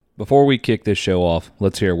Before we kick this show off,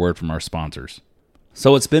 let's hear a word from our sponsors.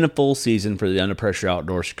 So it's been a full season for the Under Pressure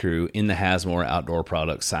Outdoors crew in the Hasmore Outdoor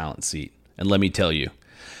Products Silent Seat. And let me tell you,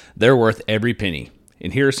 they're worth every penny.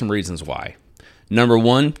 And here are some reasons why. Number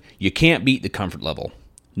one, you can't beat the comfort level.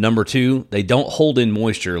 Number two, they don't hold in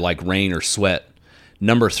moisture like rain or sweat.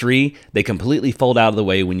 Number three, they completely fold out of the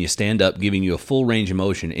way when you stand up, giving you a full range of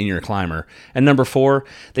motion in your climber. And number four,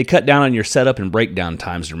 they cut down on your setup and breakdown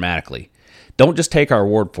times dramatically. Don't just take our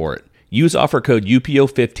word for it. Use offer code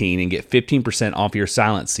UPO15 and get 15% off your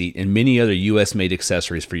Silent Seat and many other U.S.-made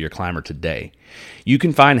accessories for your climber today. You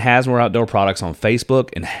can find Hasmore Outdoor Products on Facebook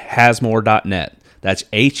and hasmore.net. That's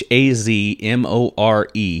HAZMORE.net,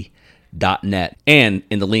 and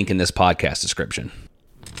in the link in this podcast description.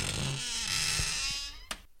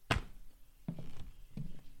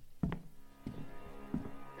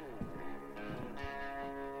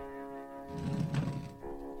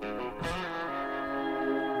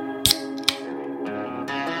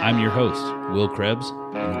 I'm your host, Will Krebs,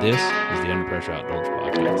 and this is the Under Pressure Outdoors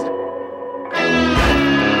Podcast.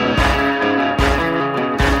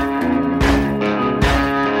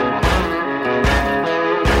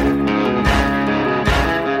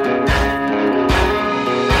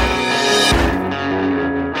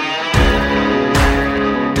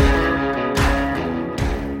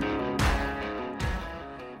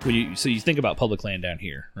 So you think about public land down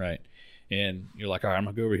here, right? And you're like, all right, I'm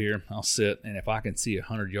going to go over here. I'll sit. And if I can see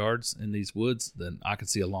 100 yards in these woods, then I can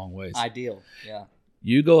see a long ways. Ideal, yeah.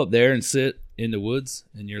 You go up there and sit in the woods,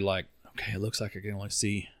 and you're like, okay, it looks like I can only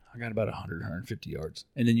see, I got about 100, 150 yards.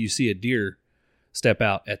 And then you see a deer step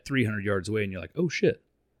out at 300 yards away, and you're like, oh, shit.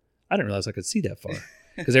 I didn't realize I could see that far.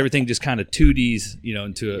 Because everything just kind of 2Ds,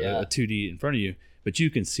 into a 2D in front of you. But you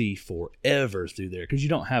can see forever through there because you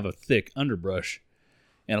don't have a thick underbrush.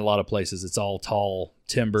 In a lot of places, it's all tall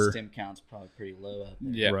timber. Stem count's probably pretty low up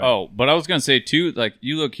there. Yeah. Right. Oh, but I was going to say, too, like,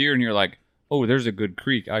 you look here and you're like, oh, there's a good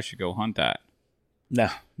creek. I should go hunt that. No.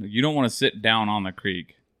 You don't want to sit down on the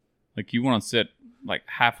creek. Like, you want to sit, like,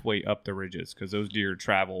 halfway up the ridges because those deer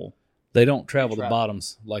travel. They don't travel the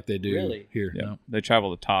bottoms like they do Really? here. Yeah, No. they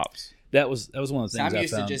travel the tops. That was one of the things I'm I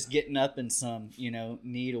used found. to just getting up in some,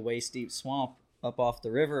 knee to waist deep swamp up off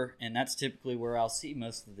the river, and that's typically where I'll see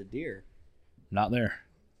most of the deer. Not there.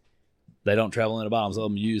 They don't travel in the bottoms.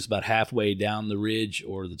 They'll use about halfway down the ridge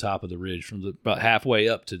or the top of the ridge, from about halfway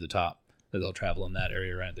up to the top. They'll travel in that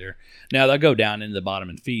area right there. Now, they'll go down into the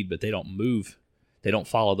bottom and feed, but they don't move. They don't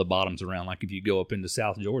follow the bottoms around like if you go up into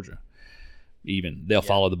South Georgia. Even they'll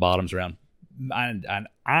follow the bottoms around. And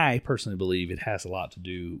I personally believe it has a lot to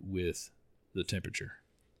do with the temperature.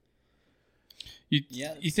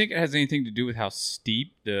 You think it has anything to do with how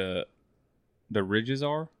steep the ridges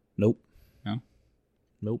are? Nope. No?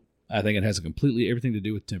 Nope. I think it has completely everything to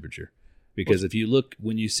do with temperature. Because if you look,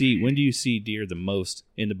 when do you see deer the most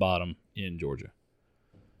in the bottom in Georgia?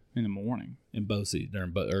 In the morning. In both seasons,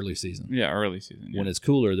 during early season. Yeah, early season. Yeah. When it's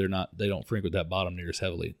cooler, they don't frequent that bottom near as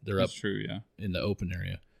heavily. They're That's up true, yeah. in the open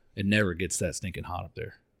area. It never gets that stinking hot up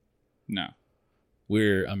there. No.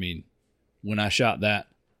 When I shot that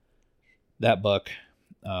buck,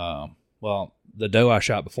 the doe I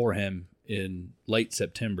shot before him in late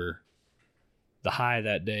September, the high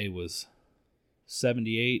that day was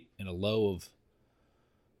 78 and a low of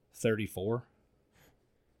 34.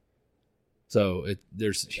 So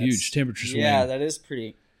there's huge temperature swing. Yeah, that is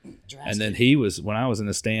pretty drastic. And then when I was in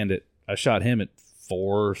the stand, I shot him at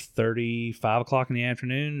 4:30, 5 o'clock in the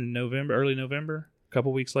afternoon in early November, a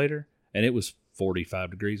couple weeks later, and it was 45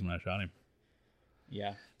 degrees when I shot him.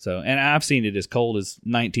 Yeah. So, and I've seen it as cold as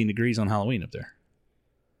 19 degrees on Halloween up there.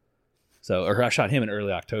 So, or I shot him in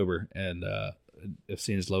early October, and I've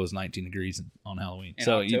seen as low as 19 degrees on Halloween. In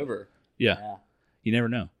October. Yeah. You never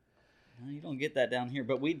know. Well, you don't get that down here,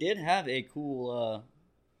 but we did have a cool.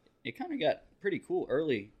 It kind of got pretty cool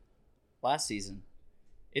early last season.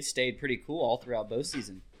 It stayed pretty cool all throughout bow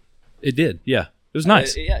season. It did, yeah. It was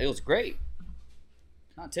nice. It was great.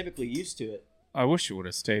 Not typically used to it. I wish it would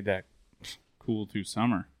have stayed that cool through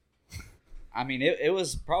summer. I mean, it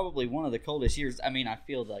was probably one of the coldest years. I mean, I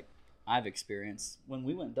feel like I've experienced. When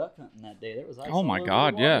we went duck hunting that day, there was ice. Oh my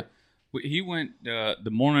God, yeah. He went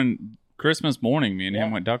Christmas morning, me and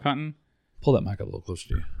him went duck hunting. Pull that mic up a little closer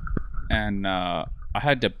to you. And I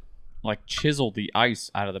had to like chisel the ice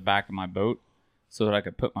out of the back of my boat so that I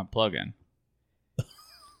could put my plug in.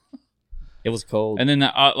 It was cold. And then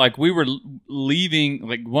we were leaving,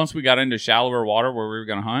 like once we got into shallower water where we were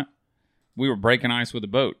going to hunt, we were breaking ice with the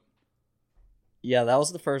boat. Yeah, that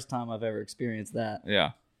was the first time I've ever experienced that.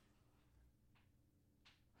 Yeah.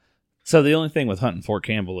 So the only thing with hunting Fort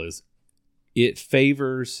Campbell is it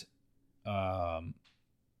favors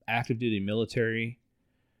active duty military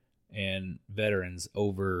and veterans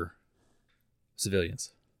over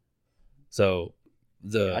civilians. So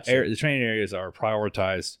the Gotcha. the training areas are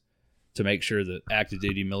prioritized to make sure that active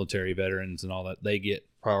duty military veterans and all that, they get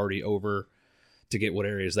priority over to get what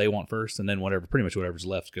areas they want first, and then pretty much whatever's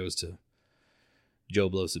left goes to Joe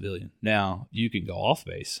Blow civilian. Now, you can go off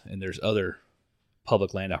base, and there's other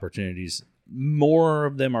public land opportunities. More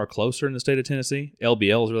of them are closer in the state of Tennessee.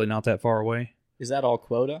 LBL is really not that far away. Is that all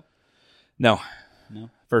quota? No. No.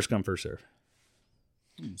 First come, first serve.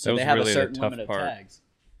 So That they was have really a the certain tough limit of part. tags.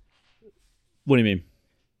 What do you mean?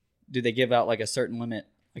 Do they give out like a certain limit,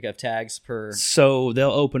 like of tags per? So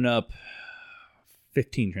they'll open up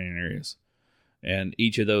 15 training areas. And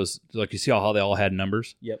each of those, like you see how they all had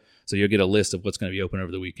numbers? Yep. So you'll get a list of what's going to be open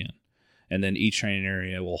over the weekend. And then each training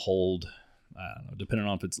area will hold, I don't know, depending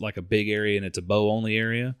on if it's like a big area and it's a bow only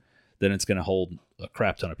area, then it's going to hold a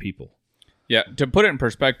crap ton of people. Yeah, to put it in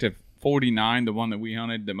perspective, 49, the one that we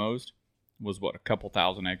hunted the most, was what, a couple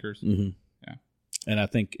thousand acres? Mm-hmm. Yeah. And I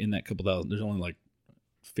think in that couple thousand, there's only like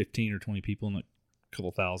 15 or 20 people in that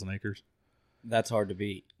couple thousand acres. That's hard to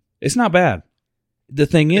beat. It's not bad. The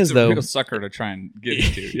thing is, It's a though, real sucker to try and get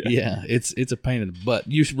into. yeah, it's a pain in the butt.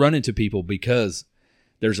 You should run into people because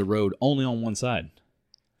there's a road only on one side.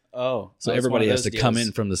 Oh, So it's everybody one of has to those come deals.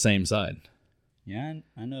 in from the same side. Yeah,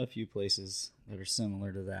 I know a few places that are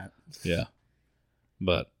similar to that. Yeah.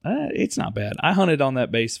 But it's not bad. I hunted on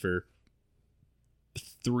that base for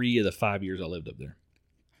 3 of the 5 years I lived up there.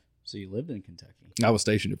 So you lived in Kentucky. I was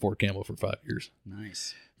stationed at Fort Campbell for 5 years.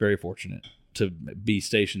 Nice. Very fortunate to be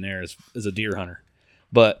stationed there as a deer hunter.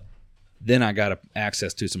 But then I got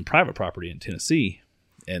access to some private property in Tennessee.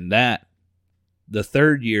 And the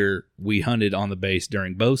third year we hunted on the base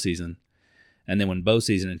during bow season. And then when bow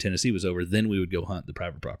season in Tennessee was over, then we would go hunt the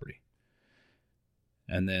private property.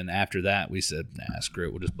 And then after that, we said, nah, screw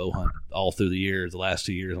it. We'll just bow hunt all through the year, the last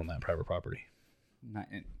 2 years on that private property.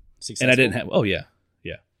 Successful. And I didn't have,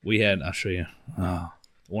 we had, I'll show you,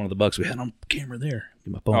 one of the bucks we had on camera there.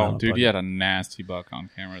 Get my phone out Oh, of dude, pocket. you had a nasty buck on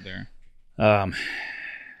camera there.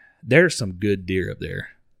 There's some good deer up there.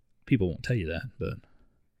 People won't tell you that, but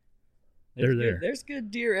they're there. There's good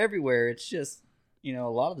deer everywhere. It's just, a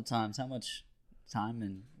lot of the times how much time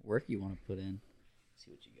and work you want to put in. Let's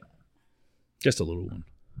see what you got. Just a little one.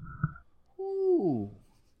 Ooh.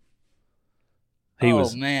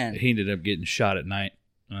 Man. He ended up getting shot at night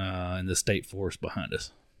in the state forest behind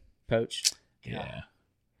us. Poached. Yeah.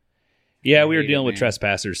 Yeah, we were hate dealing it, with man.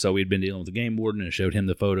 trespassers, so we'd been dealing with the game warden and showed him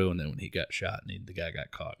the photo. And then when he got shot and the guy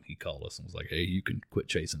got caught, he called us and was like, hey, you can quit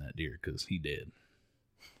chasing that deer because he did.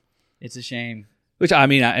 It's a shame. Which, I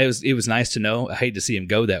mean, it was nice to know. I hate to see him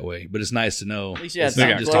go that way, but it's nice to know. At least you had it's some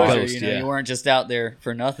not just a closure. ghost. Yeah. You weren't just out there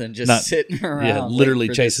for nothing, just Not- sitting around. yeah, literally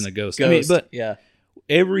waiting for chasing this a ghost. I mean, but- yeah.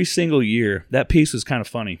 Every single year, that piece was kind of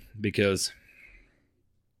funny because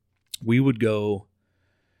we would go,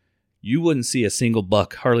 you wouldn't see a single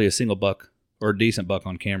buck, hardly a single buck or a decent buck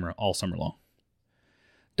on camera all summer long.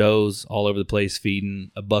 Does all over the place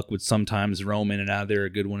feeding. A buck would sometimes roam in and out of there, a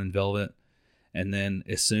good one in velvet. And then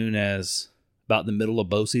as soon as about the middle of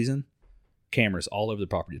bow season, cameras all over the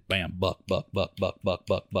property. Bam, buck, buck, buck, buck, buck,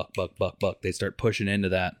 buck, buck, buck, buck, buck. They start pushing into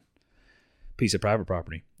that piece of private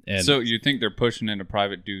property. And So you think they're pushing into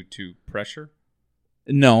private due to pressure?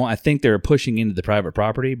 no, I think they're pushing into the private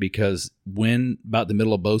property because when about the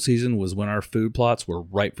middle of bow season was when our food plots were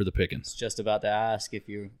ripe for the pickings. It's just about to ask if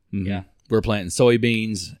you. Mhm. Yeah. We're planting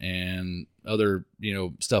soybeans and other,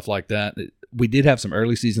 stuff like that. We did have some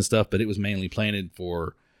early season stuff, but it was mainly planted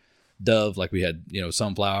for dove. Like we had,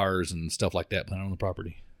 sunflowers and stuff like that planted on the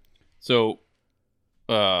property. So,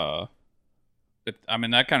 that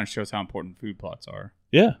kind of shows how important food plots are,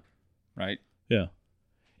 Yeah. right? Yeah.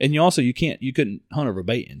 And you couldn't hunt over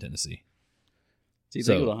bait in Tennessee. It's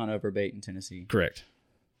So- illegal to hunt over bait in Tennessee. Correct.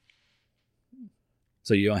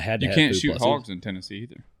 So you had to You have can't food shoot plots. hogs in Tennessee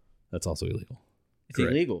either. That's also illegal. It's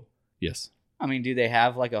Correct. illegal. Yes. I mean, do they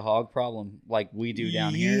have like a hog problem like we do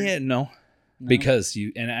down here? Yeah, no. No? Because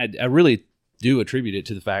I really do attribute it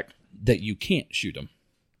to the fact that you can't shoot them.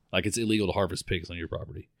 Like it's illegal to harvest pigs on your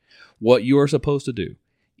property. What you are supposed to do,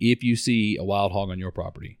 if you see a wild hog on your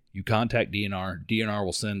property, you contact DNR. DNR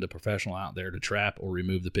will send a professional out there to trap or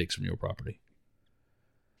remove the pigs from your property.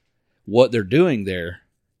 What they're doing there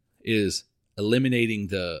is eliminating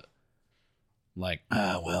the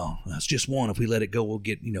that's just one. If we let it go, we'll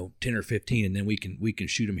get 10 or 15, and then we can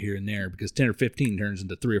shoot them here and there because 10 or 15 turns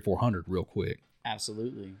into 300 or 400 real quick.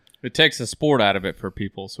 Absolutely. It takes the sport out of it for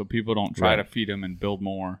people, so people don't try Right. to feed them and build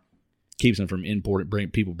more. Keeps them from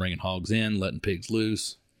people bringing hogs in, letting pigs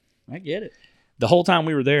loose. I get it. The whole time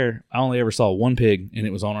we were there, I only ever saw one pig, and it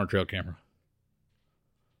was on our trail camera.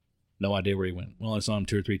 No idea where he went. We only saw him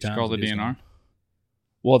 2 or 3 times. Call the DNR. Gone.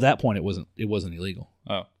 Well, at that point, it wasn't illegal.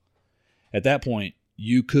 Oh, At that point,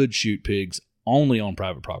 you could shoot pigs only on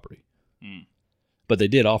private property. Mm. But they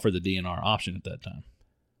did offer the DNR option at that time.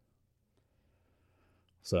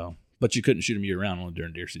 So, but you couldn't shoot them year round, only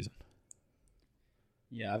during deer season.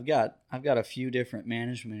 Yeah, I've got a few different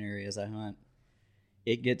management areas I hunt.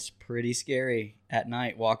 It gets pretty scary at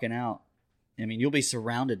night walking out. I mean, you'll be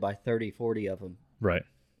surrounded by 30, 40 of them. Right.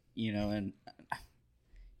 You know, and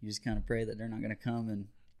you just kind of pray that they're not going to come. And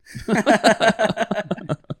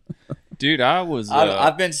dude,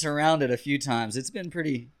 I've been surrounded a few times. It's been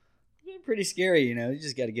pretty scary. You know, you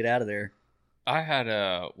just got to get out of there. I had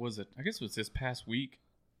I guess it was this past week.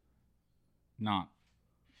 Not.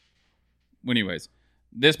 Anyways,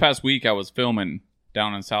 this past week I was filming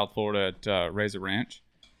down in South Florida at Razor Ranch,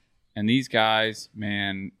 and these guys,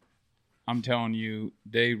 man, I'm telling you,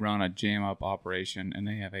 they run a jam up operation, and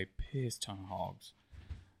they have a piss ton of hogs.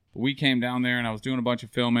 But we came down there, and I was doing a bunch of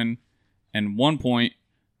filming, and at one point,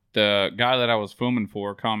 the guy that I was filming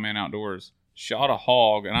for, Calm Man Outdoors, shot a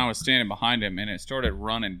hog, and I was standing behind him, and it started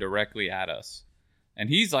running directly at us. And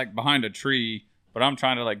he's like behind a tree, but I'm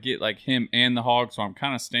trying to like get like him and the hog, so I'm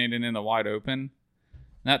kind of standing in the wide open.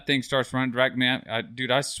 That thing starts running direct me.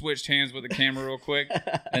 I switched hands with the camera real quick,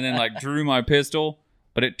 and then like drew my pistol,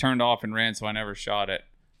 but it turned off and ran, so I never shot it.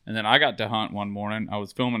 And then I got to hunt one morning. I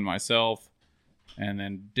was filming myself, and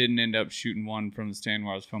then didn't end up shooting one from the stand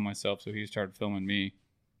where I was filming myself, so he started filming me.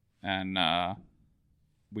 And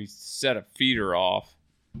we set a feeder off,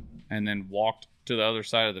 and then walked to the other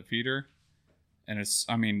side of the feeder. And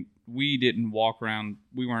we didn't walk around.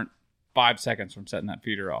 We weren't 5 seconds from setting that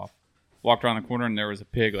feeder off. Walked around the corner, and there was a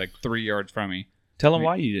pig like 3 yards from me. Tell him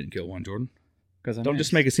why you didn't kill one, Jordan. Don't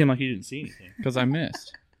just make it seem like you didn't see anything. Because I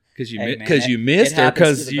missed. Because Hey, you missed, or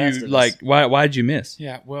because you like why'd you miss?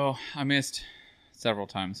 Yeah, well, I missed several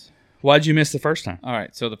times. Why'd you miss the first time? All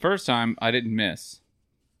right, so the first time I didn't miss.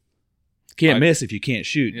 Can't miss if you can't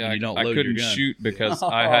shoot. Yeah, and you don't I load couldn't your gun. shoot because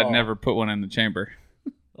I had never put one in the chamber.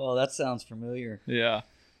 Oh, that sounds familiar. Yeah,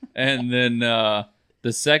 and then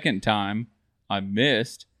the second time I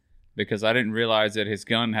missed because I didn't realize that his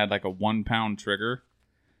gun had like a 1 pound trigger.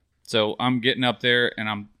 So I'm getting up there, and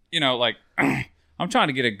I'm I'm trying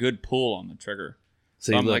to get a good pull on the trigger.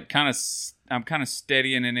 So I'm like kind of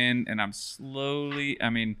steadying it in, and I'm slowly. I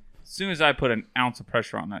mean, as soon as I put an ounce of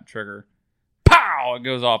pressure on that trigger, pow! It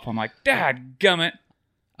goes off. I'm like, Dad, gummit.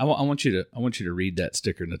 I want you to read that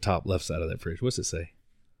sticker in the top left side of that fridge. What's it say?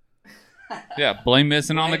 Yeah, blame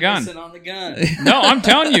missing on the gun. Missing on the gun. No, I'm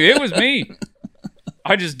telling you, it was me.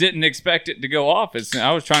 I just didn't expect it to go off.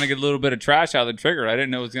 I was trying to get a little bit of trash out of the trigger. I didn't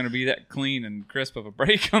know it was going to be that clean and crisp of a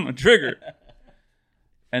break on the trigger.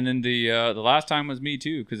 And then the last time was me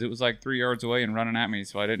too, because it was like 3 yards away and running at me,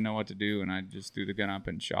 so I didn't know what to do, and I just threw the gun up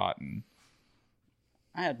and shot. And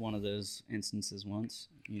I had one of those instances once.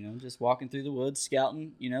 You know, just walking through the woods,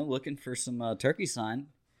 scouting. You know, looking for some turkey sign.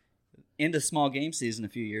 Into small game season a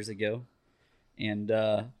few years ago, and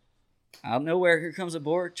out of nowhere, here comes a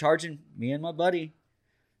boar charging me and my buddy.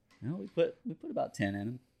 You know, we put about 10 in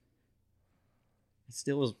him. It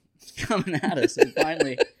still was coming at us, and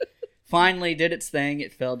finally did its thing.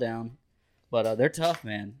 It fell down, but they're tough,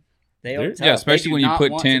 man. They are tough. Yeah, especially when you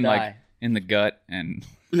put 10 like die. in the gut, and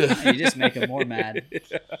You just make them more mad.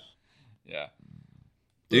 yeah.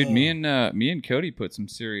 Dude, me and Cody put some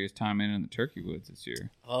serious time in the turkey woods this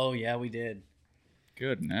year. Oh yeah, we did.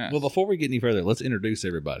 Goodness. Well, before we get any further, let's introduce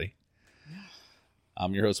everybody.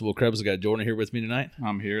 I'm your host, Will Krebs. I got Jordan here with me tonight.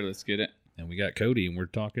 I'm here. Let's get it. And we got Cody, and we're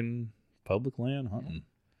talking public land hunting.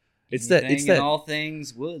 It's all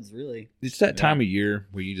things woods, really. It's that time of year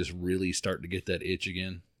where you just really start to get that itch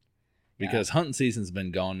again. Because hunting season's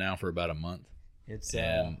been gone now for about a month. It's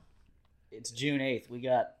June 8th. We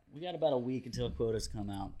got about a week until quotas come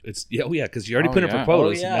out. It's because you already put in for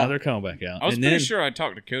quotas, and now they're coming back out. I was pretty sure I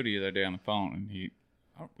talked to Cody the other day on the phone, and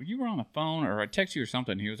you were on the phone, or I texted you or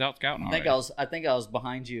something. He was out scouting already. I think I was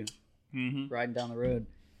behind you, riding down the road.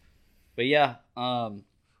 But yeah, I've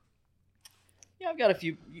got a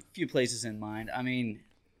few places in mind. I mean,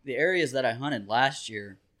 the areas that I hunted last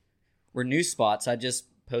year were new spots. I just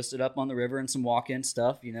posted up on the river and some walk-in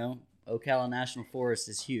stuff. You know, Ocala National Forest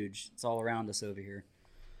is huge. It's all around us over here.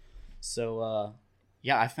 So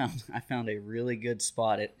I found a really good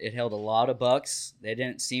spot. It held a lot of bucks. They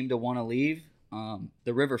didn't seem to want to leave.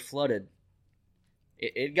 The river flooded.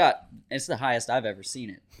 It's the highest I've ever seen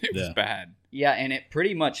it. It was bad. Yeah, and it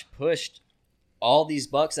pretty much pushed all these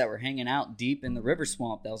bucks that were hanging out deep in the river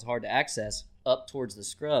swamp that was hard to access up towards the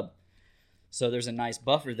scrub. So there's a nice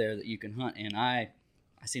buffer there that you can hunt, and I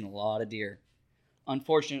seen a lot of deer.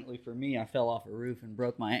 Unfortunately for me, I fell off a roof and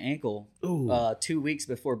broke my ankle 2 weeks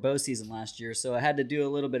before bow season last year, so I had to do a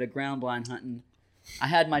little bit of ground blind hunting. I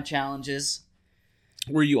had my challenges.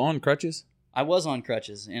 Were you on crutches? I was on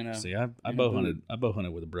crutches. See, I bow hunted. I bow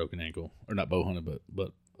hunted with a broken ankle, or not bow hunted,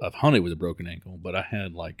 but I've hunted with a broken ankle. But I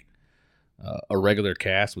had like a regular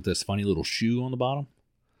cast with this funny little shoe on the bottom.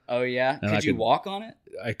 Oh yeah, And could you walk on it?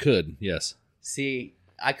 I could, yes. See,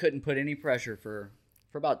 I couldn't put any pressure for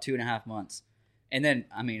about 2.5 months. And then,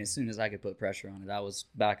 I mean, as soon as I could put pressure on it, I was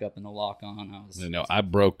back up in the lock on. I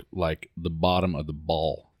broke like the bottom of the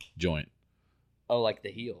ball joint. Oh, like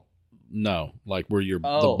the heel. No, like where the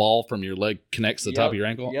ball from your leg connects to the top of your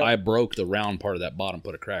ankle. Yep. I broke the round part of that bottom,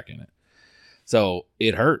 put a crack in it. So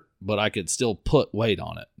it hurt, but I could still put weight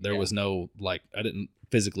on it. There was no, like, I didn't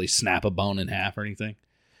physically snap a bone in half or anything.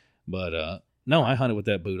 But no, I hunted with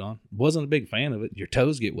that boot on. Wasn't a big fan of it. Your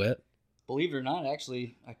toes get wet. Believe it or not,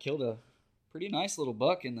 actually, I killed a pretty nice little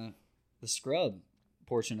buck in the scrub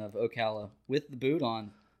portion of Ocala with the boot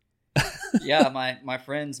on. Yeah, my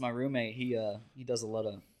roommate, he does a lot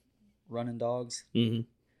of running dogs. Mm-hmm.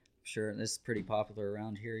 Sure, this is pretty popular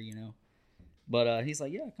around here, you know. But he's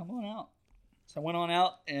like, yeah, come on out. So I went on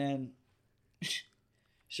out, and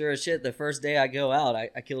sure as shit, the first day I go out,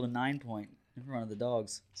 I killed a 9-point in front of the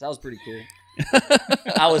dogs. So that was pretty cool.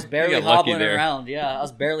 I was barely hobbling around. Yeah, I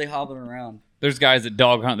was barely hobbling around. There's guys that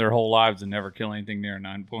dog hunt their whole lives and never kill anything near a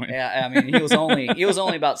 9-point. Yeah, I mean, he was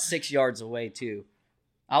only about 6 yards away too.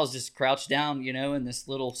 I was just crouched down, you know, in this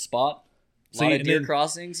little spot. A lot of deer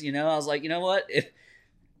crossings, you know. I was like, you know what? If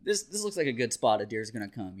this looks like a good spot, a deer's gonna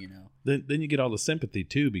come, you know. Then you get all the sympathy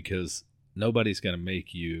too, because nobody's gonna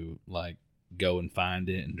make you like go and find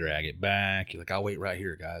it and drag it back. You're like, I'll wait right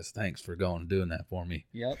here, guys. Thanks for going and doing that for me.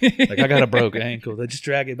 Yep. Like, I got a broken ankle. They just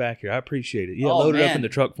drag it back here. I appreciate it. Yeah, load it up in the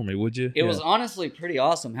truck for me, would you? It was honestly pretty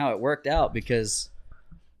awesome how it worked out, because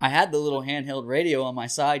I had the little handheld radio on my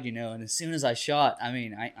side, you know, and as soon as I shot, I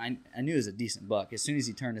mean, I knew it was a decent buck. As soon as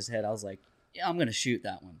he turned his head, I was like, yeah, I'm going to shoot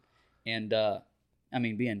that one. And, I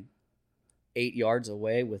mean, being 8 yards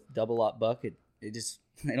away with double-aught buck,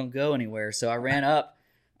 they don't go anywhere. So I ran up.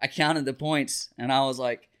 I counted the points, and I was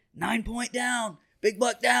like, 9-point down, big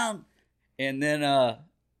buck down. And then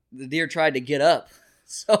the deer tried to get up,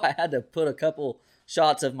 so I had to put a couple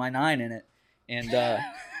shots of my 9 in it. And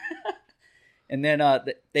and then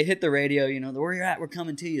they hit the radio, you know, where you're at, we're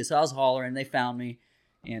coming to you. So I was hollering, they found me.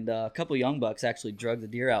 And a couple young bucks actually drug the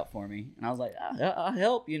deer out for me. And I was like, I'll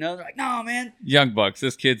help, you know. They're like, no, man. Young bucks,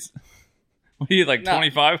 this kid's, what are you, like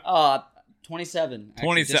 25? 27.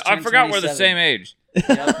 27. I forgot we're the same age. Yep.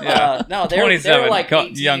 Yeah. No, they were like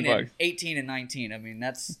 18 young and 19. I mean,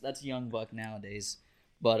 that's young buck nowadays.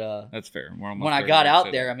 But that's fair. When I got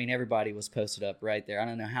out there, I mean, everybody was posted up right there. I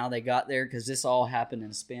don't know how they got there, because this all happened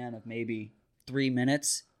in a span of maybe 3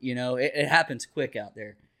 minutes. You know, it happens quick out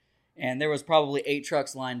there. And there was probably 8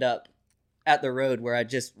 trucks lined up at the road where I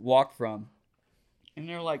just walked from. And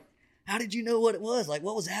they're like, how did you know what it was? Like,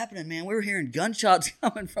 what was happening, man? We were hearing gunshots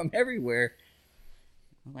coming from everywhere.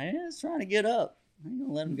 I'm like, yeah, it's trying to get up. I ain't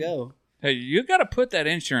gonna let him go. Hey, you got to put that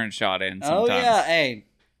insurance shot in sometimes. Oh, yeah. Hey,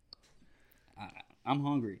 I'm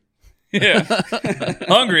hungry. Yeah.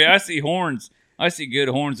 Hungry. I see horns. I see good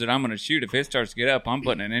horns that I'm going to shoot. If it starts to get up, I'm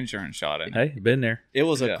putting an insurance shot in. Hey, been there. It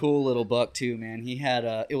was a cool little buck, too, man. He had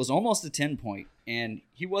it was almost a 10-point, and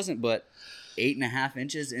he wasn't but 8.5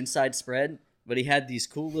 inches inside spread, but he had these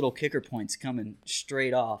cool little kicker points coming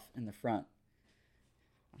straight off in the front.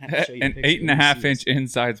 An 8.5-inch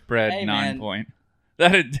inside spread, 9-point.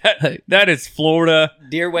 That is Florida.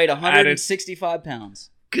 Deer weighed 165 pounds.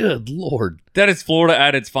 Good Lord. That is Florida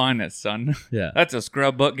at its finest, son. Yeah. That's a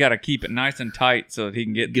scrub buck. Got to keep it nice and tight so that he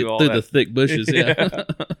can get through all through that. the thick bushes. Yeah.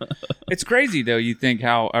 It's crazy, though. You think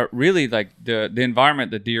how really like the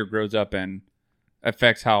environment the deer grows up in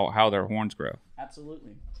affects how their horns grow.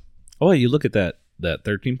 Absolutely. Oh, you look at that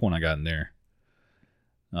 13-point I got in there.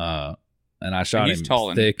 And I shot him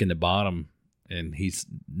tall thick in the bottom, and he's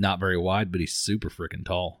not very wide, but he's super freaking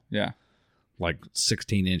tall. Yeah. Like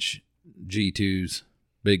 16-inch G2s,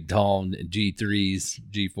 big tall G3s,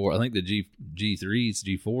 G4. I think the G3s,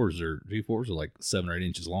 G4s are like 7 or 8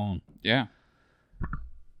 inches long. Yeah.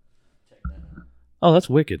 Check that out. Oh, that's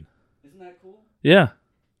wicked. Isn't that cool? Yeah.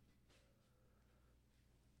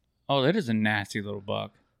 Oh, that is a nasty little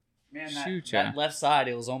buck. Man, that left side,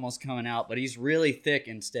 it was almost coming out, but he's really thick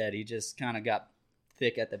instead. He just kind of got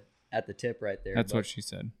thick at the tip right there. That's what she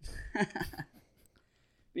said.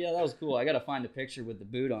 Yeah, that was cool. I got to find a picture with the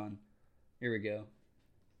boot on. Here we go.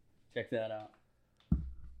 Check that out.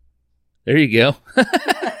 There you go.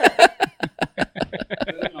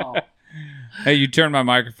 Hey, you turned my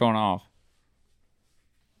microphone off.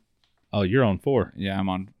 Oh, you're on 4. Yeah, I'm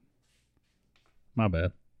on. My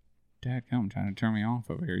bad. Dad, come trying to turn me off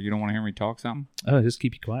over here. You don't want to hear me talk something? Oh, just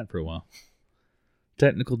keep you quiet for a while.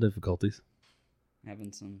 Technical difficulties.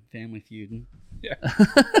 Having some family feuding. Yeah.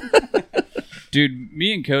 Dude,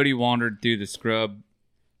 me and Cody wandered through the scrub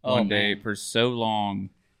one day for so long.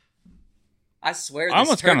 I swear, I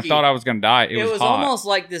almost kind of thought I was going to die. It was hot. Almost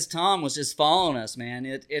like this Tom was just following us, man.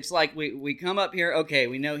 It's like we come up here. Okay,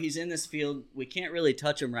 we know he's in this field. We can't really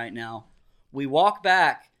touch him right now. We walk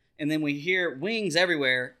back, and then we hear wings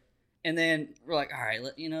everywhere, and then we're like, all right,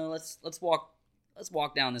 let's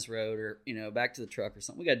walk down this road, or back to the truck or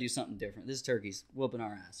something. We got to do something different. This turkey's whooping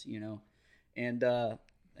our ass, And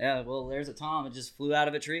yeah, well, there's a Tom. It just flew out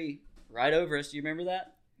of a tree right over us. Do you remember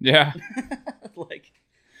that? Yeah.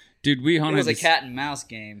 Dude, we hunted. It was a cat and mouse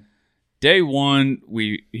game. Day one,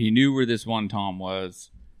 he knew where this one Tom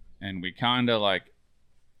was, and we kind of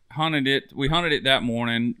hunted it. We hunted it that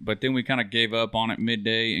morning, but then we kind of gave up on it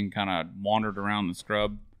midday and kind of wandered around the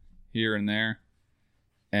scrub here and there,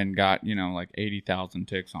 and got 80,000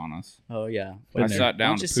 ticks on us. Oh yeah, I sat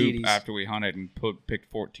down to poop after we hunted and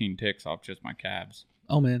picked 14 ticks off just my calves.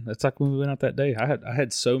 Oh man, that's like when we went out that day. I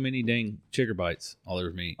had so many dang chigger bites all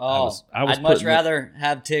over me. Oh, I'd much rather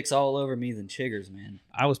have ticks all over me than chiggers, man.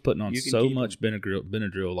 I was putting on so much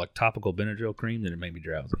Benadryl, like topical Benadryl cream, that it made me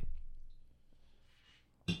drowsy.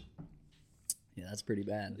 Yeah, that's pretty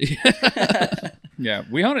bad. Yeah,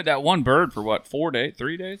 we hunted that one bird for what, 4 days,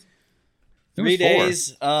 3 days? 3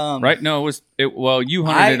 days. Right? No, well, you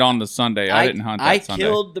hunted it on the Sunday. I didn't hunt that Sunday. I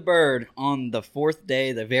killed the bird on the 4th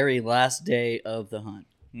day, the very last day of the hunt.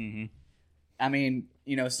 Mm-hmm. I mean,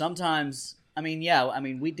 sometimes,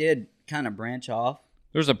 we did kind of branch off.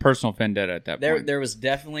 There was a personal vendetta at that point. There was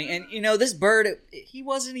definitely, and this bird, he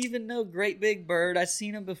wasn't even no great big bird. I've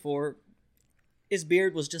seen him before. His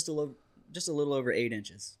beard was just a little over 8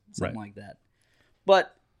 inches, something like that.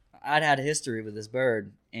 But I'd had a history with this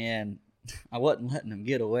bird, and I wasn't letting him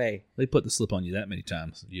get away. They put the slip on you that many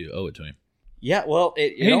times. You owe it to him. Yeah, well,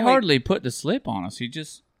 he hardly put the slip on us. He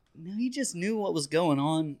just knew what was going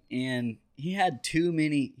on, and he had too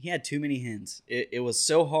many hens. It was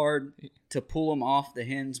so hard to pull them off the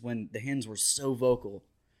hens when the hens were so vocal,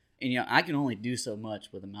 and I can only do so much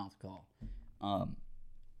with a mouth call.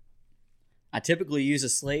 I typically use a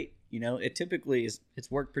slate. It typically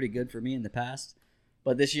it's worked pretty good for me in the past,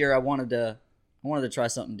 but this year I wanted to try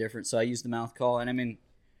something different, so I used the mouth call, and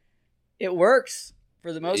it works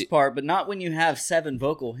for the most part, but not when you have 7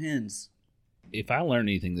 vocal hens. If I learn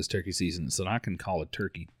anything this turkey season, it's that I can call a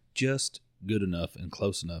turkey just good enough and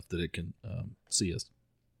close enough that it can see us.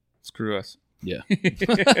 Screw us. Yeah.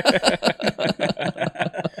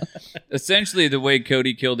 Essentially, the way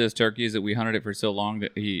Cody killed his turkey is that we hunted it for so long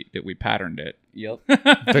that we patterned it. Yep.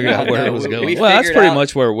 Figured out where it was going. Well, that's pretty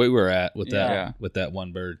much where we were at with that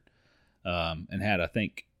one bird. And I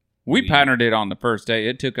think we patterned it on the first day.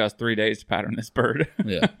 It took us 3 days to pattern this bird.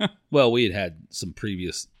 Yeah. Well, we had some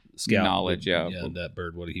previous scout knowledge, that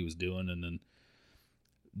bird, what he was doing, and then,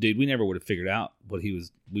 dude, we never would have figured out what he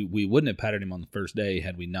was. We wouldn't have patterned him on the first day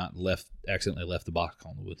had we not accidentally left the box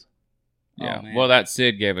on the woods. Yeah. Well, that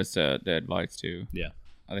Sid gave us the advice too. Yeah.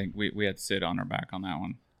 I think we had Sid on our back on that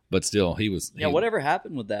one. But still, he was. Yeah. Whatever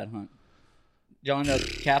happened with that hunt? Y'all end up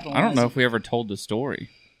capitalizing? I don't know if we ever told the story.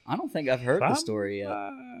 I don't think I've heard the story yet.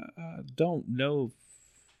 I don't know if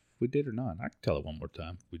we did or not. I can tell it one more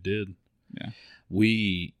time. We did. Yeah.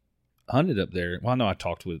 We hunted up there. Well, I know I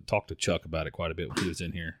talked to Chuck about it quite a bit when he was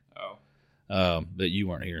in here. Oh. That you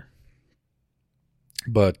weren't here.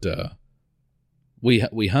 But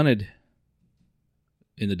we hunted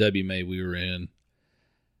in the WMA we were in.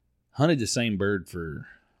 Hunted the same bird for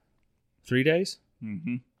 3 days.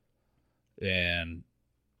 Mm-hmm. And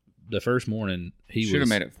the first morning, he should have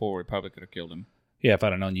made it 4. We probably could have killed him. Yeah, if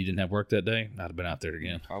I'd have known you didn't have work that day, I'd have been out there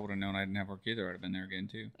again. If I would have known I didn't have work either, I'd have been there again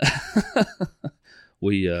too.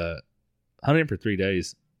 We hunted him for 3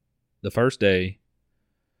 days. The first day,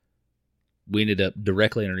 we ended up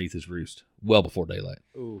directly underneath his roost, well before daylight.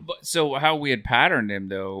 Ooh. But so how we had patterned him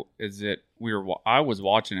though is that I was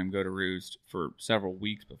watching him go to roost for several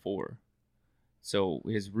weeks before. So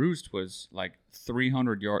his roost was like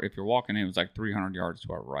 300 yards. If you're walking in, it was like 300 yards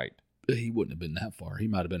to our right. He wouldn't have been that far. He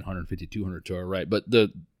might have been 150, 200 to our right. But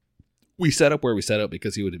we set up where we set up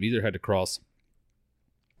because he would have either had to cross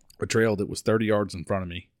a trail that was 30 yards in front of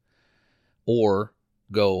me or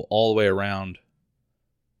go all the way around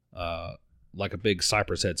like a big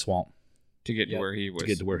cypress head swamp to get to where he was. To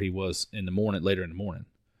get to where he was in the morning, later in the morning.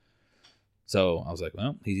 So I was like,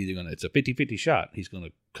 well, he's either going to, it's a 50-50 shot. He's going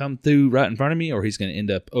to come through right in front of me, or he's going to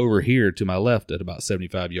end up over here to my left at about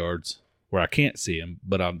 75 yards where I can't see him,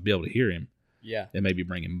 but I'll be able to hear him. Yeah. And maybe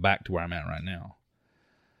bring him back to where I'm at right now.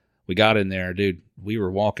 We got in there, dude. We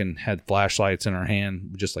were walking, had flashlights in our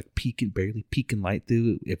hand, just like barely peeking light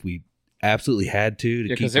through if we absolutely had to.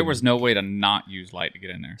 Yeah, because there was no way to not use light to get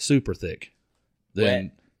in there. Super thick.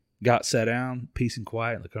 Then got sat down, peace and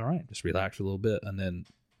quiet, like, all right, just relax for a little bit. And then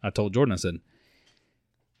I told Jordan, I said,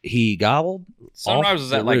 he gobbled. Sunrise off was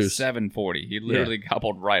the at like roost. 7:40. He literally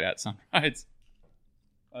gobbled right at sunrise.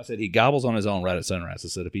 I said, he gobbles on his own right at sunrise. I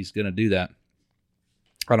said, if he's going to do that,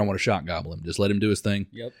 I don't want to shot gobble him. Just let him do his thing.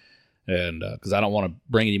 Yep. And because I don't want to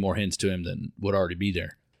bring any more hens to him than would already be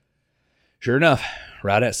there. Sure enough,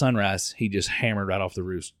 right at sunrise, he just hammered right off the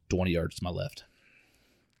roost 20 yards to my left.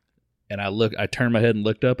 And I turned my head and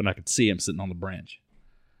looked up, and I could see him sitting on the branch.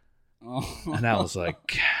 Oh. And I was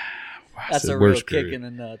like, wow, That's a we're real screwed. kick in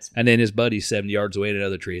the nuts. And then his buddy's 70 yards away at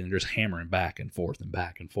another tree, and they're just hammering back and forth and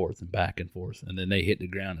back and forth and back and forth. And then they hit the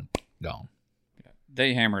ground and gone.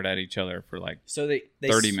 They hammered at each other for like So they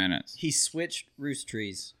 30 minutes. He switched roost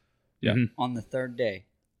trees Yeah. Mhm. on the third day.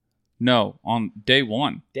 No, on day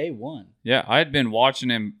one. Day one. Yeah, I had been watching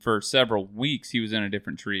him for several weeks. He was in a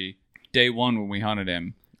different tree. Day one, when we hunted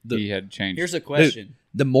him, he had changed. Here's a question.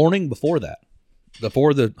 The morning before that,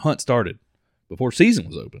 before the hunt started, before season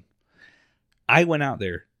was open, I went out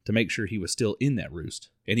there to make sure he was still in that roost.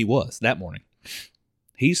 And he was that morning.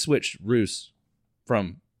 He switched roosts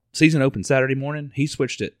from season open Saturday morning. He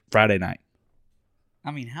switched it Friday night. I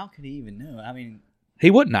mean, how could he even know? I mean, He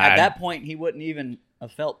wouldn't. at that point, he wouldn't even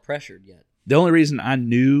have felt pressured yet. The only reason I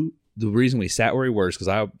knew the reason we sat where he was because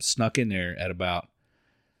I snuck in there at about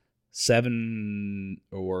 7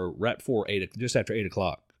 or right before 8, just after 8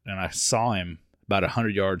 o'clock, and I saw him about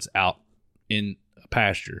 100 yards out in a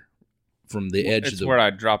pasture from the edge It's of the where I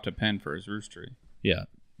dropped a pen for his roost tree. yeah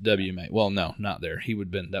WMA. Well, no, not there. That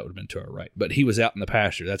would have been to our right, but he was out in the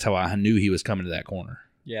pasture. That's how I knew he was coming to that corner,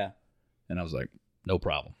 Yeah. and I was like, no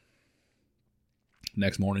problem.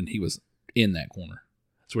 Next morning, he was in that corner.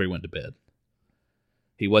 That's where he went to bed.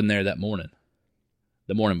 He wasn't there that morning.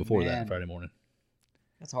 The morning before that, Man. Friday morning.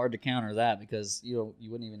 That's hard to counter that because you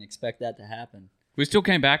wouldn't even expect that to happen. We still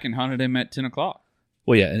came back and hunted him at 10 o'clock.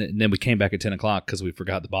 Well, yeah, and then we came back at 10 o'clock because we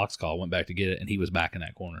forgot the box call, went back to get it, and he was back in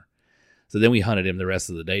that corner. So then we hunted him the rest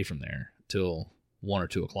of the day from there till 1 or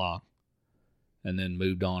 2 o'clock, and then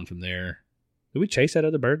moved on from there. Did we chase that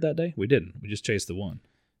other bird that day? We didn't. We just chased the one.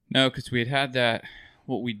 No, because we had that.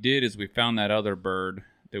 What we did is we found that other bird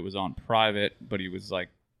that was on private, but he was like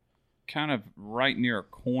kind of right near a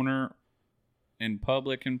corner in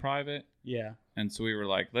public and private. Yeah. And so we were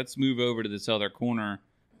like, let's move over to this other corner.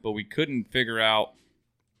 But we couldn't figure out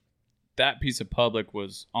that piece of public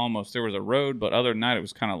was almost, there was a road, but other than that, it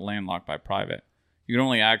was kind of landlocked by private. You could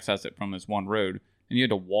only access it from this one road. And you had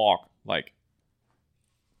to walk like,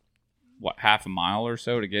 half a mile or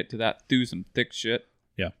so to get to that through some thick shit.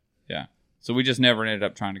 Yeah. Yeah. So we just never ended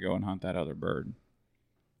up trying to go and hunt that other bird.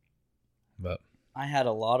 But I had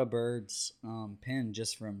a lot of birds pinned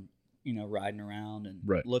just from, riding around and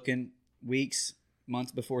Right. looking weeks,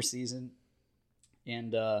 months before season.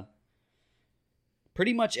 And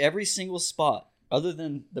pretty much every single spot, other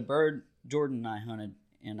than the bird Jordan and I hunted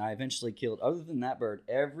and I eventually killed, other than that bird,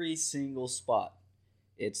 every single spot,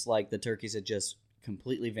 it's like the turkeys had just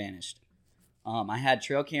completely vanished. I had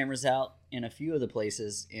trail cameras out in a few of the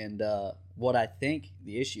places, and what I think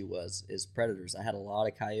the issue is predators. I had a lot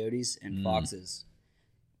of coyotes and foxes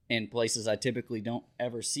in places I typically don't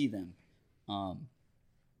ever see them.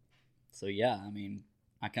 So yeah, I mean,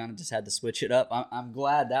 I kind of just had to switch it up. I'm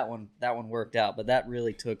glad that one worked out, but that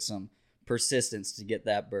really took some persistence to get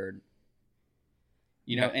that bird.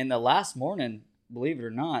 And the last morning, believe it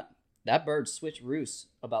or not, that bird switched roosts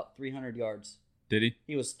about 300 yards. Did he?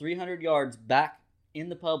 He was 300 yards back in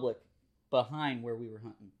the public behind where we were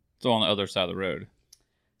hunting. So on the other side of the road.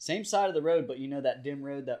 Same side of the road, but that dim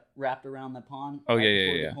road that wrapped around the pond? Oh, right yeah,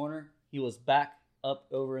 before yeah. the corner? He was back up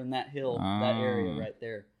over in that hill, that area right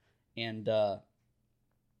there. And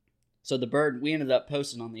so the bird, we ended up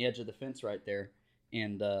posting on the edge of the fence right there.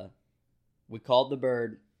 And we called the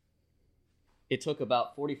bird. It took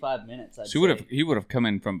about 45 minutes, I'd So say. he would have come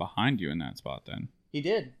in from behind you in that spot then. He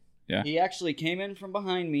did. Yeah. He actually came in from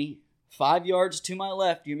behind me, 5 yards to my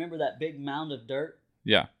left. Do you remember that big mound of dirt?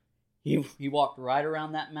 Yeah. He walked right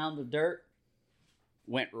around that mound of dirt,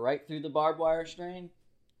 went right through the barbed wire strain,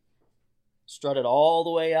 strutted all the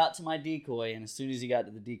way out to my decoy, and as soon as he got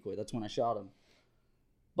to the decoy, that's when I shot him.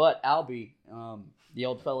 But Albie, the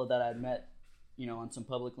old fellow that I'd met, on some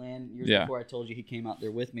public land years Yeah. before I told you he came out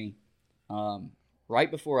there with me, Right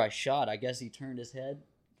before I shot, I guess he turned his head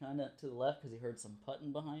kind of to the left because he heard some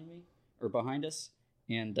putting behind me or behind us,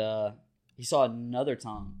 and he saw another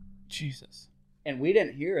tom. Jesus. And we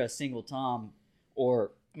didn't hear a single tom,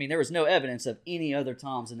 there was no evidence of any other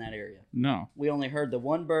toms in that area. No. We only heard the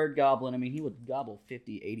one bird gobbling. I mean, he would gobble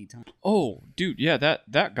 50, 80 times. Oh, dude, yeah,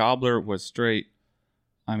 that gobbler was straight,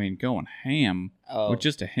 going ham with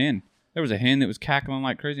just a hen. There was a hen that was cackling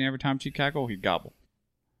like crazy, and every time she'd cackle, he'd gobble.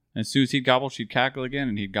 And as soon as he'd gobble, she'd cackle again,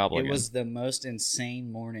 and he'd gobble again. It was the most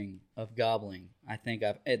insane morning of gobbling. I think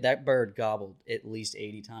that bird gobbled at least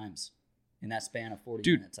 80 times in that span of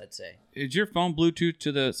 40 minutes, I'd say. Is your phone Bluetooth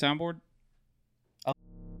to the soundboard? Oh.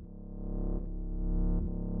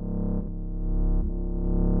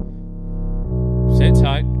 Sit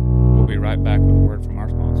tight. We'll be right back with a word from our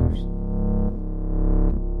sponsors.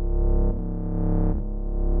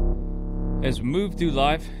 As we move through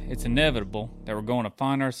life, it's inevitable that we're going to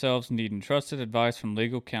find ourselves needing trusted advice from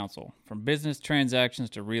legal counsel. From business transactions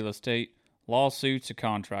to real estate, lawsuits to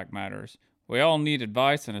contract matters, we all need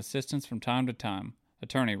advice and assistance from time to time.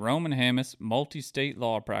 Attorney Roman Hammis' multi-state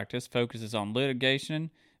law practice focuses on litigation,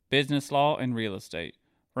 business law, and real estate.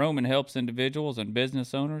 Roman helps individuals and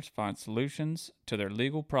business owners find solutions to their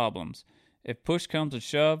legal problems. If push comes to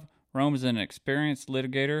shove, Roman is an experienced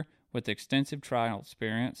litigator with extensive trial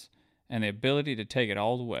experience and the ability to take it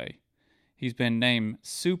all the way. He's been named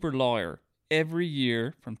Super Lawyer every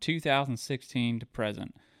year from 2016 to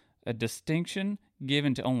present, a distinction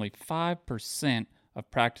given to only 5%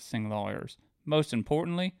 of practicing lawyers. Most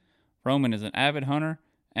importantly, Roman is an avid hunter,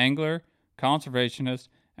 angler, conservationist,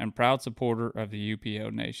 and proud supporter of the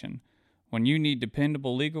UPO Nation. When you need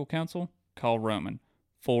dependable legal counsel, call Roman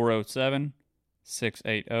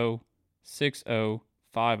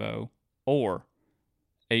 407-680-6050 or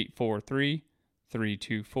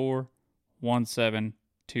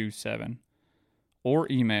 843-324-1727 or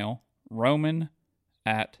email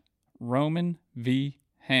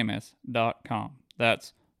roman@romanvhammis.com.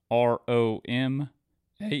 That's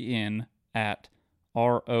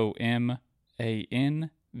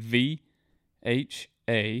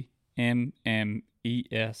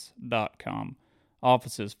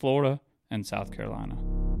Offices Florida and South Carolina.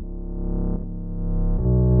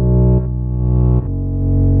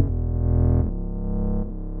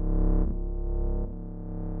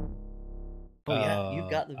 Oh, yeah, you've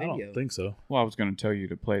got the video. I don't think so. Well, I was going to tell you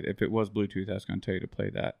to play it. If it was Bluetooth, I was going to tell you to play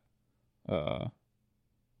that.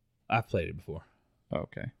 I've played it before.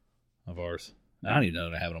 Okay. Of ours. I don't even know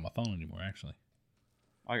that I have it on my phone anymore, actually.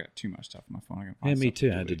 I got too much stuff on my phone. Yeah, me too.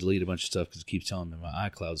 I had to delete a bunch of stuff because it keeps telling me my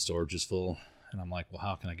iCloud storage is full. And I'm like, well,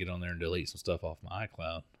 how can I get on there and delete some stuff off my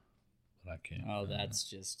iCloud? But I can't. Oh, that's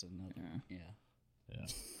just another. Yeah.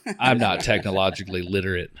 I'm not technologically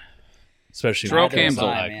literate. Especially Trail when it comes cams to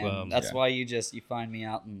are- iCloud. That's why you find me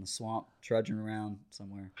out in the swamp trudging around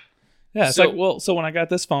somewhere. Yeah, it's So- like, well, so when I got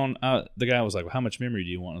this phone, the guy was like, well, how much memory do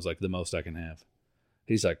you want? I was like, the most I can have.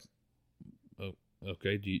 He's like, oh,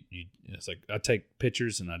 okay. Do you it's like, I take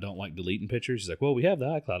pictures and I don't like deleting pictures. He's like, well, we have the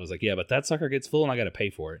iCloud. I was like, yeah, but that sucker gets full and I got to pay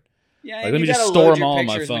for it. Yeah, Like, and let me you just gotta store load 'em your all on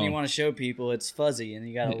my pictures when you phone. want to show people. It's fuzzy, and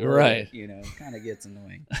you got to load Right. it. Kind of gets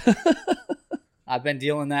annoying. I've been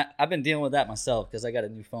dealing with that myself because I got a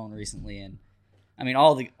new phone recently, and I mean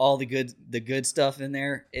all the good stuff in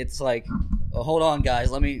there. It's like, oh, hold on, guys,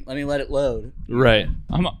 let me let it load. Right.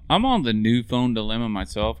 I'm on the new phone dilemma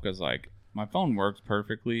myself because like my phone works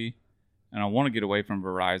perfectly, and I want to get away from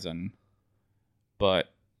Verizon,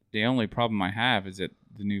 but the only problem I have is that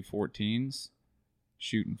the new 14s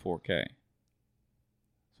shoot in 4K.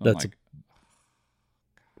 So That's I'm like,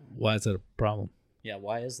 Why is that a problem? Yeah,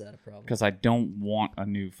 why is that a problem? because I don't want a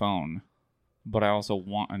new phone, but I also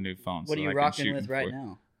want a new phone. What are so you I can rocking shoot with in right 4K.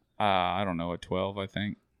 now? I don't know, a 12, I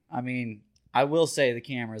think. I mean, I will say the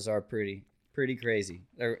cameras are pretty crazy.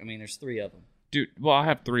 There's 3 of them. Dude, well, I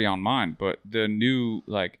have 3 on mine, but the new,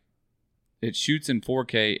 like, it shoots in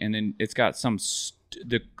 4K, and then it's got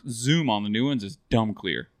the zoom on the new ones is dumb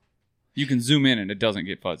clear. You can zoom in, and it doesn't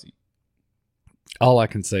get fuzzy. All I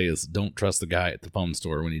can say is don't trust the guy at the phone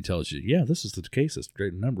store when he tells you, yeah, this is the case that's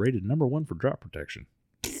rated number 1 for drop protection.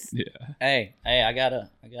 Yeah. Hey, I gotta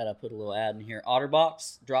put a little ad in here.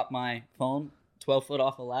 OtterBox dropped my phone 12 foot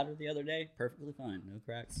off a ladder the other day. Perfectly fine, no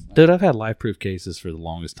cracks. Dude, I've had life-proof cases for the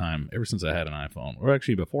longest time, ever since I had an iPhone, or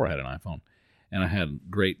actually before I had an iPhone, and I had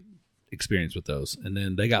great experience with those. And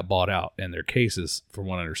then they got bought out, and their cases, from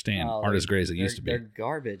what I understand, aren't as great as they used to be. They're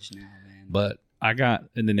garbage now, man. But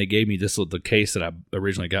and then they gave me the case that I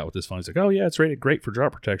originally got with this phone. It's like, oh yeah, it's rated great for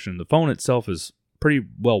drop protection. The phone itself is pretty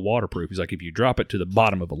well waterproof. He's like, if you drop it to the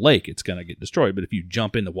bottom of a lake, it's going to get destroyed. But if you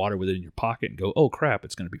jump in the water with it in your pocket and go, oh crap,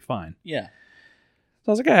 it's going to be fine. Yeah. So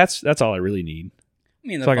I was like, yeah, that's all I really need. I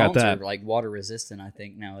mean, the So I got phones that. are like water resistant, I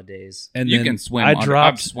think, nowadays. And You then can swim.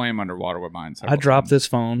 I've swam underwater with mine. I dropped this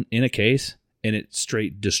phone in a case, and it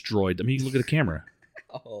straight destroyed. I mean, you can look at the camera.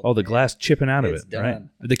 Oh, the glass chipping out of It's it, right? done.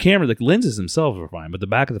 The camera, the lenses themselves are fine, but the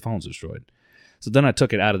back of the phone's destroyed. So then I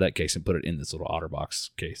took it out of that case and put it in this little OtterBox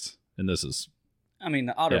case. And this is, I mean,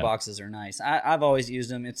 the Otter Yeah. boxes are nice. I've always used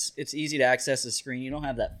them. It's easy to access the screen. You don't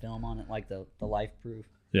have that film on it like the Life Proof.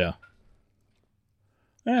 yeah.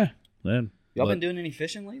 Then. Y'all been doing any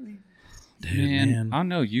fishing lately? Dude, Man, man. I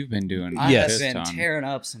know you've been doing. I Yes. have been this time. tearing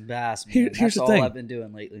up some bass, man. Here's That's the all thing. I've been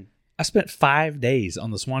doing lately. I spent 5 days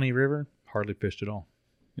on the Swanee River, hardly fished at all.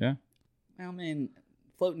 Yeah. I mean,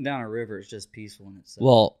 floating down a river is just peaceful in itself.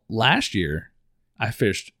 Well, last year, I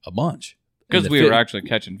fished a bunch. Because And we the were actually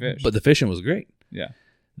catching fish. But the fishing was great. yeah.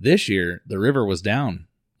 This year, the river was down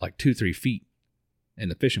like 2-3 feet, and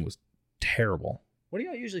the fishing was terrible. What do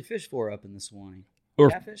y'all usually fish for up in the Swanee? Or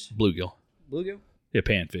Catfish? bluegill. Bluegill? Yeah,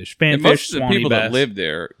 panfish. And Panfish, most of the Swanee people bass, that live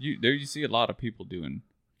there, you see a lot of people doing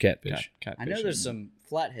catfish. catfish. I know there's some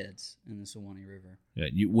flatheads in the Suwannee River.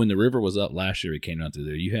 Yeah, when the river was up last year, we came down through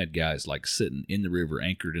there. You had guys like sitting in the river,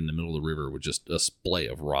 anchored in the middle of the river, with just a splay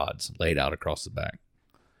of rods laid out across the back.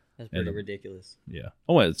 That's pretty And- ridiculous. Yeah.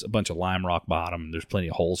 Oh, it's a bunch of lime rock bottom. And there's plenty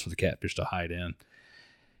of holes for the catfish to hide in.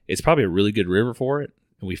 It's probably a really good river for it.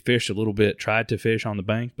 And we fished a little bit, tried to fish on the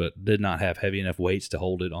bank, but did not have heavy enough weights to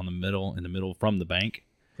hold it in the middle from the bank.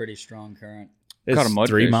 Pretty strong current. It's Caught a mudfish.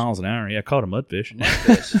 3 miles an hour. Yeah, caught a mudfish.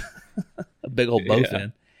 Mudfish. A big old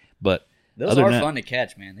bowfin. But Those other are than that- fun to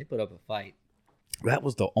catch, man. They put up a fight. that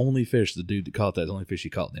was the only fish the dude that caught that, the only fish he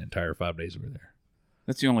caught the entire 5 days we were there.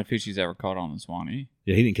 That's the only fish he's ever caught on the Swanee.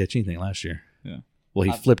 Yeah, he didn't catch anything last year. Yeah. Well,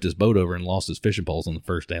 he flipped his boat over and lost his fishing poles on the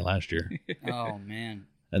first day last year. Oh, man.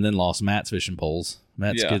 And then lost Matt's fishing poles.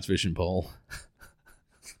 Matt's Yeah. kid's fishing pole.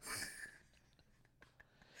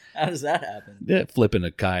 How does that happen? Yeah, flipping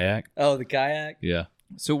a kayak. Oh, the kayak? Yeah.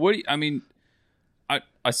 So what do you, I mean,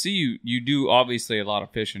 I see you do obviously a lot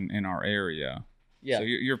of fishing in our area. Yeah. So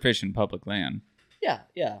you're fishing public land, Yeah.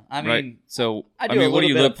 I mean, right? So I do a what little do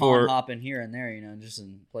you bit look of pond for? hopping here and there, just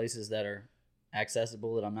in places that are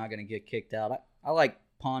accessible that I'm not going to get kicked out. I like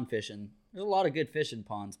pond fishing. There's a lot of good fishing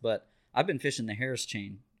ponds, but I've been fishing the Harris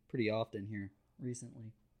Chain pretty often here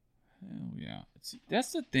recently. Hell yeah. See,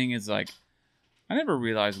 that's the thing is like, I never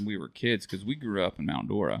realized when we were kids because we grew up in Mount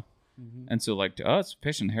Dora. Mm-hmm. And so like to us,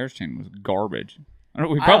 fishing the Harris Chain was garbage. I don't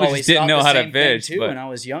know, we I probably always just didn't thought know the how to same thing, fish. too. But When I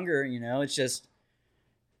was younger, it's just,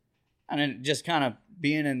 and then just kind of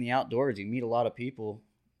being in the outdoors, you meet a lot of people,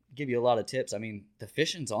 give you a lot of tips. I mean, the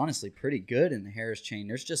fishing's honestly pretty good in the Harris Chain.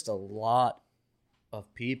 There's just a lot of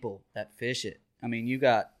people that fish it. I mean, you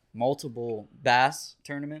got multiple bass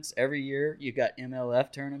tournaments every year. You've got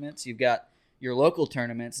MLF tournaments. You've got your local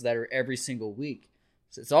tournaments that are every single week.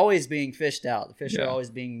 So it's always being fished out. The fish Yeah. are always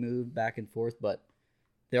being moved back and forth, but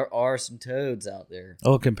there are some toads out there.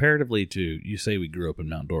 Oh, comparatively to, you say we grew up in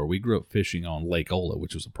Mount Dora. We grew up fishing on Lake Ola,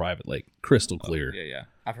 which was a private lake, crystal clear. yeah.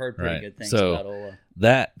 I've heard pretty Right. good things So- about Ola.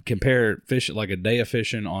 That compare fish like a day of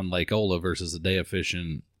fishing on Lake Ola versus a day of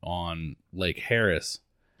fishing on Lake Harris.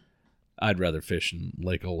 I'd rather fish in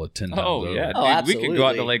Lake Ola 10 times Oh over. yeah, Oh, dude, we could go out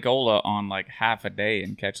to absolutely. Lake Ola on like half a day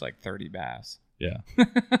and catch like 30 bass. Yeah.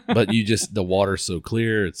 But you just, the water's so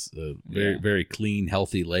clear. It's a very, Yeah. very clean,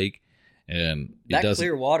 healthy lake. And it That doesn't.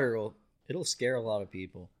 clear water it'll scare a lot of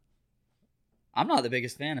people. I'm not the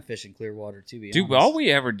biggest fan of fishing clear water, to be Dude, honest. all we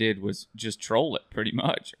ever did was just troll it pretty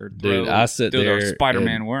much, or Dude, throw, I sit throw those there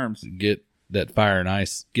Spider-Man and- worms. Get that fire and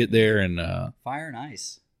ice. Get there and, Fire and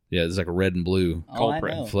ice. yeah, it's like a red and blue. Oh, I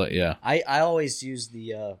Culprit. know. Yeah. I always use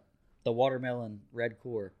the watermelon red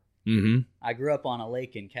core. Mm-hmm. I grew up on a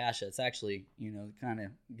lake in Cassia. It's actually, kind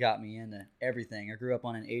of got me into everything. I grew up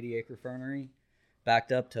on an 80-acre fernery,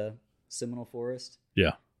 backed up to Seminole Forest.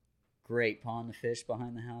 Yeah. Great pond to fish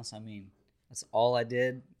behind the house. I mean, that's all I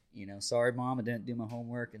did. Sorry, Mom, I didn't do my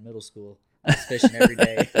homework in middle school. I was fishing every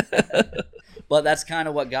day. But that's kind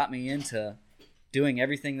of what got me into doing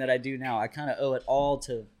everything that I do now. I kind of owe it all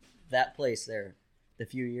to that place there, the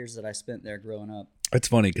few years that I spent there growing up. It's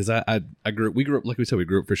funny because we grew up, like we said, we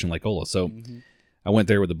grew up fishing Lake Ola. So I went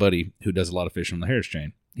there with a buddy who does a lot of fishing on the Harris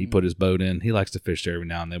Chain. He put his boat in. He likes to fish there every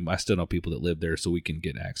now and then. I still know people that live there, so we can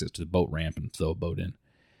get access to the boat ramp and throw a boat in.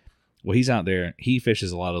 Well, he's out there. He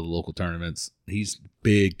fishes a lot of the local tournaments. He's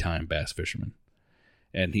big time bass fisherman,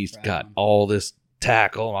 and he's Right got on. all this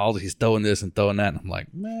tackle. He's throwing this and throwing that. And I'm like,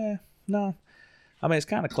 no. I mean, it's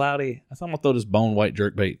kind of cloudy. I thought I'm gonna throw this bone white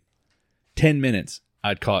jerkbait. 10 minutes,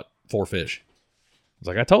 I'd caught 4 fish. was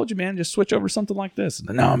like, I told you, man, just switch over to something like this.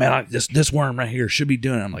 And, no, man, this worm right here should be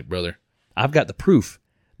doing it. I'm like, brother, I've got the proof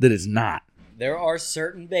that it's not. There are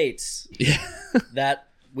certain baits that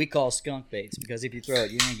we call skunk baits because if you throw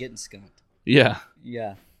it, you ain't getting skunked. Yeah.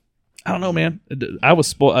 Yeah. I don't know, man. I was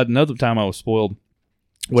spoiled. Another time I was spoiled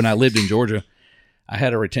when I lived in Georgia. I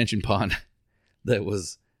had a retention pond that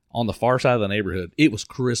was on the far side of the neighborhood. It was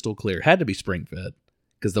crystal clear. It had to be spring fed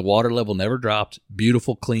because the water level never dropped.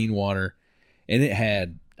 Beautiful, clean water. And it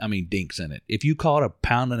had, dinks in it. If you caught 1.5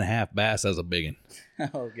 pound bass, that was a big one.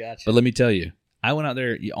 Oh, gotcha. But let me tell you, I went out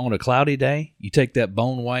there on a cloudy day. You take that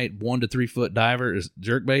bone white 1 to 3 foot diver as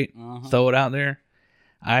jerkbait, throw it out there.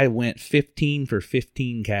 I went 15 for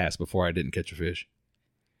 15 casts before I didn't catch a fish.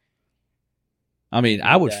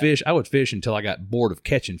 I would fish until I got bored of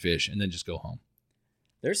catching fish and then just go home.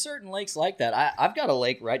 There's certain lakes like that. I've got a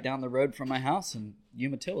lake right down the road from my house in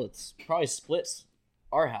Umatilla. It's probably splits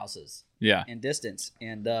our houses in distance.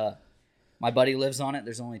 And my buddy lives on it.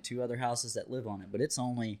 There's only 2 other houses that live on it. But it's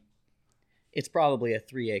probably a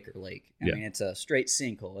 3-acre lake. I mean, it's a straight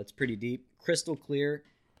sinkhole. It's pretty deep, crystal clear.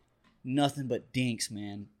 Nothing but dinks,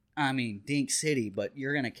 man. Dink City, but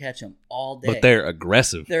you're going to catch them all day. But they're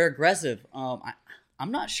aggressive. They're aggressive.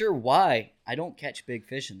 I'm not sure why I don't catch big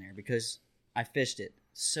fish in there because I fished it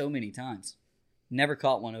so many times. Never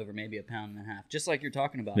caught one over maybe 1.5 pounds, just like you're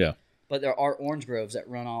talking about. Yeah. But there are orange groves that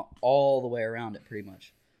run all the way around it pretty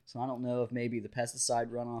much. So I don't know if maybe the pesticide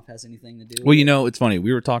runoff has anything to do with it. It's funny.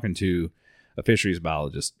 We were talking to a fisheries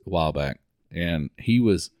biologist a while back, and he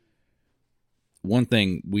was... One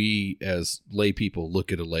thing, we as lay people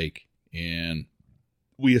look at a lake and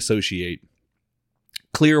we associate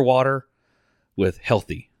clear water with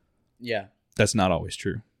healthy. Yeah. That's not always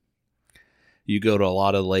true. You go to a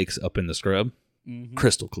lot of lakes up in the scrub,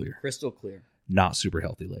 crystal clear. Crystal clear. Not super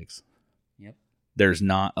healthy lakes. Yep. There's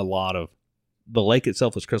not a lot of... The lake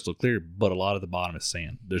itself is crystal clear, but a lot of the bottom is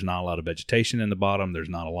sand. There's not a lot of vegetation in the bottom. There's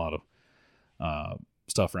not a lot of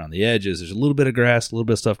stuff around the edges. There's a little bit of grass, a little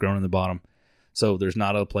bit of stuff growing in the bottom. So there's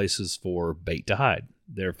not other places for bait to hide.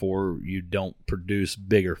 Therefore, you don't produce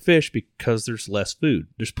bigger fish because there's less food.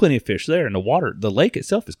 There's plenty of fish there, and the lake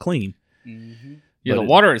itself is clean. Mm-hmm. Yeah, the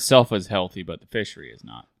water itself is healthy, but the fishery is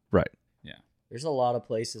not. Right. Yeah. There's a lot of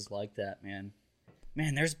places like that, man.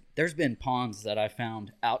 Man, there's been ponds that I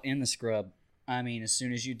found out in the scrub. As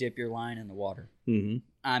soon as you dip your line in the water.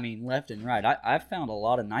 Mm-hmm. Left and right. I've found a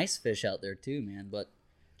lot of nice fish out there too, man. But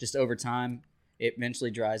just over time, it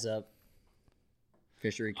eventually dries up.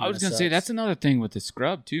 Fishery I was going to say, that's another thing with the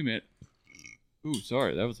scrub, too, man. Ooh,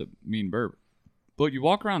 sorry, that was a mean burp. But you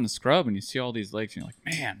walk around the scrub and you see all these lakes, and you're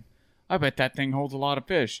like, man, I bet that thing holds a lot of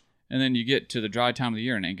fish. And then you get to the dry time of the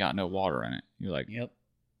year and ain't got no water in it. You're like, yep.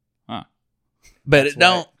 Huh. But it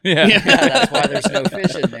don't. Yeah. That's why there's no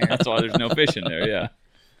fish in there. That's why there's no fish in there, yeah.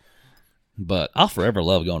 But I'll forever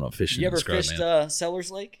love going up fishing You in ever the scrub, fished Sellers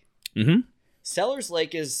Lake? Mm-hmm. Sellers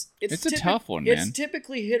Lake it's a tough one, man. It's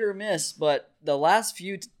typically hit or miss, but the last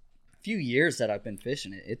few years that I've been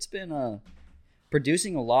fishing it, it's been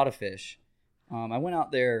producing a lot of fish. I went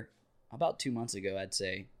out there about 2 months ago, I'd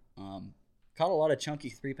say. Caught a lot of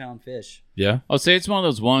chunky 3-pound fish. Yeah. I'll say it's one of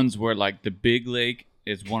those ones where, like, the big lake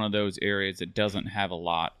is one of those areas that doesn't have a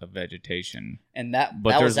lot of vegetation. And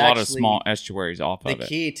but that there's was a lot of small estuaries off of it. The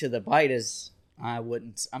key to the bite is I'm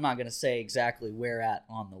not going to say exactly where at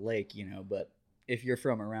on the lake, but if you're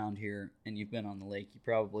from around here and you've been on the lake, you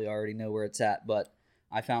probably already know where it's at. But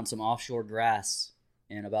I found some offshore grass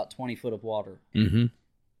in about 20 foot of water. Mm-hmm.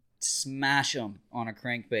 Smash them on a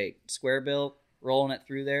crankbait. Square bill, rolling it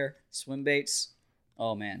through there, swim baits.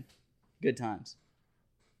 Oh, man. Good times.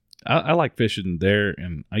 I like fishing there,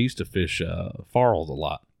 and I used to fish Farles a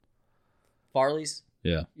lot. Farley's?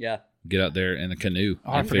 Yeah. Yeah. Get out there in a canoe.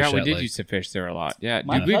 Oh, I forgot we did lake. used to fish there a lot. Yeah,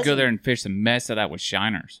 My dude, we'd go cousin- there and fish the mess of that with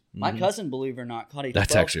shiners. My cousin, believe it or not, caught a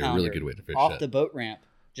That's actually a really 12-pounder good way to fish off that. the boat ramp.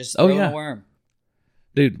 Just Oh, throwing yeah. a worm.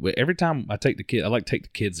 Dude, every time I take the kid, I like to take the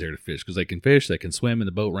kids there to fish because they can fish, they can swim in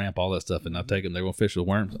the boat ramp, all that stuff, and I take them. They're gonna fish with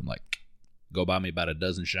worms. I'm like, go buy me about a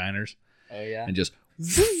dozen shiners Oh, yeah. and just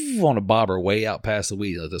on a bobber way out past the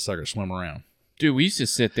weed, let the sucker swim around. Dude, we used to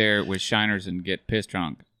sit there with shiners and get piss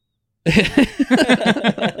drunk.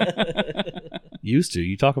 Used to.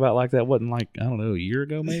 You talk about like that wasn't like, I don't know, a year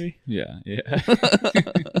ago maybe? Yeah.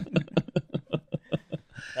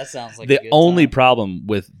 That sounds like a The good only time. problem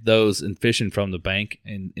with those and fishing from the bank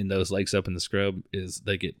in those lakes up in the scrub is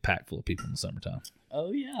they get packed full of people in the summertime.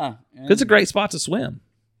 Oh, yeah. And It's a great spot to swim.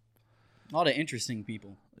 a lot of interesting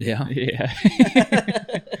people. Yeah. Yeah.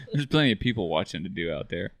 There's plenty of people watching to do out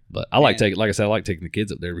there. But I like Man. taking, like I said, I like taking the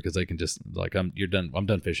kids up there because they can just like, I'm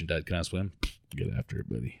done fishing, Dad. Can I swim? Get after it,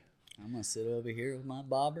 buddy. I'm gonna sit over here with my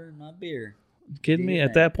bobber and my beer. Kidding me?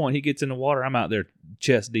 At that point, he gets in the water. I'm out there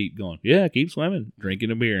chest deep going, yeah, keep swimming,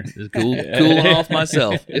 drinking a beer. Just cooling off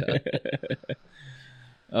myself. Yeah.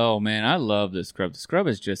 Oh, man, I love the scrub. The scrub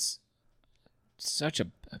is just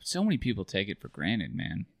so many people take it for granted,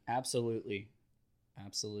 man. Absolutely.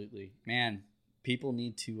 Man, people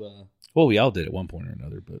need to... Well, we all did at one point or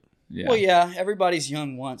another, but... Yeah. Well, yeah, everybody's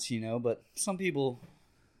young once, but some people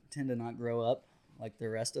tend to not grow up like the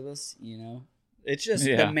rest of us, It's just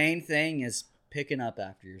the main thing is picking up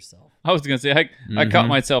after yourself. I was gonna say I caught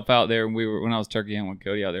myself out there when I was turkey hunting with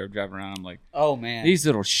Cody out there driving around. I'm like, oh man, these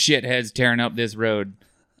little shitheads tearing up this road.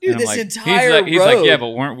 Dude, and this like, entire road. He's like, yeah,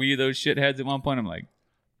 but weren't we those shitheads at one point? I'm like,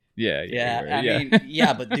 yeah. I mean,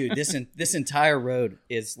 yeah, but dude, this entire road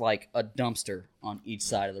is like a dumpster on each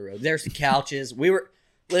side of the road. There's couches.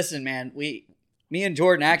 Listen, man, me and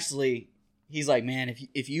Jordan actually, he's like, man,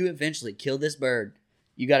 if you eventually kill this bird,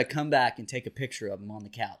 you got to come back and take a picture of him on the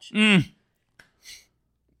couch.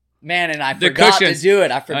 Man, and I forgot to do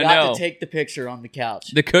it. I forgot to take the picture on the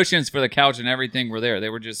couch. The cushions for the couch and everything were there. They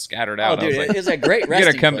were just scattered out. Oh, dude, it was a great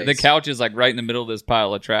resting place. The couch is like right in the middle of this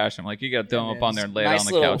pile of trash. I'm like, you got to throw them up on there and lay it on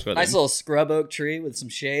the couch with nice little scrub oak tree with some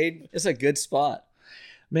shade. It's a good spot.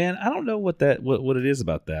 Man, I don't know what it is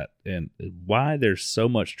about that and why there's so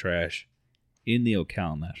much trash in the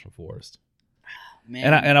Ocala National Forest.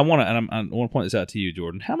 Man. And I want to point this out to you,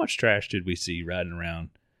 Jordan. How much trash did we see riding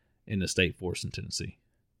around in the state forest in Tennessee?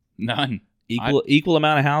 None. Equal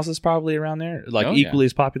amount of houses probably around there, equally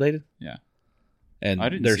as populated. Yeah, and I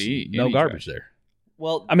didn't there's see no any garbage trash there.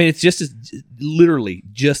 Well, I mean, it's literally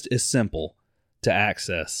just as simple to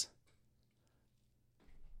access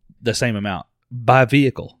the same amount by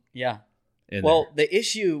vehicle. Yeah. Well, the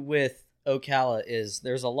issue with Ocala is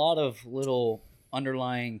there's a lot of little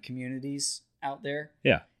underlying communities out there.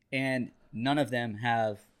 Yeah. And none of them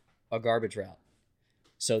have a garbage route.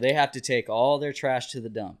 So they have to take all their trash to the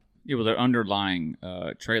dump. Yeah, well, they're underlying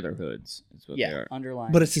trailer hoods. That's what they are.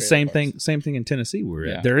 Underlying. But it's the same thing in Tennessee where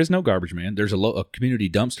we're at. There is no garbage man. There's a community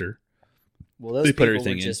dumpster. Well, those people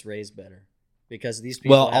were just raised better because these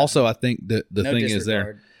people. Well, also I think the thing is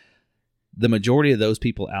there, the majority of those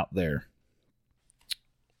people out there,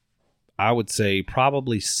 I would say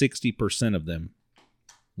probably 60% of them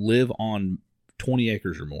live on 20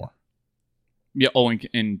 acres or more. Yeah. Oh,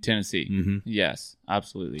 in Tennessee. Mm-hmm. Yes,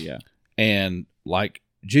 absolutely. Yeah. And like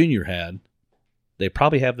Junior had, they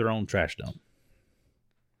probably have their own trash dump.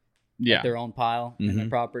 Yeah. Like their own pile in their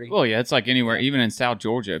property. Well, yeah, it's like anywhere, even in South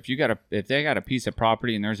Georgia. If they got a piece of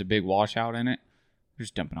property and there's a big washout in it, they're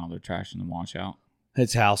just dumping all their trash in the washout.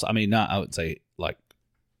 It's I would say like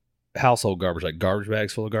household garbage, like garbage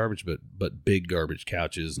bags full of garbage, but big garbage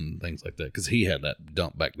couches and things like that. Because he had that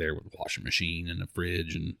dump back there with a washing machine and a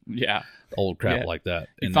fridge and old crap like that.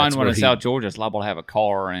 You find one in South Georgia, it's liable to have a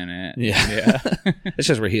car in it. Yeah. It's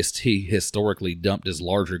just where he historically dumped his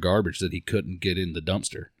larger garbage that he couldn't get in the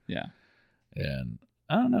dumpster. Yeah. And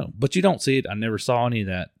I don't know, but you don't see it. I never saw any of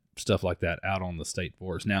that stuff like that out on the state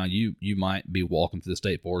forest. Now you might be walking through the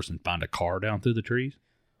state forest and find a car down through the trees.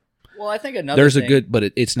 Well, I think there's a good, but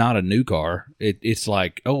it's not a new car. It's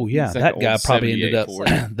like, oh yeah, it's like that guy probably ended up.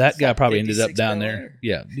 That guy probably ended up down there.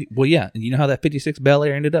 Yeah, well, yeah, and you know how that 56 Bel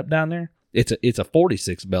Air ended up down there? It's a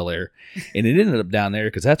 46 Bel Air, and it ended up down there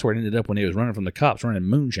because that's where it ended up when he was running from the cops, running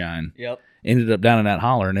moonshine. Yep. Ended up down in that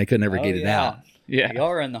holler, and they could never get it out. Yeah, y'all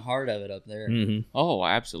are in the heart of it up there. Mm-hmm. Oh,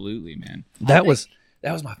 absolutely, man. That was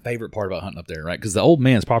my favorite part about hunting up there, right? Because the old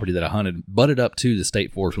man's property that I hunted butted up to the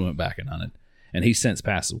state forest. We went back and hunted. And he's since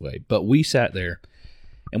passed away. But we sat there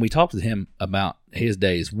and we talked with him about his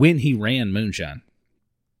days when he ran moonshine.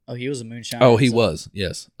 Oh, he was a moonshiner. Oh, he was,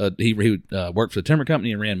 yes. He worked for the timber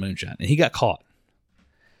company and ran moonshine. And he got caught.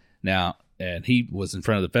 Now, and he was in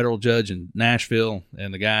front of the federal judge in Nashville,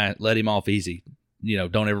 and the guy let him off easy. You know,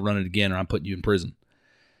 don't ever run it again or I'm putting you in prison.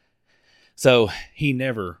 So he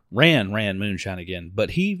never ran moonshine again.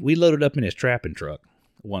 But we loaded up in his trapping truck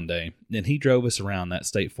one day, and he drove us around that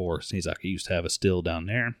state forest. He's like, I used to have a still down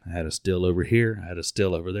there. I had a still over here. I had a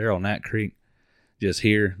still over there on that creek. Just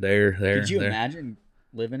here, there. Could you imagine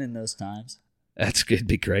living in those times? It'd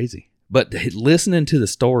be crazy. But listening to the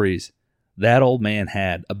stories that old man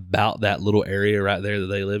had about that little area right there that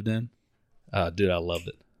they lived in, dude, I loved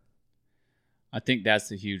it. I think that's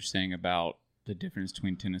the huge thing about the difference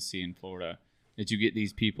between Tennessee and Florida, that you get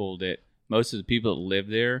these people that most of the people that live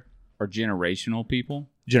there are generational people.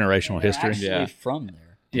 Generational history. Actually from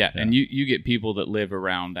there. Yeah, and you get people that live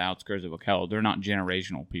around the outskirts of Ocala. They're not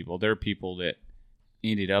generational people. They're people that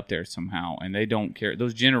ended up there somehow, and they don't care.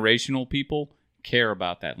 Those generational people care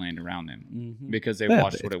about that land around them because they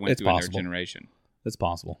watched what it went through in their generation. It's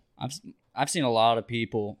possible. I've seen a lot of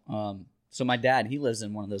people. So my dad, he lives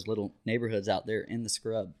in one of those little neighborhoods out there in the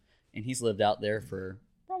scrub, and he's lived out there for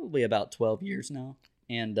probably about 12 years now.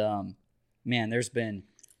 And man, there's been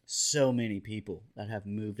so many people that have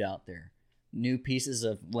moved out there, new pieces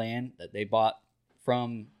of land that they bought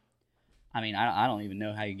from. I mean, I don't even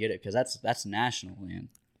know how you get it because that's national land,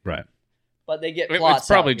 Right. but they get plots. It's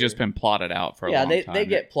probably out here. just been plotted out for a long time. They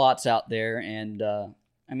get plots out there, and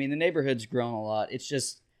I mean the neighborhood's grown a lot. It's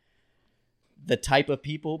just the type of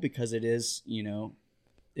people, because it is,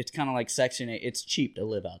 it's kind of like Section 8. It's cheap to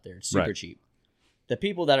live out there. It's super Right. cheap. The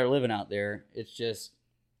people that are living out there, it's just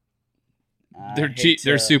They're cheap.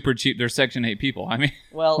 They're super cheap. They're Section 8 people. I mean,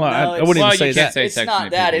 Well, Well, no, I it's, wouldn't even well, say you can't that. say it's Section not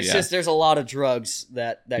 8 that. people, It's yeah. just there's a lot of drugs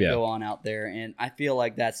that Yeah. go on out there, and I feel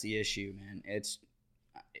like that's the issue, man. It's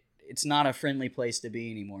not a friendly place to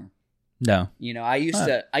be anymore. No. I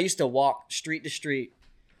used to walk street to street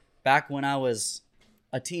back when I was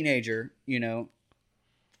a teenager,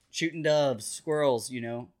 shooting doves, squirrels,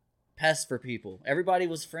 pests for people. Everybody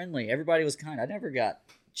was friendly. Everybody was kind. I never got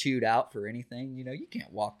chewed out for anything. You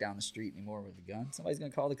can't walk down the street anymore with a gun. Somebody's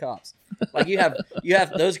going to call the cops. Like you have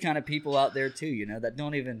those kind of people out there too, that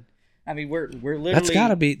don't even, I mean, we're literally, That's we're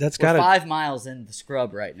gotta 5 miles in the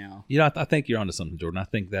scrub right now. I think you're onto something, Jordan. I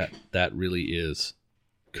think that really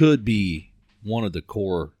could be one of the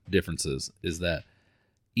core differences is that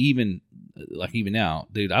even now,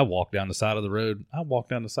 dude, I walk down the side of the road. I walk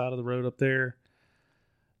down the side of the road up there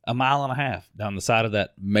 1.5 miles down the side of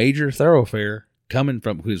that major thoroughfare coming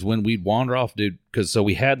from, because when we'd wander off, dude, so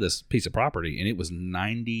we had this piece of property and it was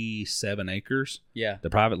 97 acres. Yeah. The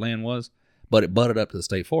private land was, but it butted up to the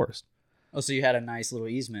state forest. Oh, so you had a nice little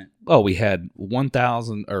easement. Oh, we had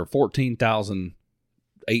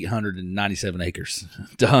 14,897 acres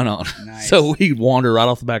to hunt on. Nice. So we'd wander right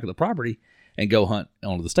off the back of the property and go hunt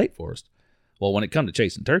onto the state forest. Well, when it come to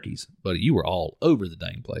chasing turkeys, buddy, you were all over the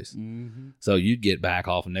dang place. Mm-hmm. So you'd get back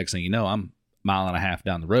off, and next thing you know, I'm 1.5 miles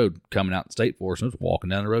down the road coming out the state forest, and I was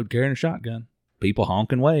walking down the road carrying a shotgun. People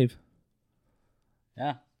honk and wave.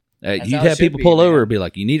 Yeah. You'd how it have should people be, pull man. over and be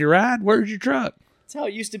like, "You need a ride? Where's your truck?" That's how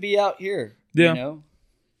it used to be out here. Yeah.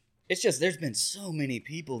 It's just there's been so many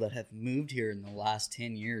people that have moved here in the last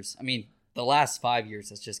 10 years. I mean, the last 5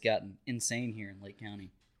 years has just gotten insane here in Lake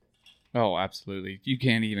County. oh, absolutely. You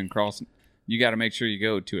can't even cross. You got to make sure you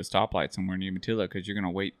go to a stoplight somewhere in Umatilla because you're going to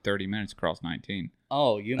wait 30 minutes across 19.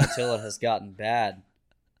 Oh, Umatilla has gotten bad.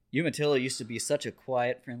 Umatilla used to be such a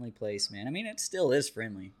quiet, friendly place, man. I mean, it still is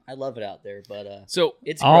friendly. I love it out there, but So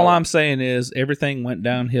it's All growing. I'm saying is everything went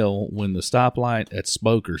downhill when the stoplight at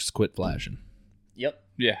Smokers quit flashing. Yep.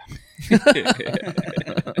 yeah.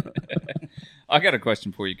 I got a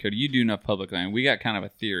question for you, Cody. You do enough public land. We got kind of a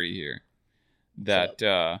theory here that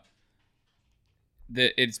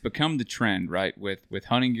that it's become the trend, right? With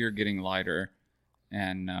hunting gear getting lighter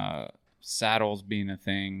and saddles being a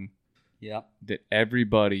thing. Yep. That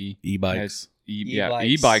everybody E-bikes. has E-bikes.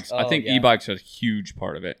 e-bikes. I Oh, think yeah. e-bikes are a huge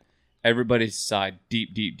part of it. Everybody's side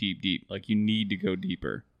deep. Like you need to go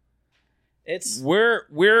deeper. It's We're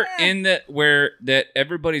in that where that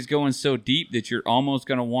everybody's going so deep that you're almost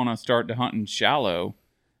going to want to start to hunting shallow.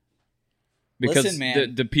 Because Listen,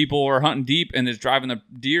 man. the people are hunting deep and it's driving the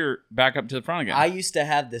deer back up to the front again. I used to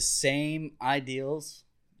have the same ideals.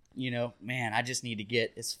 Man, I just need to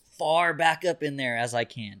get as far back up in there as I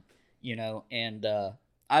can. And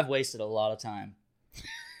I've wasted a lot of time.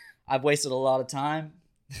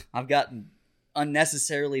 I've gotten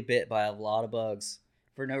unnecessarily bit by a lot of bugs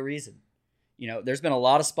for no reason. There's been a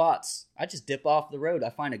lot of spots. I just dip off the road.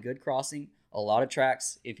 I find a good crossing, a lot of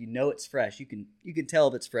tracks. If you know it's fresh, you can tell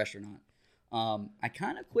if it's fresh or not. I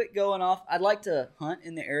kind of quit going off. I'd like to hunt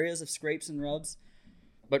in the areas of scrapes and rubs,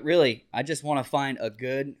 but really, I just want to find a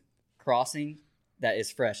good crossing that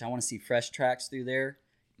is fresh. I want to see fresh tracks through there.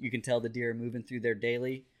 You can tell the deer are moving through there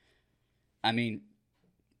daily. I mean,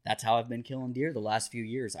 that's how I've been killing deer the last few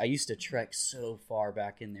years. I used to trek so far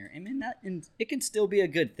back in there. I mean, and it can still be a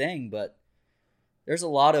good thing, but there's a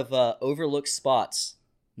lot of overlooked spots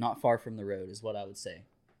not far from the road is what I would say.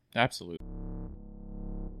 Absolutely.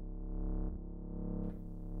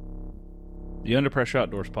 The Under Pressure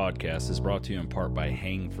Outdoors podcast is brought to you in part by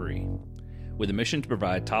Hang Free. With a mission to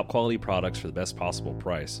provide top quality products for the best possible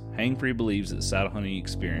price, Hang Free believes that the saddle hunting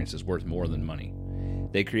experience is worth more than money.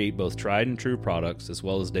 They create both tried and true products as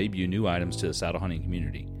well as debut new items to the saddle hunting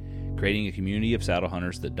community, creating a community of saddle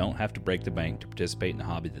hunters that don't have to break the bank to participate in the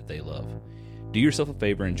hobby that they love. Do yourself a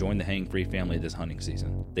favor and join the Hang Free family this hunting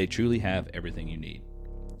season. They truly have everything you need.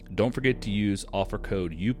 Don't forget to use offer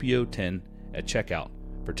code UPO10 at checkout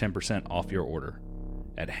for 10% off your order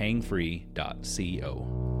at hangfree.co.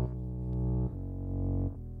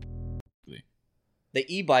 The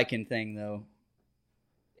e-biking thing, though,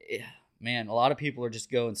 man, a lot of people are just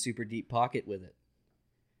going super deep pocket with it.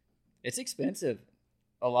 It's expensive.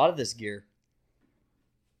 A lot of this gear.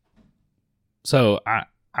 So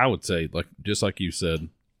I would say, like, just like you said,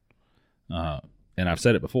 and I've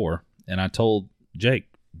said it before, and I told Jake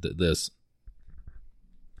this.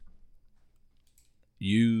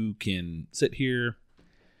 You can sit here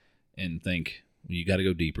and think, well, you got to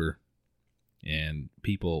go deeper, and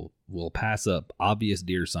people will pass up obvious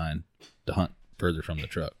deer sign to hunt further from the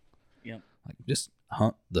truck. Yep. Like, just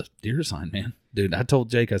hunt the deer sign, man. Dude, I told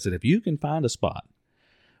Jake, I said, if you can find a spot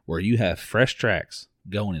where you have fresh tracks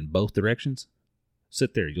going in both directions,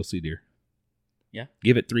 sit there, you'll see deer. Yeah.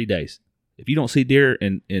 Give it 3 days. If you don't see deer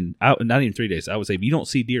in not even 3 days, I would say if you don't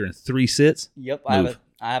see deer in 3 sits, Yep. move.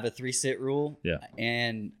 I have a 3-sit rule. Yeah.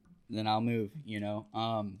 And then I'll move, the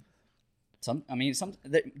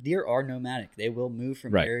deer are nomadic. They will move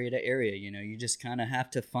from Right. area to area. You just kind of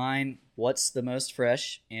have to find what's the most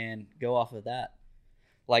fresh and go off of that.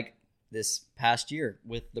 Like this past year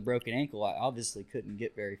with the broken ankle, I obviously couldn't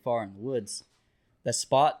get very far in the woods. The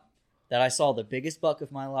spot that I saw the biggest buck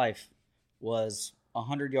of my life was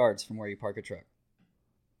 100 yards from where you park a truck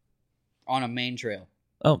on a main trail.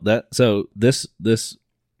 Oh, this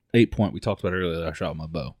 8-point we talked about earlier that I shot with my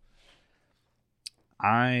bow.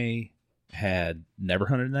 I had never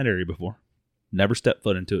hunted in that area before, never stepped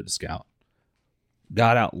foot into it to scout.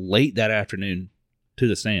 Got out late that afternoon to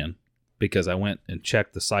the stand because I went and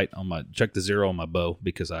checked the zero on my bow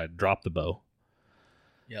because I dropped the bow.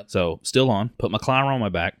 Yep. So still on, put my climber on my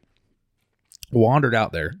back, wandered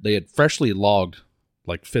out there. They had freshly logged,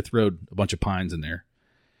 like Fifth Road, a bunch of pines in there.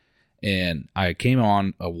 And I came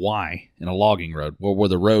on a Y in a logging road where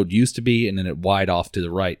the road used to be, and then it wide off to the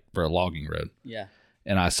right for a logging road. Yeah.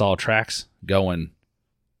 And I saw tracks going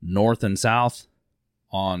north and south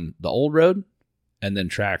on the old road, and then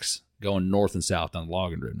tracks going north and south on the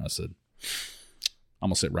logging road. And I said, I'm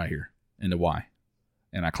going to sit right here in the Y.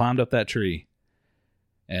 And I climbed up that tree,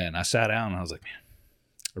 and I sat down, and I was like, man,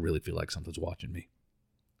 I really feel like something's watching me.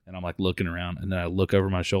 And I'm like looking around, and then I look over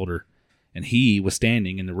my shoulder, and he was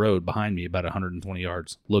standing in the road behind me about 120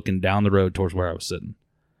 yards, looking down the road towards where I was sitting.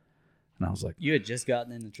 And I was like, You had just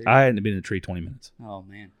gotten in the tree? I hadn't been in the tree 20 minutes. Oh,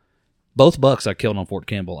 man. Both bucks I killed on Fort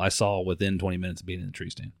Campbell, I saw within 20 minutes of being in the tree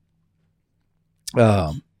stand.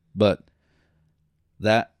 But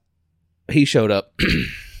that, he showed up.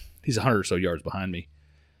 He's 100 or so yards behind me.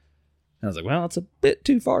 And I was like, well, it's a bit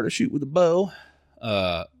too far to shoot with a bow.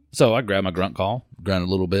 So I grabbed my grunt call, grunted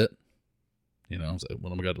a little bit. I was like,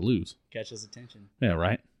 what am I got to lose? Catch his attention. Yeah,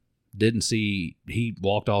 right. Didn't see, he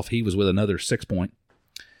walked off. He was with another 6-point.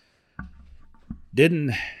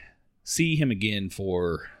 Didn't see him again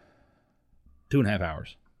for 2.5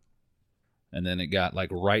 hours. And then it got like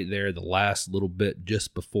right there, the last little bit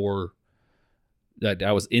just before that,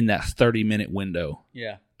 I was in that 30-minute window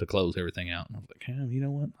Yeah. to close everything out. And I was like, hey, you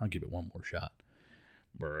know what? I'll give it one more shot.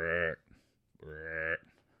 Brrr, brrr.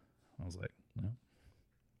 I was like, well,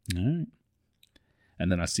 all right.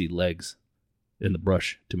 And then I see legs in the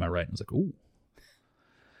brush to my right. And I was like, ooh,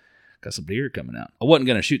 got some deer coming out. I wasn't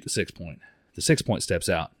going to shoot the 6-point. The 6-point steps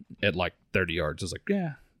out at like 30 yards. I was like,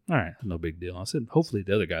 yeah, all right, no big deal. I said, hopefully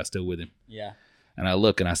the other guy's still with him. Yeah. And I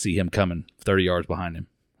look and I see him coming 30 yards behind him.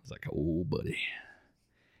 I was like, oh, buddy.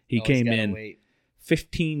 He Always came gotta in wait.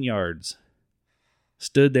 15 yards,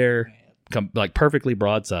 stood there, like perfectly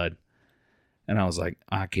broadside. And I was like,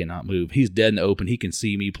 I cannot move. He's dead in the open. He can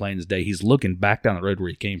see me plain as day. He's looking back down the road where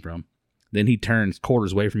he came from. Then he turns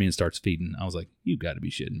quarters away from me and starts feeding. I was like, you got to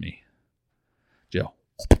be shitting me. Joe,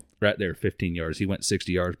 right there, 15 yards. He went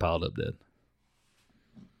 60 yards, piled up dead.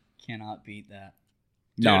 Cannot beat that.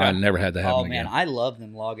 No, Dude, I never had that happen Oh, man. again. I love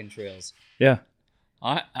them logging trails. Yeah.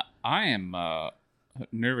 I am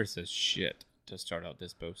nervous as shit to start out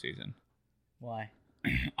this bow season. Why?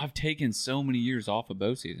 I've taken so many years off of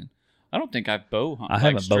bow season. I don't think I've bow hunted. I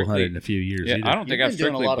haven't bow hunted in a few years Yeah, either. I don't think You've I've been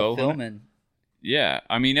doing a strictly lot bow of hunted. filming. Yeah,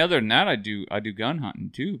 I mean, other than that, I do gun hunting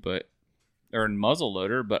too, or in muzzle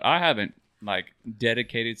loader, but I haven't like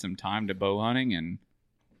dedicated some time to bow hunting, and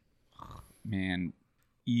man,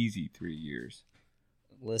 easy 3 years.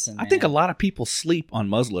 Listen, I think a man. lot of people sleep on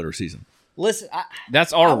muzzleloader season. Listen,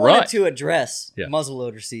 That's I our wanted rut. to address Yeah.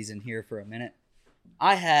 muzzleloader season here for a minute.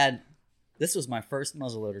 This was my first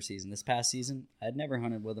muzzleloader season. This past season, I had never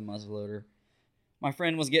hunted with a muzzleloader. My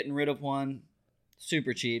friend was getting rid of one,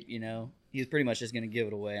 super cheap, He was pretty much just going to give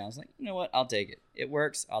it away. I was like, you know what? I'll take it. It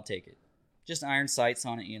works. I'll take it. Just iron sights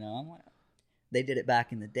on it, I'm like, they did it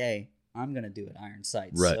back in the day. I'm going to do it iron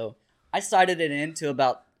sights. Right. So I sighted it into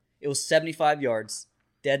it was 75 yards,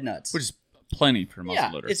 dead nuts. Which is plenty for muzzle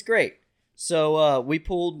Yeah, loader. it's great. So we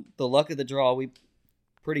pulled the luck of the draw. We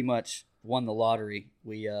pretty much won the lottery.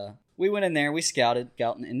 We went in there. We scouted,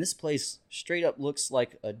 and this place straight up looks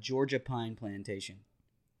like a Georgia pine plantation.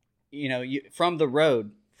 You know, from the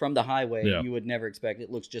road, from the highway, you would never expect it.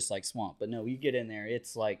 It looks just like swamp. But no, you get in there,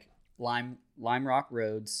 it's like lime rock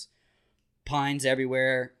roads, pines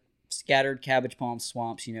everywhere, scattered cabbage palm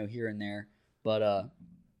swamps, you know, here and there. But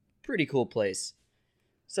pretty cool place.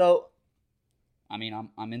 So, I mean,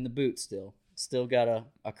 I'm in the boot still. Still got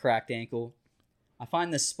a cracked ankle. I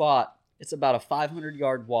find this spot. It's about a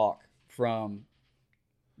 500-yard walk from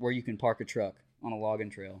where you can park a truck on a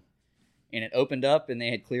logging trail. And it opened up, and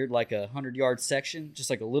they had cleared like a 100-yard section, just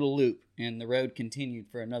like a little loop. And the road continued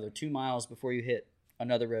for another 2 miles before you hit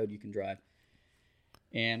another road you can drive.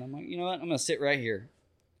 And I'm like, you know what? I'm going to sit right here.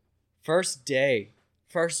 First day,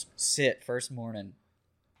 first morning,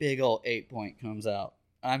 big old 8-point comes out.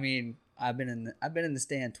 I mean, I've been in the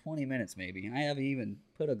stand 20 minutes maybe. I haven't even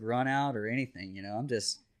put a grunt out or anything, you know. I'm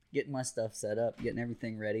just getting my stuff set up, getting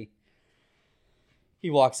everything ready.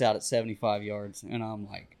 He walks out at 75 yards, and I'm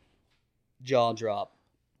like, jaw drop.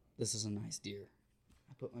 This is a nice deer.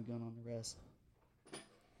 I put my gun on the rest.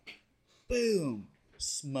 Boom!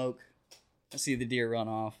 Smoke. I see the deer run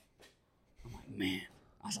off. I'm like, man.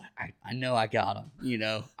 I was like, I know I got him. You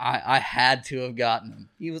know, I had to have gotten him.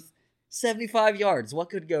 He was 75 yards.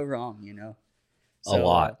 What could go wrong, you know? So, a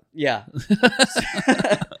lot. Yeah.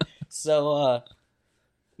 So,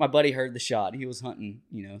 my buddy heard the shot. He was hunting,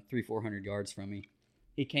 you know, 300-400 yards from me.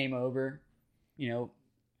 He came over, you know,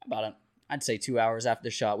 I'd say 2 hours after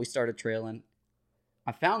the shot. We started trailing.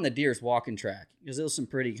 I found the deer's walking track because it was some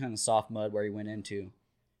pretty kind of soft mud where he went into.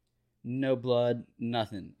 No blood,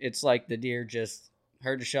 nothing. It's like the deer just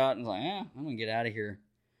heard the shot and was like, I'm going to get out of here.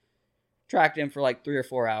 Tracked him for like 3 or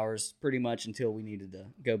 4 hours, pretty much until we needed to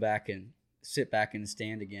go back and sit back in the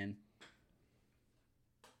stand again.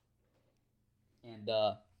 And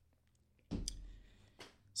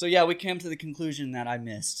so yeah, we came to the conclusion that I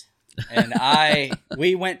missed. And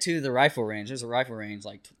we went to the rifle range. There's a rifle range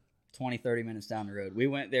like 20-30 minutes down the road. We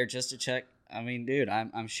went there just to check. I mean, dude,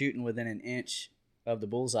 I'm shooting within an inch of the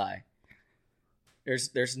bullseye.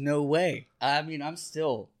 There's no way. I mean, I'm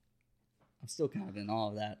still kind of in awe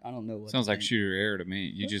of that. I don't know what. Sounds like shooter error to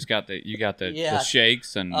me. You just got the the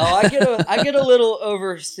shakes and. Oh, I get a little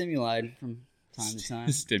overstimulated from time to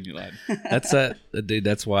time. Stimulated. That's dude.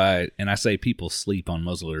 That's why, and I say people sleep on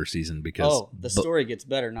muzzleloader season because. The story gets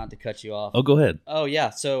better. Not to cut you off. Oh, go ahead. Oh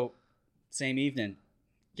yeah. So, same evening,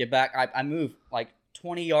 get back. I move like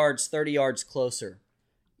 20 yards, 30 yards closer.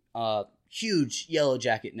 Huge yellow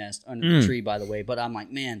jacket nest under the tree, by the way. But I'm like,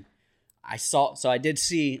 man, I did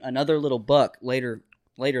see another little buck later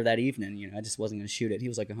that evening. You know, I just wasn't going to shoot it. He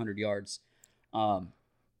was like 100 yards.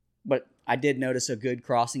 But I did notice a good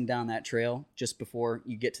crossing down that trail just before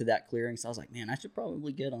you get to that clearing. So I was like, man, I should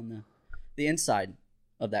probably get on the inside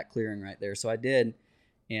of that clearing right there. So I did.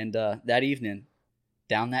 And that evening,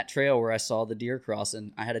 down that trail where I saw the deer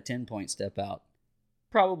crossing, I had a 10-point step out.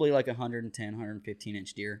 Probably like 110,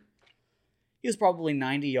 115-inch deer. He was probably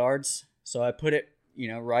 90 yards. So I put it, you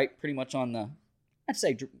know, right pretty much on the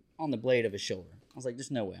blade of his shoulder. I was like,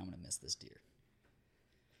 there's no way I'm going to miss this deer.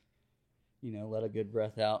 You know, let a good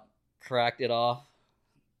breath out. Cracked it off.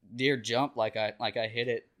 Deer jumped like I hit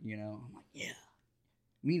it, you know. I'm like, yeah.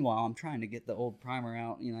 Meanwhile, I'm trying to get the old primer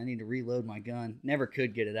out. You know, I need to reload my gun. Never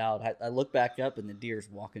could get it out. I look back up and the deer's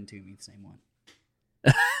walking to me, the same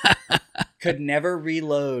one. Could never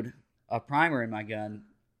reload a primer in my gun.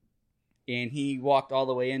 And he walked all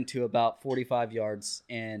the way into about 45 yards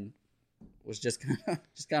and was just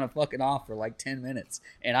kind of fucking off for like 10 minutes.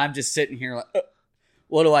 And I'm just sitting here like,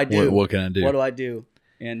 what do I do? What can I do? What do I do?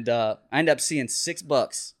 And I ended up seeing 6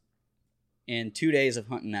 bucks in 2 days of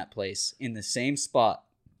hunting that place in the same spot.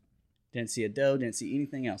 Didn't see a doe, didn't see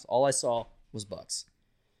anything else. All I saw was bucks.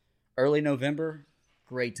 Early November,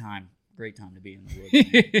 great time to be in the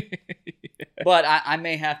woods. But I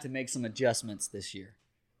may have to make some adjustments this year.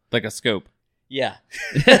 Like a scope. Yeah.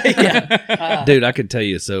 Yeah. Dude, I could tell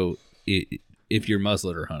you, so if you're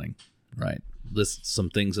muzzleloader hunting, right, list some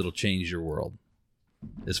things that'll change your world.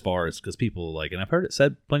 As far as, because people like, and I've heard it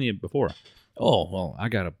said plenty of before, oh, well, I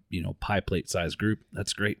got a, pie plate size group.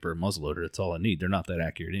 That's great for a muzzleloader. That's all I need. They're not that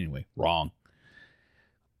accurate anyway. Wrong.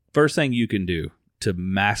 First thing you can do to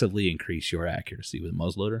massively increase your accuracy with a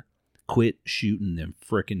muzzleloader, quit shooting them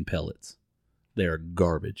frickin' pellets. They're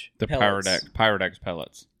garbage. The Pyrodex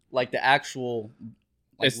pellets. Like the actual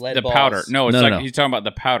it's lead the balls. powder. No, it's No. he's talking about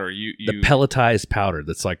the powder. You The pelletized powder.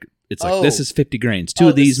 That's like, it's like, Oh. this is 50 grains. Two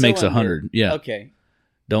of the these makes cylinder. 100. Yeah. Okay.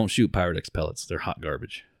 Don't shoot Pyrodex pellets. They're hot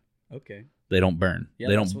garbage. Okay. They don't burn. Yeah,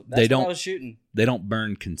 they that's don't. what They I don't. was shooting. They don't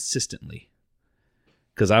burn consistently.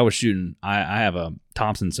 Because I was shooting. I have a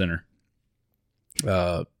Thompson Center,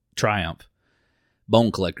 Triumph,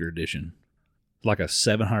 Bone Collector Edition, like a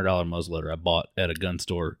 $700 muzzleloader I bought at a gun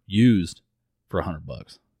store used for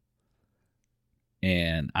 $100.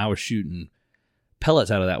 And I was shooting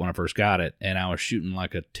pellets out of that when I first got it, and I was shooting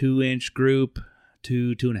like a 2-inch group,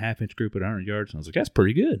 2.5-inch group at 100 yards. And I was like, that's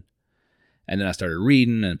pretty good. And then I started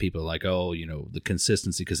reading, and people are like, oh, the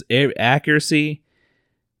consistency, because accuracy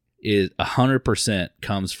is 100%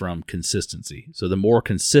 comes from consistency. So the more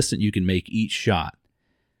consistent you can make each shot,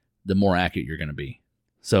 the more accurate you're going to be.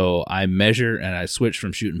 So I measure, and I switch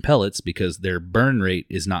from shooting pellets because their burn rate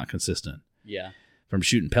is not consistent. Yeah. From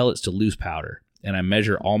shooting pellets to loose powder. And I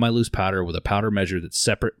measure all my loose powder with a powder measure that's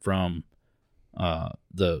separate from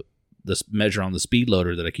the measure on the speed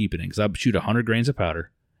loader that I keep it in. Because I shoot 100 grains of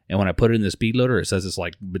powder. And when I put it in the speed loader, it says it's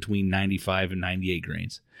like between 95 and 98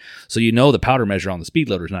 grains. So the powder measure on the speed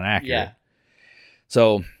loader is not accurate. Yeah.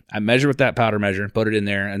 So I measure with that powder measure, put it in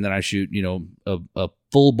there, and then I shoot, a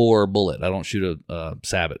full bore bullet. I don't shoot a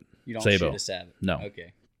Sabot. You don't Sabo. shoot a Sabot. No.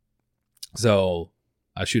 Okay. So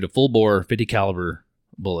I shoot a full bore 50 caliber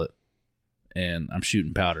bullet, and I'm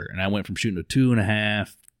shooting powder. And I went from shooting a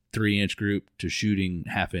 2.5, 3-inch group to shooting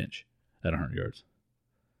 1/2 inch at 100 yards.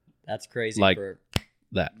 That's crazy. Like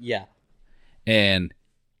that. Yeah. And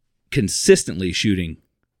consistently shooting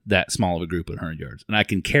that small of a group at 100 yards. And I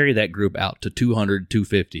can carry that group out to 200,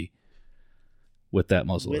 250 with that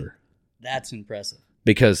muzzleloader. That's impressive.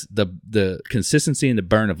 Because the consistency and the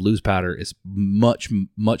burn of loose powder is much,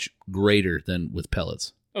 much greater than with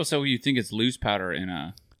pellets. Oh, so you think it's loose powder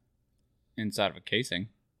inside of a casing?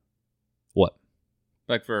 What?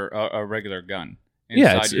 Like for a regular gun?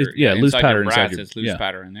 Yeah, loose powder inside your... It's loose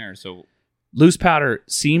powder in there, so... Loose powder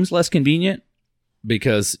seems less convenient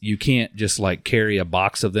because you can't just like carry a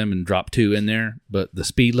box of them and drop 2 in there. But the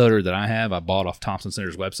speed loader that I have, I bought off Thompson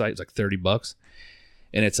Center's website. It's like $30,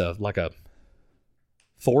 and it's like a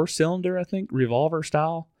 4-cylinder, I think, revolver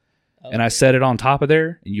style. Okay. And I set it on top of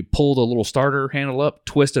there, and you pull the little starter handle up,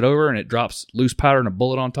 twist it over, and it drops loose powder and a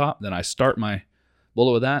bullet on top. Then I start my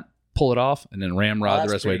bullet with that, pull it off, and then ramrod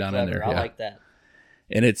the rest of the way down in there. I like that.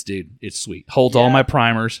 And it's sweet. Holds all my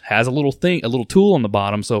primers. Has a little tool on the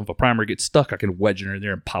bottom, so if a primer gets stuck, I can wedge it in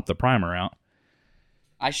there and pop the primer out.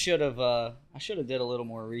 I should have did a little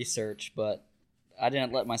more research, but I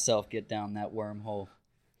didn't let myself get down that wormhole.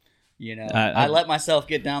 I let myself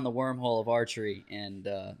get down the wormhole of archery, and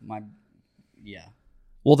my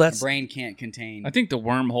brain can't contain. I think the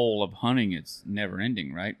wormhole of hunting is never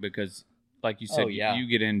ending, right? Because, like you said, you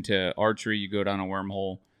get into archery, you go down a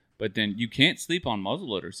wormhole. But then you can't sleep on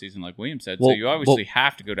muzzleloader season, like William said. So you obviously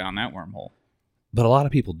have to go down that wormhole. But a lot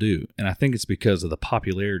of people do, and I think it's because of the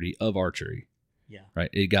popularity of archery. Yeah,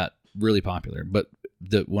 right. It got really popular. But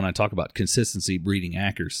when I talk about consistency breeding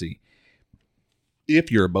accuracy,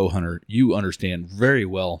 if you're a bow hunter, you understand very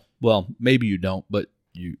well. Well, maybe you don't, but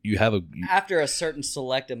you have after a certain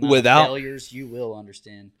select amount of failures, you will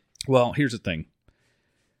understand. Well, here's the thing.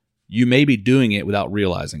 You may be doing it without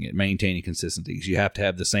realizing it, maintaining consistency. You have to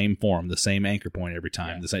have the same form, the same anchor point every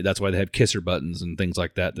time. Yeah. That's why they have kisser buttons and things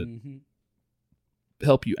like that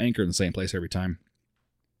help you anchor in the same place every time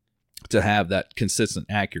to have that consistent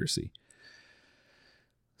accuracy.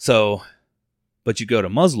 So, but you go to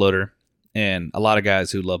muzzleloader, and a lot of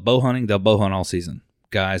guys who love bow hunting, they'll bow hunt all season.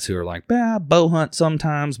 Guys who are like, bow hunt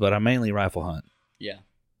sometimes, but I mainly rifle hunt. Yeah.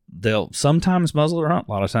 They'll sometimes muzzleloader hunt.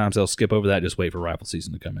 A lot of times they'll skip over that, just wait for rifle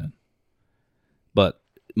season to come in. But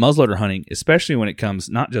muzzleloader hunting, especially when it comes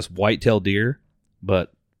not just whitetail deer,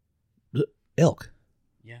 but elk.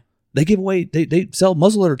 Yeah. They give away, they sell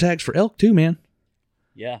muzzleloader tags for elk too, man.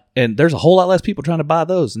 Yeah. And there's a whole lot less people trying to buy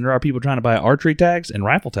those than there are people trying to buy archery tags and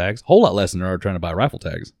rifle tags. A whole lot less than there are trying to buy rifle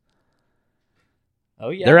tags. Oh,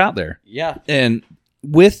 yeah. They're out there. Yeah. And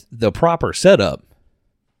with the proper setup,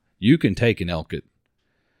 you can take an elk at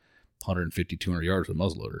 150, 200 yards with a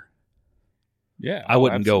muzzleloader. Yeah, I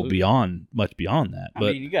wouldn't go much beyond that. But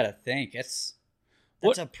I mean, you got to think that's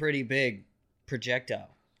a pretty big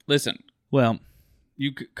projectile. Listen, well,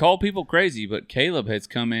 you call people crazy, but Caleb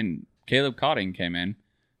Cotting came in,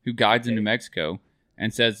 who guides in New Mexico,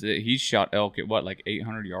 and says that he's shot elk at like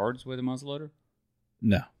 800 yards with a muzzleloader.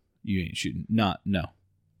 No, you ain't shooting. No.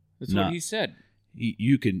 That's what he said.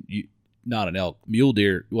 You not an elk, mule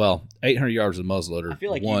deer. Well, 800 yards with a muzzleloader. I feel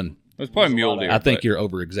like it's probably mule deer. I think you're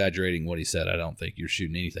over exaggerating what he said. I don't think you're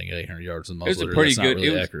shooting anything at 800 yards with a muzzleloader. It was a pretty good.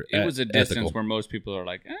 Really it was a distance where most people are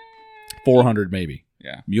like 400 maybe.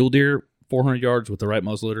 Yeah, mule deer 400 yards with the right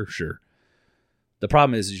muzzleloader, sure. The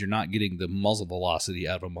problem is you're not getting the muzzle velocity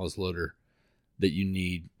out of a muzzleloader that you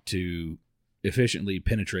need to efficiently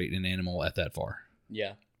penetrate an animal at that far,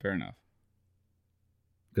 Yeah. Fair enough.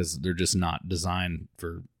 because they're just not designed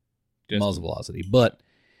for Distance. muzzle velocity. But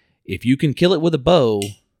if you can kill it with a bow,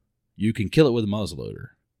 you can kill it with a muzzleloader.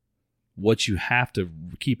 What you have to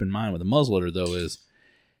keep in mind with a muzzleloader, though, is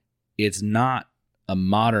it's not a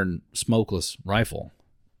modern smokeless rifle.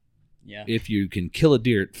 Yeah. If you can kill a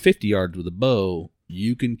deer at 50 yards with a bow,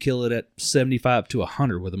 you can kill it at 75 to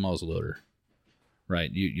 100 with a muzzleloader. Right?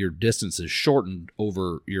 Your distance is shortened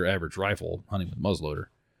over your average rifle hunting with a muzzleloader.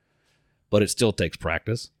 But it still takes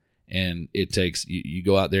practice. And it takes, you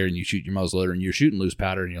go out there and you shoot your muzzleloader and you're shooting loose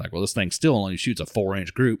powder and you're like, well, this thing still only shoots a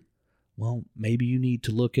 4-inch group. Well, maybe you need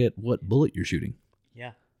to look at what bullet you're shooting.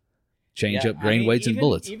 Yeah. Change Yeah, up grain weights and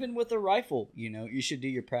bullets. Even with a rifle, you should do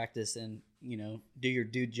your practice and, do your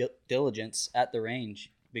due diligence at the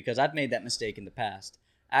range, because I've made that mistake in the past.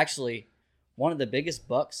 Actually, one of the biggest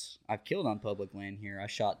bucks I've killed on public land here, I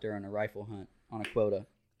shot during a rifle hunt on a quota.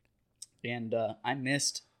 And I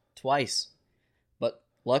missed twice. But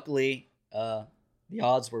luckily, the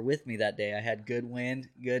odds were with me that day. I had good wind,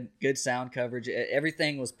 good sound coverage.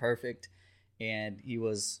 Everything was perfect. And he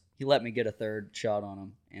let me get a third shot on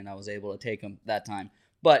him, and I was able to take him that time.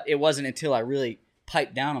 But it wasn't until I really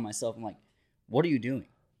piped down on myself. I'm like, what are you doing?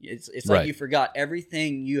 It's like Right. you forgot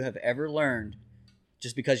everything you have ever learned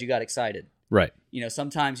just because you got excited. Right.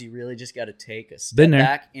 Sometimes you really just got to take a step Been there.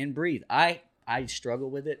 back and breathe. I struggle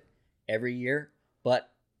with it every year,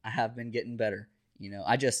 but I have been getting better.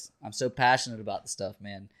 I'm so passionate about the stuff,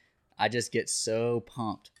 man. I just get so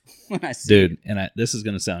pumped when I see it. Dude, and this is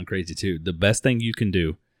going to sound crazy too. The best thing you can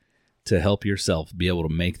do to help yourself be able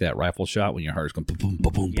to make that rifle shot when your heart's going boom,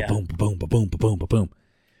 boom, boom, Yeah. boom, boom, boom, boom, boom, boom, boom,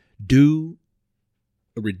 do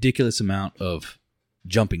a ridiculous amount of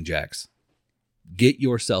jumping jacks. Get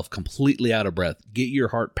yourself completely out of breath. Get your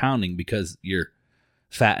heart pounding because you're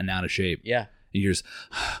fat and out of shape. Yeah. And you're just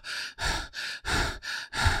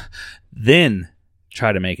then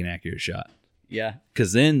try to make an accurate shot. Yeah.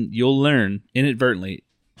 Because then you'll learn inadvertently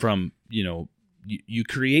from, you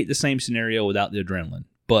create the same scenario without the adrenaline,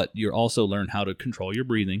 but you also learn how to control your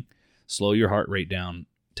breathing, slow your heart rate down,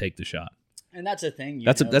 take the shot. And that's a thing.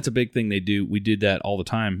 That's a big thing they do. We did that all the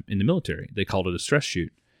time in the military. They called it a stress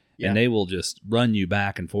shoot. Yeah. And they will just run you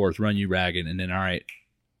back and forth, run you ragged, and then, all right,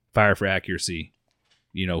 fire for accuracy,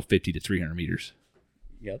 50 to 300 meters.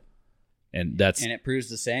 Yep. And that's And it proves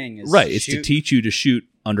the saying is right. It's to teach you to shoot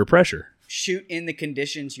under pressure. shoot in the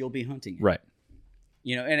conditions you'll be hunting in. Right.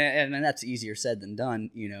 And that's easier said than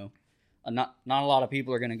done. Not a lot of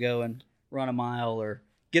people are going to go and run a mile or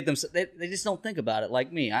get them. They just don't think about it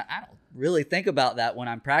like me. I don't really think about that when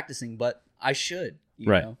I'm practicing, but I should.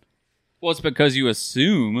 Right. know? Well, it's because you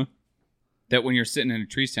assume that when you're sitting in a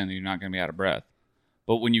tree stand, you're not going to be out of breath.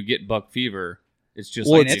 But when you get buck fever, it's just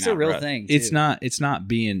Well, like And it's being a out of real breath. thing. It's too.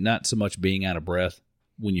 not so much being out of breath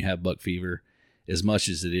when you have buck fever as much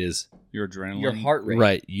as it is Your adrenaline. Your heart rate.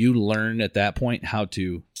 right. You learn at that point how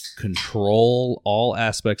to control all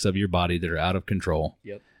aspects of your body that are out of control.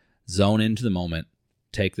 Yep. Zone into the moment,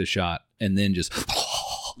 take the shot, and then just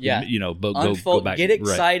Yeah. go Unfold. back. Get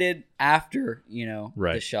Right. the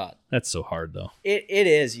Right. shot. That's so hard though. It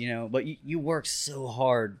is, but you work so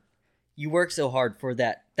hard. You work so hard for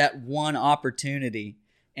that one opportunity,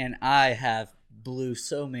 and I have blew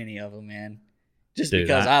so many of them, man. Just Dude,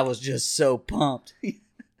 because I was just so pumped. You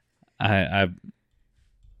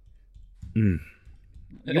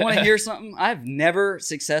want to hear something? I've never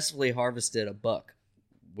successfully harvested a buck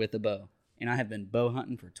with a bow, and I have been bow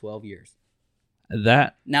hunting for 12 years.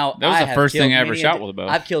 That Now That was I the have first thing killed I ever many shot with a bow.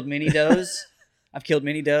 I've killed many does. I've killed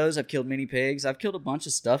many does. I've killed many pigs. I've killed a bunch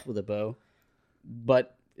of stuff with a bow.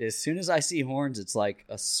 But as soon as I see horns, it's like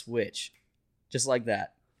a switch, just like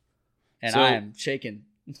that, and So- I am shaking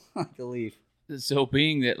like a leaf. So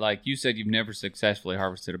being that, like you said, you've never successfully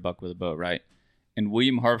harvested a buck with a bow, right? And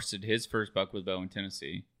William harvested his first buck with a bow in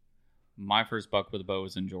Tennessee. My first buck with a bow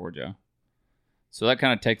was in Georgia. So that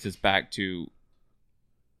kind of takes us back to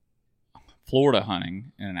Florida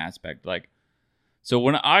hunting in an aspect. Like, so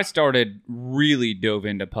when I started really dove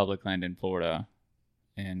into public land in Florida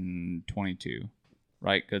in 22,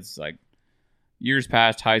 right? Because like years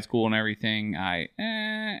past high school and everything, I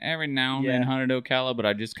every now and then Yeah. hunted Ocala, but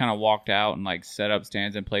I just kind of walked out and like set up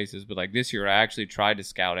stands in places. But like this year, I actually tried to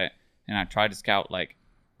scout it, and I tried to scout like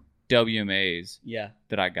WMAs Yeah,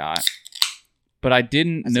 that I got, but I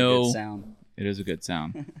didn't that's know. a good sound. It is a good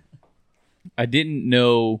sound. I didn't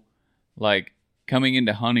know, like coming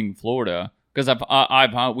into hunting Florida, because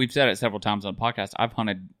we've said it several times on the podcast. I've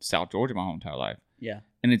hunted South Georgia my whole entire life, Yeah,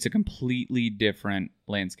 and it's a completely different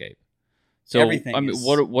landscape. So Everything I mean, is-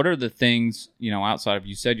 what are the things, outside of,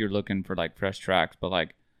 you said you're looking for like fresh tracks, but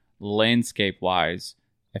like landscape wise,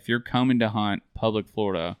 if you're coming to hunt public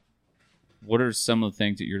Florida, what are some of the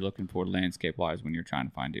things that you're looking for landscape wise when you're trying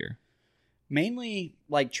to find deer? Mainly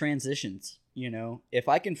like transitions. If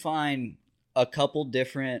I can find a couple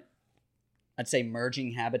different, I'd say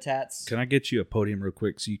merging habitats. Can I get you a podium real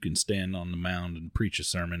quick so you can stand on the mound and preach a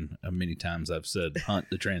sermon? Many times I've said, hunt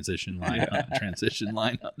the transition line, hunt the transition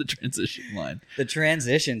line, hunt the transition line. The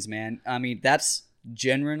transitions, man. I mean, that's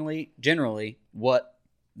generally what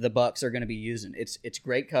the bucks are going to be using. It's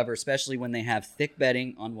great cover, especially when they have thick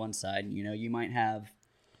bedding on one side. You might have,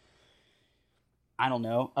 I don't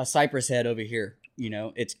know, a cypress head over here.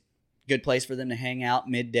 It's good place for them to hang out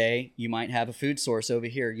midday. You might have a food source over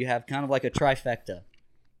here. You have kind of like a trifecta.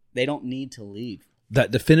 They don't need to leave.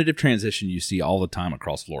 That definitive transition you see all the time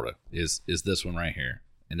across Florida is this one right here.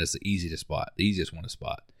 And it's the easiest to spot. The easiest one to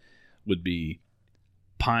spot would be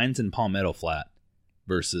pines and palmetto flat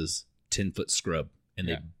versus 10-foot scrub. And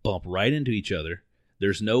they bump right into each other.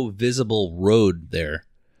 There's no visible road there.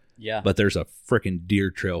 Yeah. But there's a freaking deer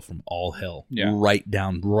trail from all hell right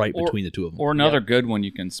between the two of them. Or another good one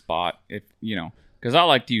you can spot, if because I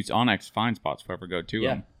like to use Onyx find spots if I ever go to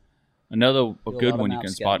them. Another good one you can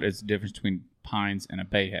spot is the difference between pines and a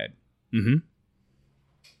bayhead. Mm-hmm.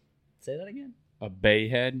 Say that again. A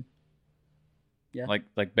bayhead. Yeah.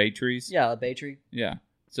 Like bay trees. Yeah, a bay tree. Yeah.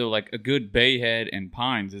 So like a good bayhead and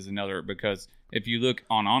pines is another, because if you look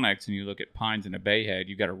on Onyx and you look at pines and a bayhead,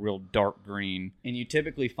 you got a real dark green. And you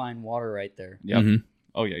typically find water right there. Yep. Mm-hmm.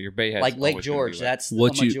 Oh yeah, your bayhead. Like Lake George. That's the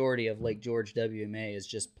What you- majority of Lake George WMA is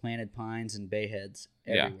just planted pines and bayheads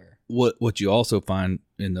everywhere. What you also find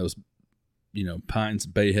in those, pines,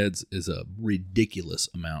 bayheads is a ridiculous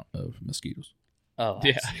amount of mosquitoes. Oh,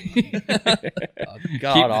 Yeah. God, Keep the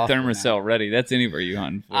awful thermocell now. ready. That's anywhere you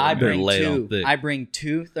hunting for. I man. bring laid on two. thick. I bring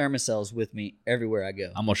 2 thermocels with me everywhere I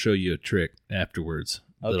go. I'm gonna show you a trick afterwards.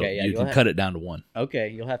 Okay, yeah, you go can ahead. cut it down to 1. Okay,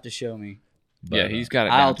 you'll have to show me. But, Yeah, he's got it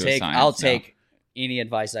down to a science I'll now. take any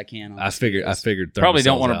advice I can. On I figured. Probably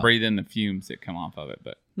don't want to out. breathe in the fumes that come off of it,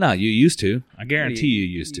 but No, you used to. I guarantee you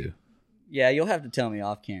used to. Yeah, you'll have to tell me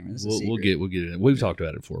off camera. This is a We'll secret. get it. We've talked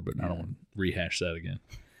about it before, but I don't want to rehash that again.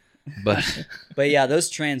 But But yeah, those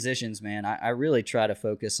transitions, man, I really try to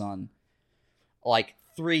focus on like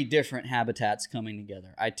 3 different habitats coming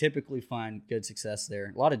together. I typically find good success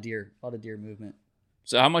there. A lot of deer movement.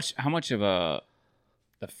 so how much of a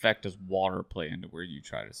effect does water play into where you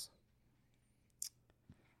try to?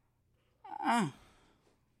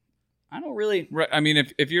 I don't really. Right, I mean,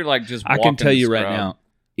 if you're like just, I can walking tell the you right scrub- now,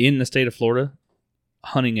 in the state of Florida,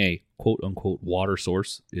 hunting a quote unquote water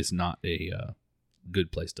source is not a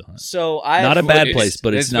good place to hunt. So I Not a bad place,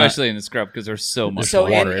 but it's not. especially in the scrub because there's so much. So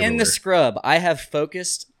water in the everywhere. scrub, I have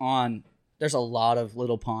focused on. There's a lot of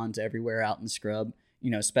little ponds everywhere out in the scrub.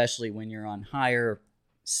 Especially when you're on higher,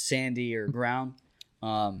 sandier ground.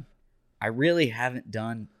 I really haven't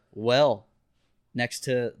done well next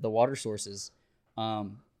to the water sources.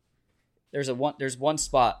 There's one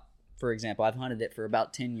spot, for example, I've hunted it for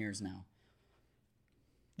about 10 years now.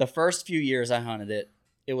 The first few years I hunted it,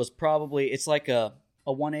 it's like a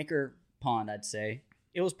 1 acre pond, I'd say.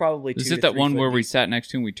 It was probably 2 Is to it that 3 one foot where we deep. sat next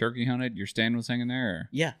to and we turkey hunted? Your stand was hanging there? Or?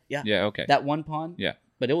 Yeah. Yeah, okay. That one pond? Yeah.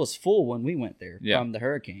 But it was full when we went there Yeah. from the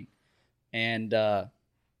hurricane. And I'd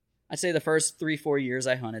say the first 3-4 years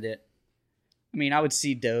I hunted it, I mean, I would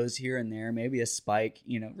see does here and there, maybe a spike.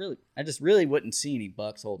 Really, I just really wouldn't see any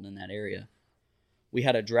bucks holding in that area. We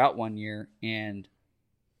had a drought one year, and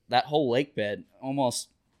that whole lake bed almost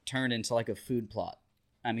turned into like a food plot.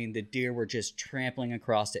 I mean, the deer were just trampling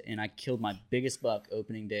across it, and I killed my biggest buck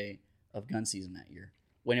opening day of gun season that year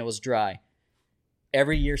when it was dry.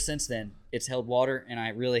 Every year since then, it's held water, and I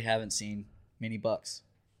really haven't seen many bucks.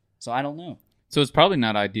 So I don't know. So it's probably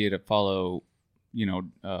not ideal to follow,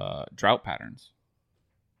 drought patterns.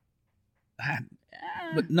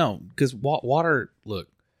 But no, because water. Look,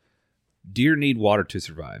 deer need water to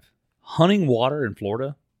survive. Hunting water in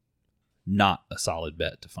Florida, not a solid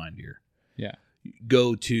bet to find deer. Yeah.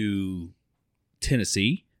 Go to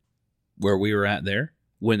Tennessee, where we were at there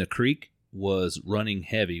when the creek was running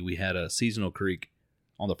heavy. We had a seasonal creek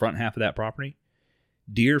on the front half of that property.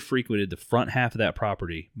 Deer frequented the front half of that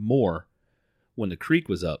property more when the creek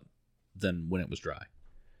was up than when it was dry.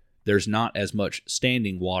 There's not as much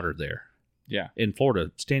standing water there. Yeah. In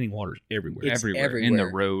Florida, standing water is everywhere. It's everywhere. In the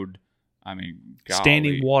everywhere. road. I mean, golly.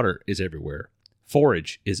 Standing water is everywhere.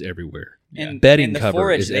 Forage is everywhere. And Bedding and the cover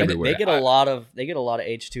forage, is they, everywhere. They get a lot of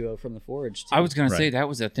H2O from the forage too. I was going to say Right. that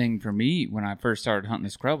was a thing for me when I first started hunting the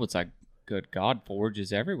scrub. It's like, good God, forage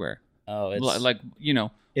is everywhere. Oh, it's Like,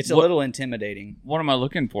 It's a little intimidating. What am I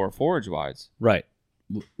looking for forage wise? Right.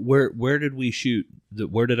 Where did we shoot?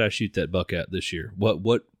 Where did I shoot that buck at this year? What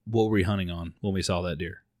were we hunting on when we saw that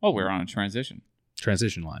deer? Oh, we're on a transition.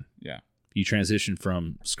 Transition line. Yeah. You transition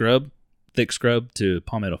from scrub, thick scrub, to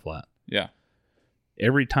palmetto flat. Yeah.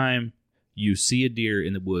 Every time you see a deer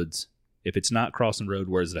in the woods, if it's not crossing the road,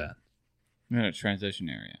 where's it at? In a transition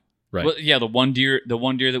area. Right. Well, yeah, the one deer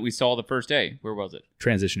that we saw the first day. Where was it?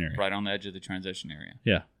 Transition area. Right on the edge of the transition area.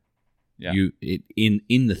 Yeah. Yeah.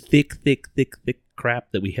 In the thick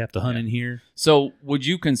crap that we have to hunt in here. So would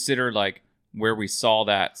you consider like where we saw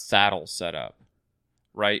that saddle set up?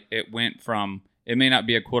 Right? It went from, it may not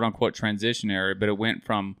be a quote unquote transition area, but it went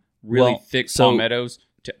from really thick palmettos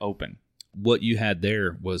to open. What you had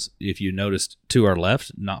there was, if you noticed to our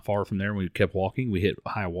left, not far from there, when we kept walking, we hit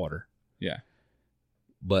high water. Yeah.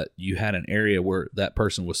 But you had an area where that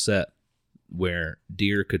person was set where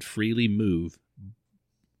deer could freely move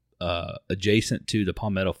adjacent to the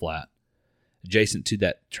palmetto flat, adjacent to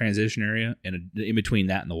that transition area, and in between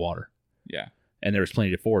that and the water. Yeah. And there was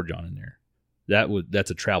plenty to forage on in there.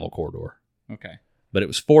 That's a travel corridor. Okay. But it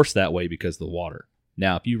was forced that way because of the water.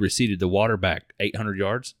 Now, if you receded the water back 800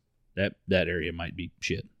 yards, that area might be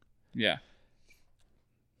shit. Yeah.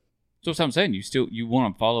 So that's what I'm saying. You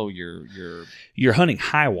want to follow your. You're hunting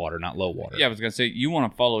high water, not low water. Yeah, I was gonna say you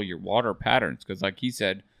want to follow your water patterns because, like he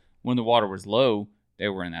said, when the water was low, they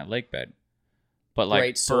were in that lake bed. But like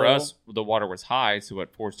Great for soil. us, the water was high, so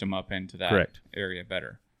it forced them up into that Correct. area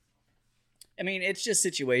better. I mean, it's just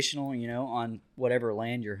situational, on whatever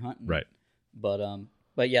land you're hunting. Right. But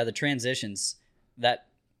yeah, the transitions, that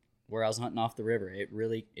where I was hunting off the river,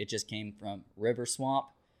 it just came from river swamp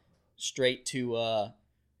straight to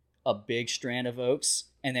a big strand of oaks,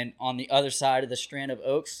 and then on the other side of the strand of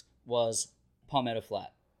oaks was palmetto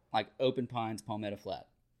flat, like open pines, palmetto flat,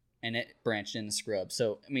 and it branched into scrub.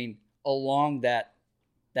 So I mean, along that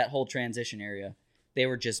whole transition area, they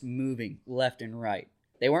were just moving left and right.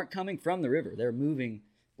 They weren't coming from the river; they were moving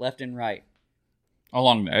left and right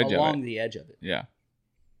Along the edge along of it. the edge of it. Yeah.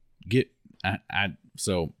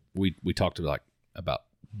 So we talked about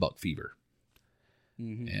buck fever,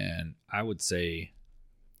 Mm-hmm. and I would say,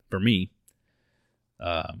 for me,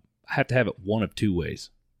 I have to have it one of two ways.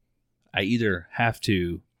 I either have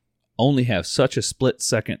to only have such a split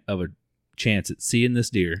second of a chance at seeing this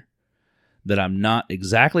deer that I'm not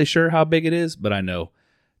exactly sure how big it is, but I know,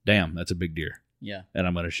 damn, that's a big deer, Yeah. and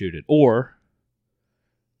I'm going to shoot it. Or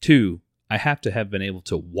two, I have to have been able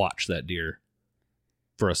to watch that deer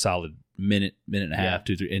for a solid minute and a half,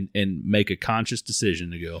 2, 3, and make a conscious decision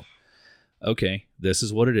to go, okay, this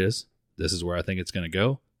is what it is. This is where I think it's going to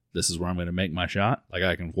go. This is where I'm going to make my shot. Like,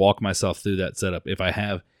 I can walk myself through that setup. If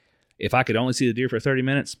I could only see the deer for 30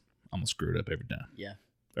 minutes, I'm going to screw it up every time. Yeah.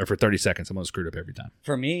 Or for 30 seconds, I'm going to screw it up every time.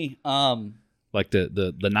 For me, Like the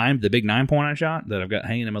big 9-point I shot that I've got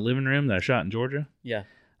hanging in my living room that I shot in Georgia. yeah.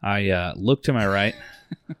 I looked to my right,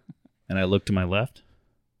 and I looked to my left,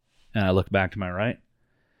 and I looked back to my right,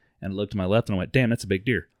 and I looked to my left, and I went, damn, that's a big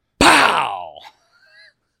deer. Pow!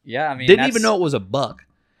 Yeah, I mean, Didn't even know it was a buck.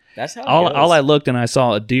 That's how it All goes. I looked, and I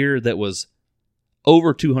saw a deer that was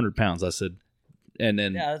over 200 pounds. I said, and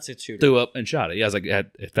then Yeah, that's a shooter. threw up and shot it. Yeah, I was like, if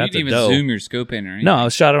You that's didn't a even doe. zoom your scope in or anything. No, I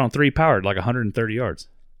shot it on 3 powered, like 130 yards.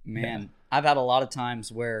 Man, I've had a lot of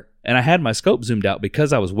times where And I had my scope zoomed out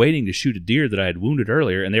because I was waiting to shoot a deer that I had wounded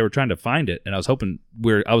earlier, and they were trying to find it, and I was hoping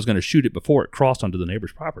I was going to shoot it before it crossed onto the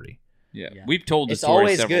neighbor's property. Yeah. Yeah. We've told the it's story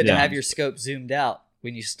always several good to times. have your scope zoomed out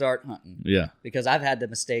when you start hunting, Yeah. because I've had the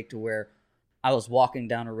mistake to where I was walking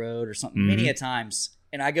down a road or something many a times,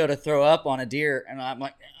 and I go to throw up on a deer, and I'm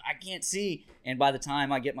like, I can't see, and by the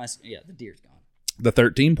time I get the deer's gone. The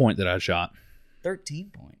 13-point that I shot,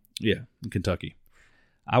 13-point. yeah, in Kentucky,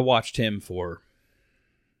 I watched him for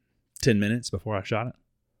 10 minutes before I shot it.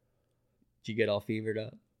 Did you get all fevered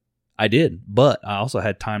up? I did, but I also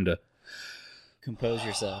had time to Compose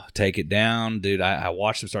yourself. take it down. Dude, I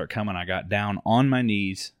watched him start coming. I got down on my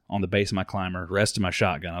knees on the base of my climber, rested my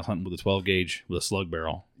shotgun. I was hunting with a 12 gauge with a slug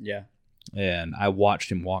barrel, Yeah. and I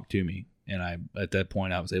watched him walk to me. And at that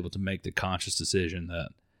point, I was able to make the conscious decision that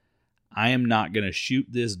I am not going to shoot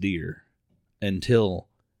this deer until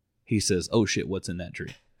he says, oh shit, what's in that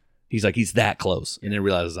tree? He's like, he's that close, and then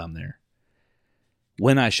realizes I'm there.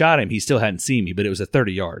 When I shot him, he still hadn't seen me, but it was at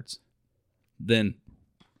 30 yards. Then,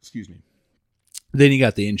 excuse me. Then he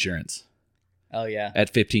got the insurance Oh, yeah. at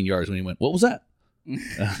 15 yards when he went, what was that?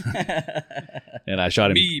 And I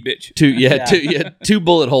shot him Me, bitch. two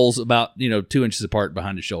bullet holes about 2 inches apart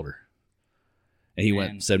behind his shoulder. And he Man.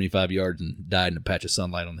 went 75 yards and died in a patch of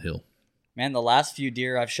sunlight on the hill. Man, the last few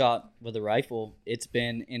deer I've shot with a rifle, it's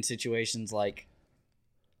been in situations like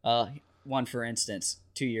One, for instance,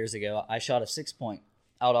 2 years ago, I shot a 6-point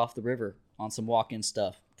out off the river on some walk-in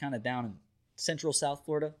stuff, kind of down in central South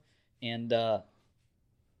Florida. And I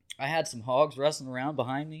had some hogs rustling around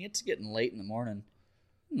behind me. It's getting late in the morning.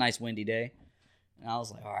 Nice windy day. And I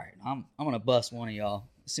was like, all right, I'm going to bust one of y'all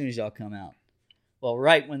as soon as y'all come out. Well,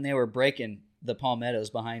 right when they were breaking the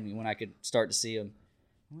palmettos behind me, when I could start to see them,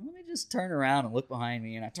 well, let me just turn around and look behind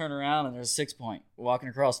me. And I turn around, and there's a 6-point walking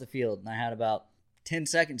across the field. And I had about 10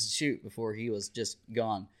 seconds to shoot before he was just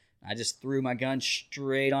gone. I just threw my gun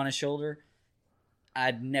straight on his shoulder.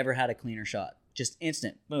 I'd never had a cleaner shot. Just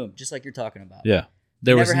instant, boom, just like you're talking about. Yeah.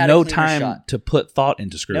 There was Never had a no cleaner time shot. to put thought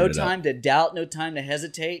into screwing No it up. time to doubt, no time to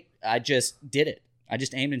hesitate. I just did it. I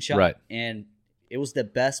just aimed and shot. Right. And it was the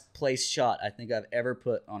best place shot I think I've ever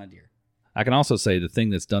put on a deer. I can also say the thing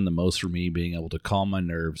that's done the most for me being able to calm my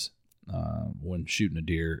nerves when shooting a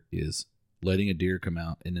deer is letting a deer come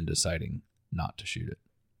out and then deciding not to shoot it.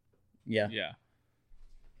 Yeah. Yeah.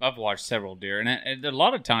 I've watched several deer, and a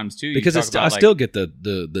lot of times too. Because you talk about, I still get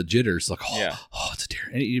the jitters, like, Yeah. It's a deer.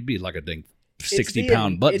 And it'd be like a dang It's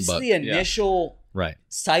 60-pound button It's buck. the initial Right.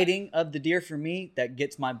 sighting of the deer for me that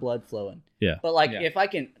gets my blood flowing. Yeah. But like Yeah. if I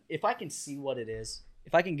can see what it is,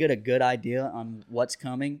 if I can get a good idea on what's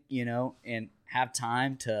coming, and have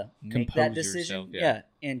time to make that Compose decision, yourself, yeah.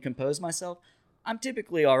 and compose myself, I'm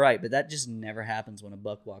typically all right. But that just never happens when a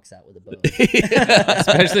buck walks out with a bow.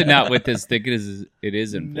 especially not with as thick as it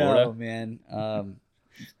is in Florida. No, man.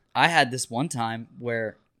 I had this one time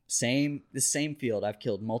where this same field I've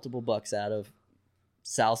killed multiple bucks out of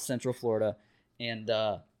South Central Florida, and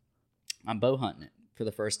I'm bow hunting it for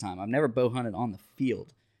the first time. I've never bow hunted on the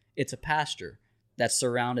field. It's a pasture that's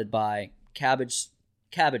surrounded by cabbage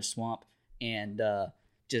swamp and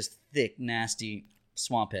just thick, nasty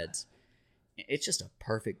swamp heads. It's just a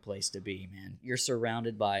perfect place to be, man. You're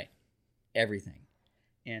surrounded by everything.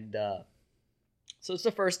 And so it's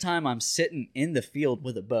the first time I'm sitting in the field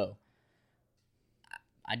with a bow.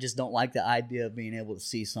 I just don't like the idea of being able to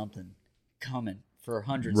see something coming for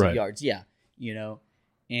hundreds Right. of yards. Yeah,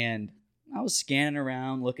 And I was scanning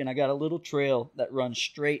around, looking. I got a little trail that runs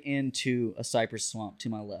straight into a cypress swamp to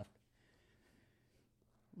my left.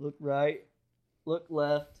 Look right, look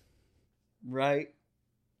left, right,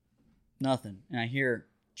 nothing. And I hear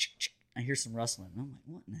some rustling. And I'm like,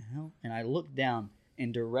 what in the hell? And I look down,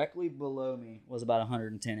 and directly below me was about a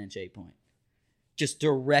 110-inch 8-point. Just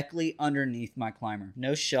directly underneath my climber.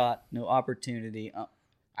 No shot, no opportunity.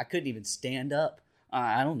 I couldn't even stand up.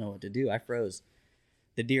 I don't know what to do. I froze.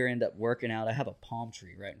 The deer end up working out. I have a palm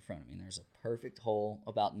tree right in front of me, and there's a perfect hole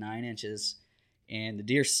about 9 inches, and the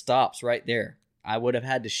deer stops right there. I would have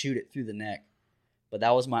had to shoot it through the neck, but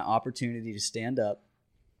that was my opportunity to stand up.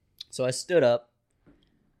 So I stood up,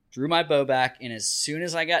 drew my bow back, and as soon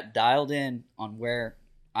as I got dialed in on where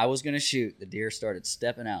I was going to shoot, the deer started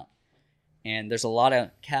stepping out. And there's a lot of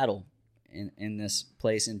cattle in this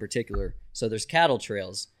place in particular. So there's cattle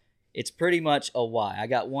trails. It's pretty much a Y. I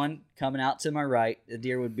got one coming out to my right. The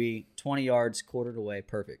deer would be 20 yards quartered away.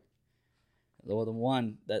 Perfect. The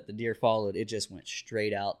one that the deer followed, it just went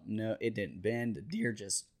straight out. No, it didn't bend. The deer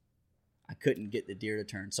I couldn't get the deer to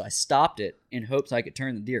turn. So I stopped it in hopes I could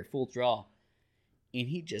turn the deer full draw. And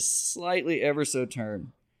he just slightly ever so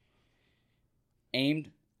turned. Aimed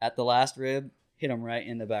at the last rib, hit him right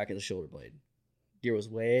in the back of the shoulder blade. Deer was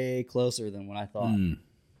way closer than what I thought.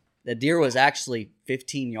 The deer was actually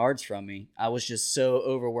 15 yards from me. I was just so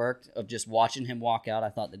overworked of just watching him walk out. I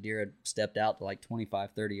thought the deer had stepped out to like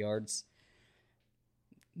 25, 30 yards.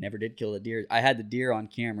 Never did kill the deer. I had the deer on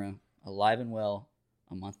camera, alive and well,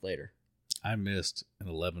 a month later. I missed an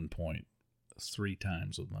 11-point 3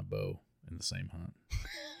 times with my bow in the same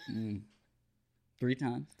hunt. 3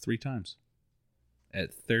 times? 3 times.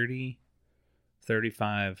 At 30,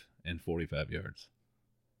 35, and 45 yards.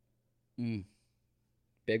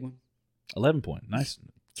 Big one? 11-point. Nice.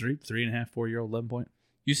 3.5, 4-year-old 11-point.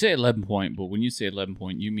 You say 11-point, but when you say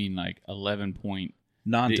 11-point, you mean like 11-point.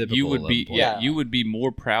 Non-typical You would be 11-point. you would be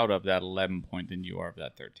more proud of that 11-point than you are of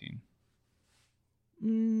that 13.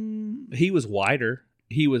 He was wider.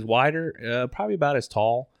 Probably about as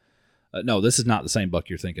tall. No, this is not the same buck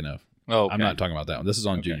you're thinking of. Oh, okay. I'm not talking about that one. This is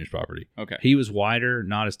on Okay. Junior's property. Okay. He was wider,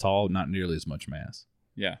 not as tall, not nearly as much mass.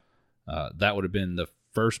 Yeah. That would have been the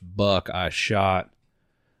first buck I shot.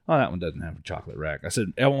 Oh, that one doesn't have a chocolate rack. I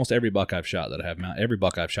said almost every buck I've shot that I have mounted. Every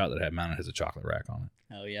buck I've shot that I have mounted has a chocolate rack on it.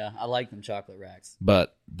 Oh, yeah. I like them chocolate racks.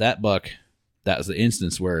 But that buck, that was the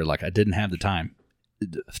instance where like I didn't have the time.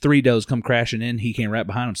 3 does come crashing in. He came right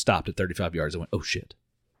behind him, stopped at 35 yards. I went, oh shit!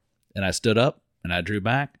 And I stood up and I drew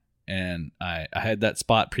back, and I had that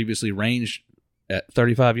spot previously ranged at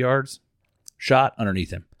 35 yards. Shot underneath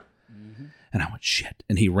him. And I went, shit.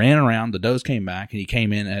 And he ran around. The does came back, and he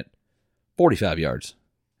came in at 45 yards.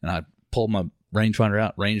 And I pulled my rangefinder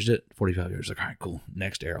out, ranged it, 45 yards. Like, all right, cool.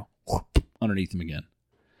 Next arrow. Underneath him again.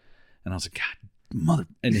 And I was like, God, mother.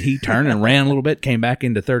 And he turned and ran a little bit, came back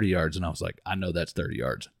into 30 yards. And I was like, I know that's 30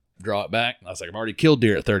 yards. Draw it back. I was like, I've already killed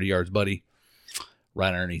deer at 30 yards, buddy.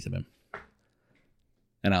 Right underneath of him.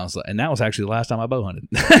 And I was like, and that was actually the last time I bow hunted.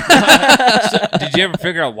 Did you ever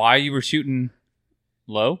figure out why you were shooting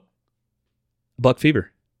low? Buck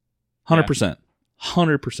fever. 100%.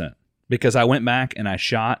 100%. Because I went back and I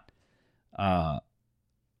shot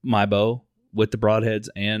my bow with the broadheads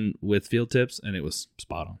and with field tips, and it was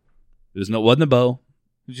spot on. Wasn't the bow.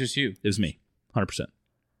 It was just you. It was me. 100%.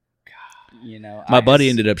 You know, My buddy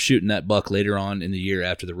ended up shooting that buck later on in the year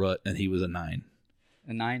after the rut, and he was a 9.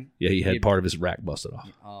 a 9. Yeah, he had part of his rack busted off.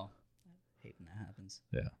 Oh, I hate when that happens.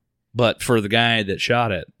 Yeah. But for the guy that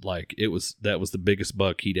shot it, like that was the biggest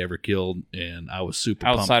buck he'd ever killed, and I was super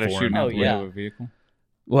Outside of pumped for shooting him. out the window of a vehicle?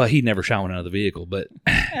 Well, he never shot one out of the vehicle, but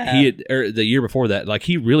he had, the year before that, like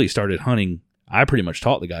he really started hunting. I pretty much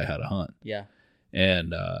taught the guy how to hunt. Yeah.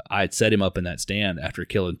 And I had set him up in that stand after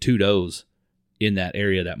killing 2 does in that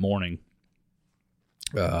area that morning.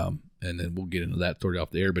 And then we'll get into that story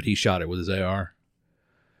off the air, but he shot it with his AR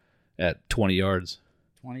at 20 yards.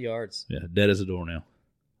 20 yards. Yeah, dead as a doornail.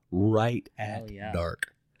 Right at Hell yeah.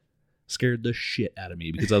 dark. Scared the shit out of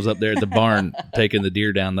me because I was up there at the barn taking the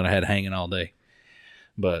deer down that I had hanging all day.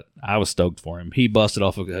 But I was stoked for him. He busted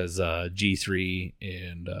off of his G3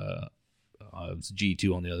 and it was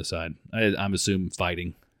G2 on the other side. I'm assuming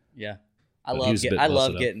fighting. Yeah. I But he love was a bit I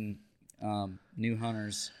love busted up. getting new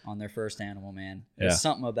hunters on their first animal, man. Yeah. There's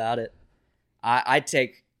something about it. I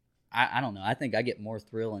don't know. I think I get more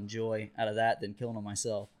thrill and joy out of that than killing them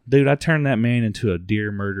myself. Dude, I turned that man into a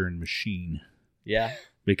deer murdering machine. Yeah.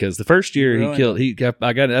 Because the first year Ruined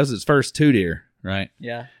that was his first 2 deer, right?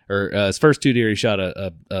 Yeah. Or his first 2 deer, he shot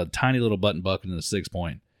a tiny little button buck into the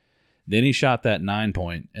 6-point. Then he shot that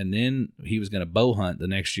 9-point, and then he was going to bow hunt the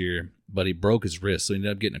next year, but he broke his wrist, so he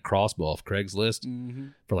ended up getting a crossbow off Craigslist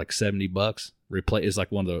for like $70. It's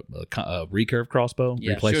like one of the recurve crossbow.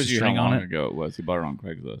 Yeah, Replaced the Shows you string how long on it. ago it was. He bought it on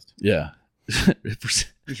Craigslist. Yeah.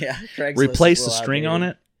 Yeah. Craigslist Replaced is the well string on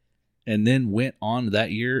outdated. it, and then went on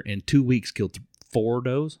that year in 2 weeks, killed 4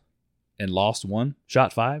 does and lost 1,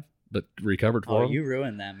 shot 5, but recovered 4. Oh, you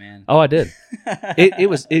ruined that, man. Oh, I did.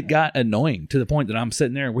 It got annoying to the point that I'm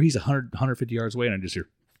sitting there where he's 150 yards away, and I just hear,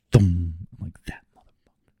 thum. I'm like, that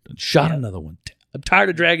motherfucker. And shot another one. I'm tired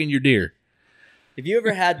of dragging your deer. Have you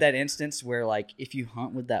ever had that instance where, like, if you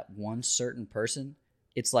hunt with that one certain person,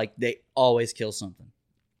 it's like they always kill something?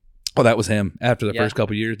 Oh, that was him. After the Yeah. first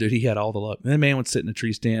couple of years, dude, he had all the luck. And the man would sit in a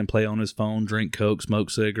tree stand, play on his phone, drink Coke, smoke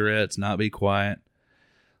cigarettes, not be quiet.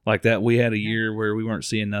 Like that, we had a year where we weren't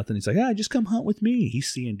seeing nothing. He's like, just come hunt with me. He's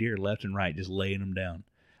seeing deer left and right, just laying them down.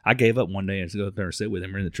 I gave up one day and go up there and sit with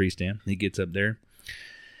him. We're in the tree stand. He gets up there,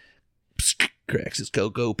 cracks his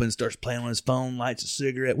Coke open, starts playing on his phone, lights a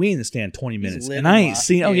cigarette. We in the stand 20 minutes. living And I ain't life,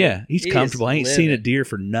 seen, oh dude. yeah, he's He is comfortable. I ain't seen a living. deer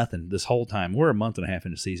for nothing this whole time. We're a month and a half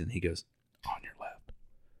into the season. He goes, on your left.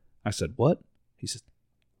 I said, what? He says,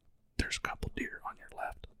 there's a couple deer on your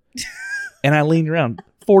left. And I leaned around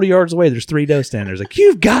 40 yards away. There's 3 does standing there. I was like,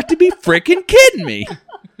 you've got to be freaking kidding me.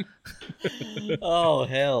 Oh,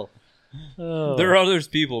 hell. There are others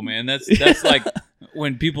people, man. That's like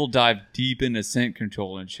when people dive deep into scent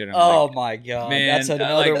control and shit. I'm Oh, like, my God. man, That's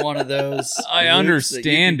another like, one of those. I loops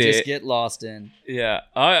understand that you it. Just get lost in. yeah,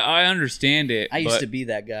 I understand it. I used but to be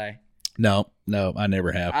that guy. No, I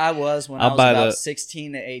never have. I was when I'll I was buy about the-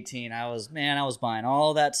 16 to 18. I was buying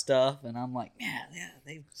all that stuff, and I'm like, man, yeah,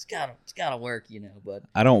 it's gotta work, you know. But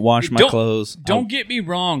I don't wash my Don't- clothes. Don't get me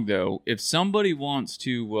wrong, though. If somebody wants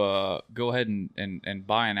to go ahead and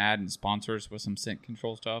buy an ad and sponsor us with some scent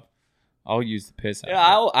control stuff, I'll use the piss out of it.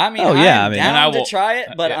 yeah, I mean, Oh, yeah, I'm I mean- down And I to will- try it,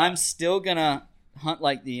 but yeah. I'm still gonna hunt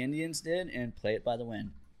like the Indians did and play it by the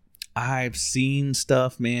wind. I've seen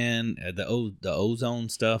stuff, man. The ozone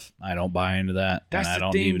stuff. I don't buy into that, That's and I the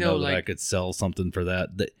don't thing, even know though, that I like- could sell something for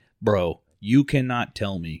that. Bro, you cannot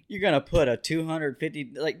tell me. You're gonna put a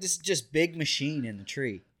 250 like this just big machine in the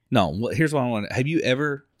tree. No, here's what I want. Have you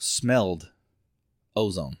ever smelled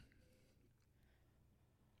ozone?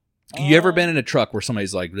 You ever been in a truck where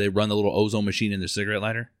somebody's like they run the little ozone machine in their cigarette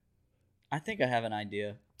lighter? I think I have an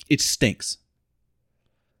idea. It stinks.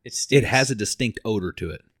 It stinks. It has a distinct odor to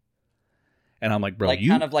it. And I'm like, bro, like you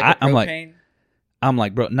kind of like a I'm propane.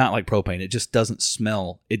 like, bro, not like propane. It just doesn't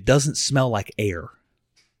smell. It doesn't smell like air,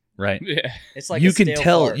 right? Yeah. It's like you a can stale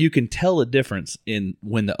tell. fart. You can tell a difference in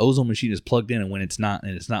when the ozone machine is plugged in and when it's not.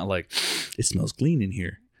 And it's not like it smells clean in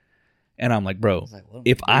here. And I'm like, bro, was like, what am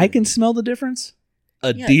if I I can doing? smell the difference,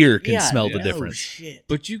 a Yeah, deer can yeah, smell the no difference. Shit.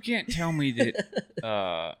 But you can't tell me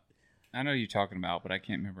that. I know who you're talking about, but I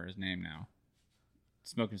can't remember his name now.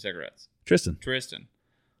 Smoking cigarettes. Tristan.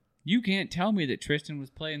 You can't tell me that Tristan was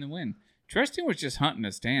playing the wind. Tristan was just hunting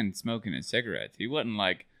a stand, smoking his cigarettes. He wasn't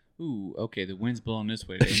like, ooh, okay, the wind's blowing this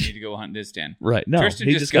way. They need to go hunt this stand. Right. No, Tristan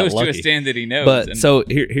he just got goes to a lucky. stand that he knows. But and- so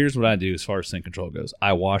here's what I do as far as scent control goes.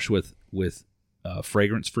 I wash with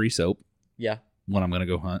fragrance-free soap Yeah. when I'm going to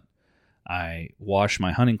go hunt. I wash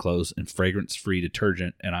my hunting clothes in fragrance-free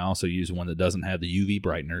detergent, and I also use one that doesn't have the UV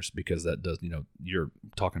brighteners because that does, you're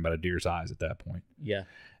talking about a deer's eyes at that point. Yeah.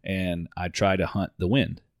 And I try to hunt the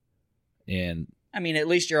wind. And I mean, at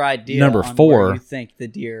least your idea Number on 4. where you think the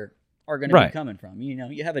deer are going to Right. be coming from.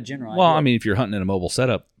 You have a general well, idea. I mean, if you're hunting in a mobile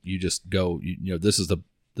setup, you just go, this is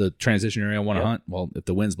the transition area I want to Yep. hunt. Well, if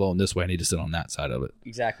the wind's blowing this way, I need to sit on that side of it.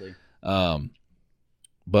 Exactly.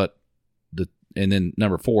 But and then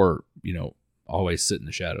number 4, always sit in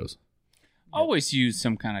the shadows. always use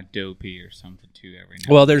some kind of dopey or something too every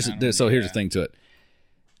now. Well, and here's then. the thing to it.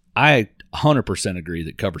 I 100% agree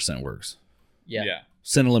that cover scent works. Yeah.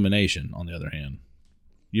 Scent elimination, on the other hand,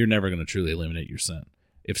 you're never going to truly eliminate your scent.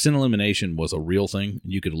 If scent elimination was a real thing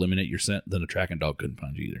and you could eliminate your scent, then a tracking dog couldn't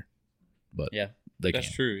find you either. But Yeah. they That's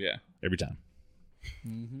can true. Yeah, every time.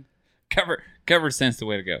 Mm-hmm. cover scent's the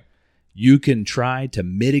way to go. You can try to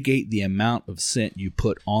mitigate the amount of scent you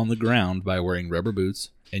put on the ground by wearing rubber boots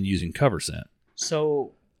and using cover scent.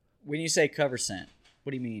 So, when you say cover scent,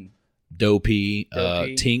 what do you mean? Dopey,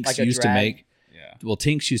 Dopey, Tinks like a used to drag? make. Yeah. Well,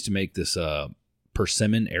 Tinks used to make this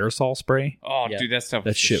persimmon aerosol spray. Oh, Yeah. dude, that stuff. That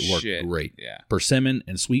was shit the worked great. Yeah. Persimmon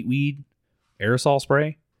and sweetweed aerosol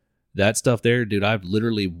spray. That stuff there, dude, I've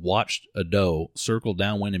literally watched a doe circle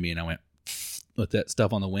downwind of me and I went with that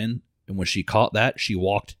stuff on the wind. And when she caught that, she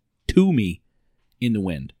walked to me in the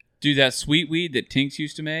wind. Dude, that sweet weed that Tinks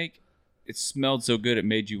used to make, it smelled so good it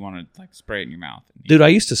made you want to like spray it in your mouth. Dude, I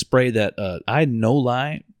used to spray that. I no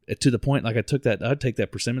lie to the point like I'd take that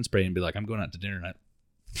persimmon spray and be like, I'm going out to dinner tonight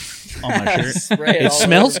on my shirt. Spray It all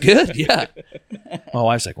smells over. good. Yeah. My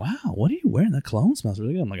wife's like, wow, what are you wearing? That cologne smells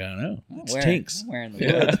really good. I'm like, I don't know. It's Tinks. I'm wearing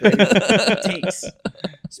the woods, baby. Tinks.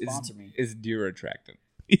 Sponsor me. Is deer attractant.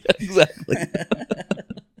 Yeah, exactly.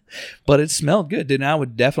 But it smelled good, dude. And I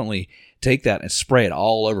would definitely take that and spray it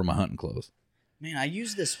all over my hunting clothes. Man, I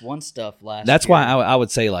used this one stuff last That's year. why I would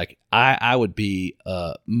say, like, I would be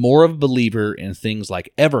more of a believer in things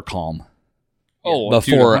like Evercalm Oh,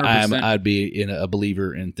 before dude, 100%. I'd be a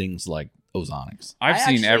believer in things like Ozonics. I've I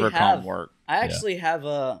seen actually Evercalm have- work. I actually have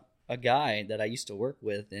a guy that I used to work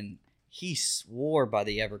with, and he swore by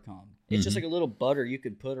the Evercalm. It's just like a little butter you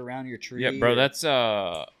could put around your tree. Yeah, bro, or- that's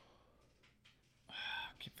I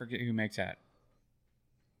forget who makes that.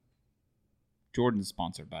 Jordan's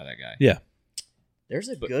sponsored by that guy. Yeah. There's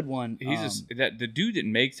a but good one. He's that the dude that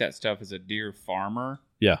makes that stuff is a deer farmer,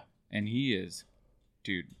 Yeah. and he is,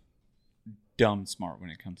 dude, dumb smart when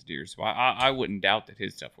it comes to deer. So I wouldn't doubt that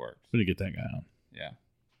his stuff works. We need to get that guy on. Yeah,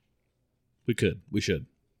 We could. We should.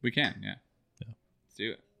 we can. Yeah, Yeah. Let's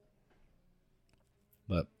do it.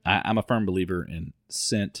 But I'm a firm believer in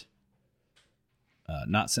scent,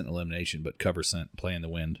 not scent elimination, but cover scent, play in the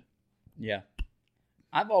wind. Yeah.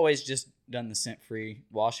 I've always just done the scent-free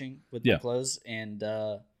washing with my Yeah. clothes, and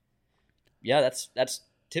yeah, that's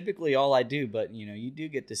typically all I do. But you do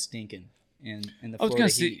get to stinking in the I was Florida gonna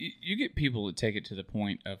heat. say you get people that take it to the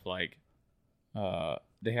point of like,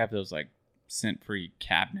 they have those like scent-free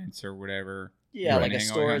cabinets or whatever. Yeah, Right. like a Hang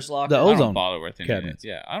on, storage The locker. I ozone don't bother with any cabinets. Of that.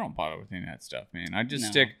 Yeah, I don't bother with any of that stuff, man. I just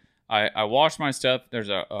No. stick. I wash my stuff. There's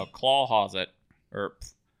a claw closet or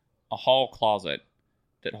a hall closet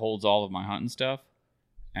that holds all of my hunting stuff,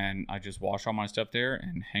 and I just wash all my stuff there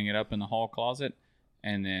and hang it up in the hall closet.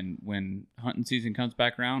 And then when hunting season comes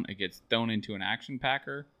back around, it gets thrown into an action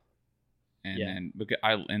packer, and Yeah.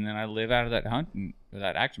 then I live out of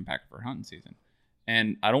that action packer for hunting season.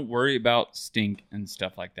 And I don't worry about stink and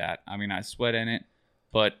stuff like that. I mean, I sweat in it.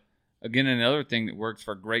 But again, another thing that works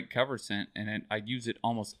for great cover scent, and I use it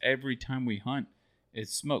almost every time we hunt, is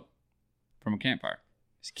smoke from a campfire.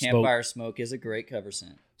 Campfire smoke is a great cover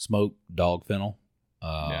scent. Smoke, dog fennel.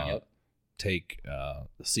 Yeah. Yep. Take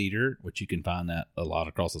cedar, which you can find that a lot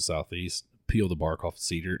across the southeast. Peel the bark off the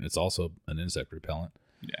cedar, and it's also an insect repellent.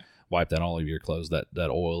 Yeah. Wipe that all over your clothes. That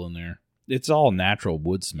oil in there. It's all natural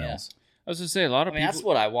wood smells. I was going to say, a lot I of mean, people... that's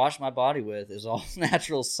what I wash my body with is all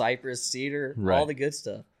natural cypress, cedar, all Right. the good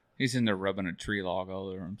stuff. He's in there rubbing a tree log all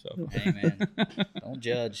over himself. Hey, man, don't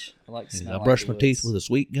judge. I like to smell I like brush the my teeth woods. with a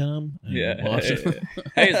sweet gum. And Yeah. wash it.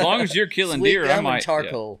 Hey, as long as you're killing Sweet deer, gum I and might...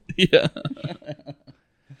 charcoal. Yeah.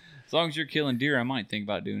 As long as you're killing deer, I might think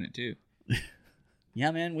about doing it too.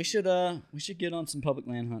 Yeah, man, we should get on some public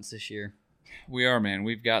land hunts this year. We are, man.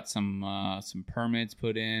 We've got some permits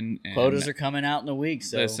put in. And Quotas are coming out in a week,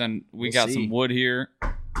 so listen, we we'll got see. some wood here.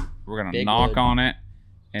 We're gonna Big knock wood. on it,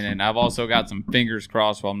 and then I've also got some fingers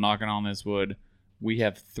crossed while I'm knocking on this wood. We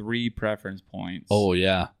have 3 preference points. Oh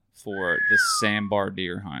yeah. For the sandbar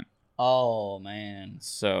deer hunt. Oh man,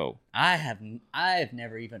 So I have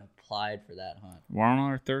never even applied for that hunt. we're on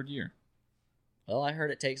our 3rd year. Well, I heard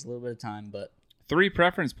it takes a little bit of time, but 3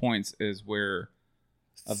 preference points is where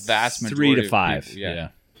a vast majority 3 to of 5. people- Yeah.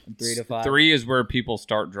 3 to 5. 3 is where people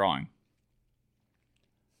start drawing.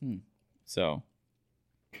 So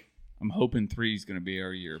I'm hoping 3 is going to be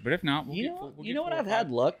our year, but if not, we'll You get know, four- we'll you get know what 4 or I've had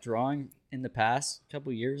 5. luck drawing in the past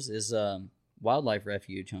couple years is wildlife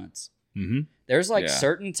refuge hunts. Mm-hmm. There's like Yeah.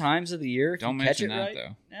 certain times of the year if Don't you catch mention it that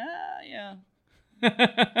right. Yeah.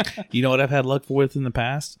 though. You know what I've had luck with in the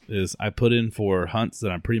past is I put in for hunts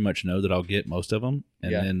that I pretty much know that I'll get most of them,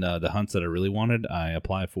 and Yeah. then the hunts that I really wanted, I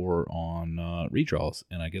apply for on redraws,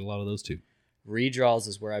 and I get a lot of those too. Redraws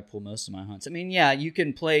is where I pull most of my hunts. I mean, yeah, you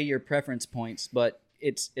can play your preference points, but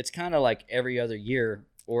it's kind of like every other year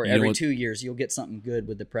or You know every what- 2 years you'll get something good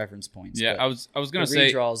with the preference points. Yeah, But I was going the to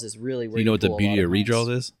say redraws is really where You know what the pull a beauty lot of hunts.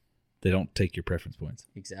 redraws is? They don't take your preference points.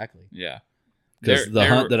 Exactly. yeah. Because They're- the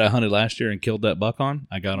hunt they're- that I hunted last year and killed that buck on,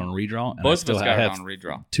 I got on a redraw, and I both of still us got it have on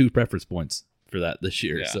redraw. 2 preference points for that this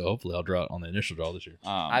year. Yeah. So hopefully I'll draw it on the initial draw this year.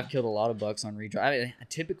 I've killed a lot of bucks on redraw. I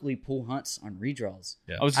typically pull hunts on redraws.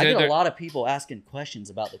 Yeah. I was I saying get a there- lot of people asking questions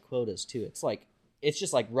about the quotas too. It's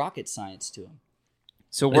just like rocket science to them.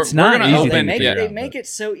 So we're, It's not we're going easy to to open. They figure make, out, they make but- it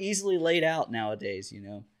so easily laid out nowadays, you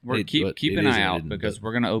know. We're It- keep but keep it an is eye and it out isn't, because but-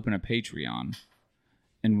 we're going to open a Patreon,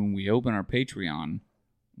 and when we open our Patreon,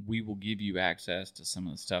 we will give you access to some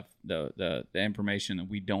of the stuff, the information that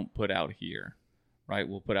we don't put out here, right?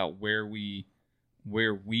 We'll put out where we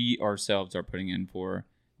ourselves are putting in for.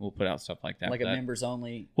 We'll put out stuff like that. Like a That- members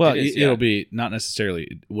only. Well, It is, it'll yeah. be not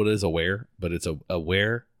necessarily what is aware, but it's a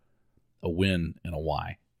where, a when, and a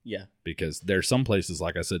why. Yeah. Because there's some places,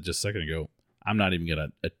 like I said just a second ago, I'm not even going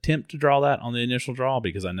to attempt to draw that on the initial draw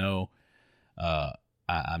because I know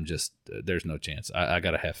I'm just there's no chance. I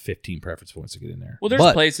got to have 15 preference points to get in there. Well, there's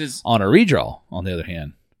But places. on a redraw, on the other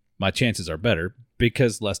hand, my chances are better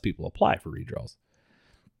because less people apply for redraws.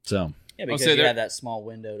 So Yeah, because say you there- have that small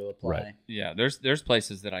window to apply. Right. Yeah, there's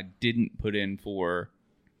places that I didn't put in for,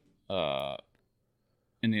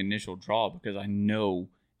 in the initial draw because I know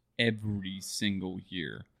every single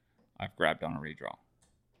year I've grabbed on a redraw.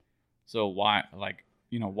 So why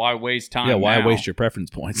waste time? yeah, why now? waste your preference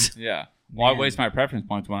points? Yeah, why Man. waste my preference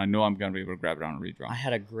points when I know I'm going to be able to grab it on a redraw? I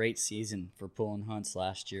had a great season for pulling hunts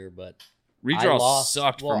last year, but Redraw I lost,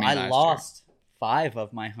 sucked well, for me I last lost 5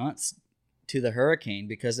 of my hunts to the hurricane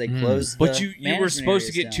because they closed. year. But the you were management supposed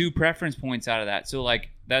to areas get down. 2 preference points out of that. So like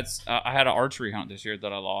that's I had an archery hunt this year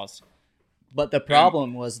that I lost. But the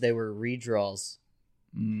problem was they were redraws.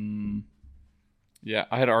 Yeah,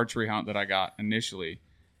 I had an archery hunt that I got initially,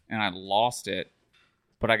 and I lost it,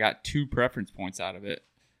 but I got 2 preference points out of it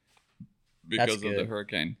because of the good.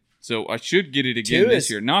 hurricane. So I should get it again 2 this is-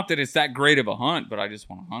 year. Not that it's that great of a hunt, but I just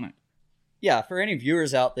want to hunt it. Yeah, for any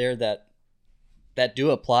viewers out there that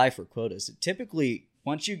do apply for quotas, typically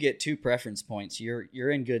once you get 2 preference points,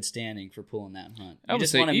 you're in good standing for pulling that hunt. I You would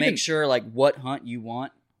just say want to even- make sure like what hunt you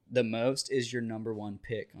want the most is your number 1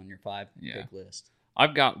 pick on your 5 Yeah. pick list.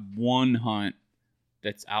 I've got one hunt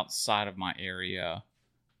that's outside of my area,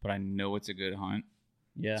 but I know it's a good hunt.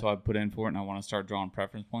 Yeah. So I put in for it, and I want to start drawing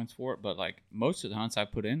preference points for it. But like most of the hunts I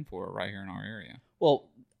put in for are right here in our area. Well,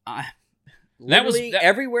 That was- literally that-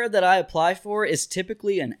 everywhere that I apply for is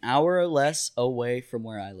typically an hour or less away from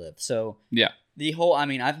where I live. So Yeah. the whole, I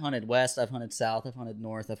mean, I've hunted west, I've hunted south, I've hunted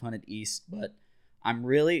north, I've hunted east, but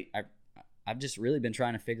I've just really been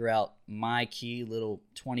trying to figure out my key little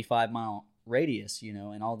 25-mile radius, you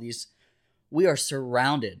know, and all these. We are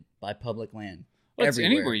surrounded by public land. Well, it's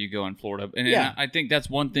everywhere. anywhere you go in Florida, and Yeah. I think that's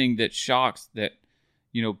one thing that shocks that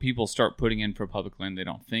people start putting in for public land they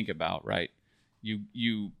don't think about. Right?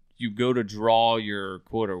 You go to draw your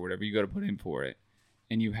quota or whatever you go to put in for it,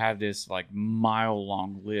 and you have this like mile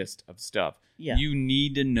long list of stuff. Yeah. You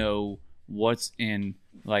need to know what's in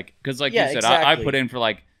because Yeah, you said I exactly. put in for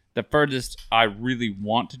like the furthest I really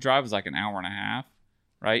want to drive is like an hour and a half,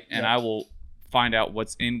 right? And Yep. I will find out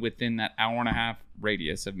what's within that hour and a half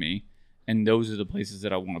radius of me. And those are the places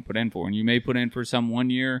that I want to put in for. And you may put in for some one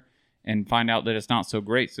year and find out that it's not so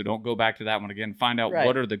great. So don't go back to that one again. Find out Right.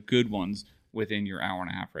 what are the good ones within your hour and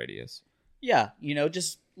a half radius. Yeah,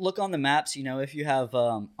 just look on the maps. If you have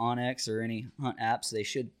Onyx or any hunt apps, they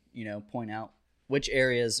should, point out which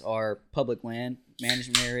areas are public land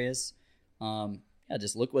management areas.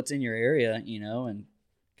 Just look what's in your area, and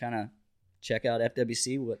kind of check out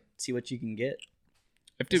FWC, see what you can get.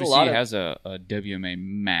 FWC has a WMA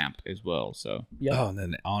map as well, so. Yep. Oh, and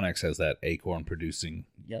then Onyx has that acorn producing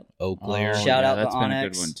Yep. oak layer. Shout out that's to been a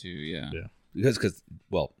Onyx. good one too, yeah. Because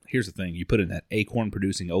here's the thing: you put in that acorn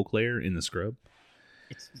producing oak layer in the scrub,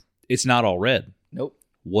 it's not all red. Nope.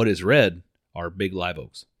 What is red are big live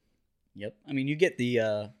oaks. Yep. I mean, you get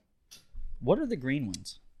the what are the green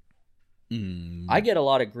ones? Mm, I get a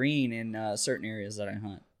lot of green in certain areas that I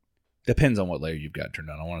hunt. depends on what layer you've got turned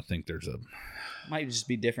on. I want to think Might just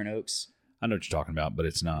be different oaks. I know what you're talking about, but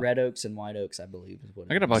it's not. Red oaks and white oaks, I believe, is what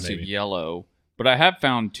I got a bunch of Maybe. yellow, but I have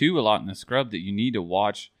found too a lot in the scrub that you need to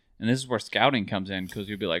watch, and this is where scouting comes in because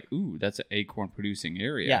you'll be like, "Ooh, that's an acorn producing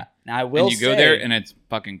area." Yeah. Now I will and you go say, there and it's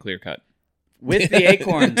fucking clear cut. with the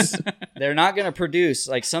acorns, they're not going to produce.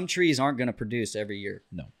 Like some trees aren't going to produce every year.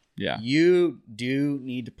 Yeah, You do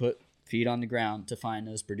need to put feet on the ground to find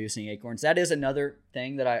those producing acorns. That is another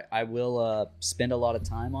thing that I will spend a lot of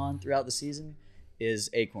time on throughout the season is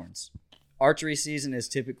acorns. Archery season is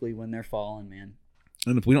typically when they're falling, man.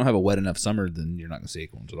 And if we don't have a wet enough summer, then you're not going to see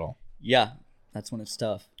acorns at all. Yeah, that's when it's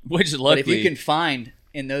tough. which But luckily, if you can find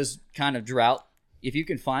in those kind of drought, if you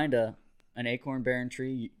can find an acorn bearing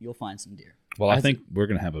tree, you'll find some deer. Well, I think we're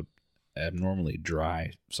going to have a abnormally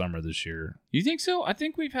dry summer this year. you think so? I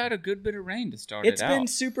think we've had a good bit of rain to start It's it been out.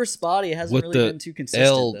 super spotty. It hasn't With really the been too consistent.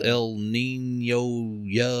 though. El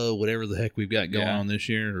Nino, whatever the heck we've got going Yeah. on this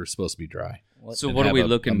year, are supposed to be dry. So And what are have we a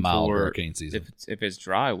looking mild for? hurricane season. If it's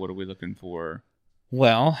dry, what are we looking for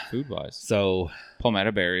Well, food wise? so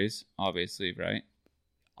Palmetto berries, obviously, right?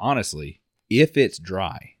 honestly, if it's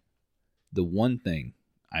dry, the one thing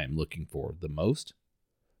I am looking for the most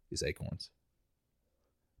is acorns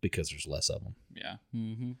because there's less of them. Yeah.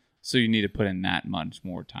 Mhm. So you need to put in that much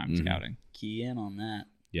more time Mhm. scouting. Key in on that.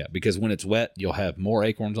 Yeah, because when it's wet, you'll have more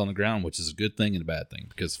acorns on the ground, which is a good thing and a bad thing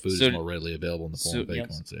because food So- is more readily available in the form so- of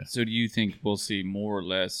acorns. Yeah. So do you think we'll see more or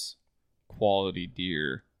less quality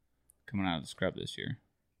deer coming out of the scrub this year?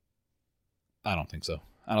 I don't think so.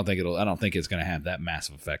 I don't think it's going to have that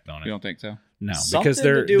massive effect on it. You don't think so? No, Something because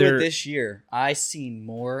they're to do they're with this year. I seen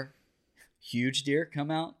more huge deer come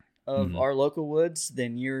out of Mhm. our local woods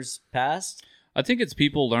than years past. I think it's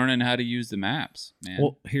people learning how to use the maps, man.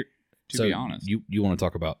 well here. to so be honest. you want to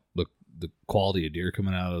talk about the quality of deer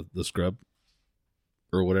coming out of the scrub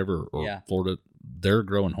or whatever or Yeah. Florida? They're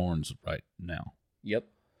growing horns right now, Yep.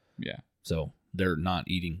 Yeah. so they're not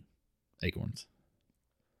eating acorns.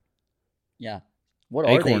 Yeah. What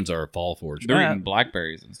are Acorns they? are a fall forage. They're eating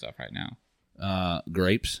blackberries and stuff right now.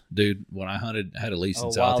 Grapes, dude. When I had a lease in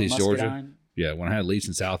wild Southeast Georgia. muscadine? Yeah, when I had a lease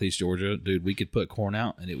in Southeast Georgia, dude, we could put corn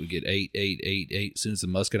out and it would get 8. As soon as the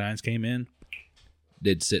muscadines came in,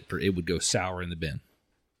 it would go sour in the bin.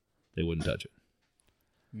 They wouldn't touch it.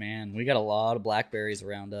 Man, we got a lot of blackberries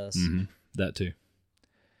around us. Mm-hmm. That too.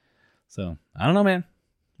 So I don't know, man.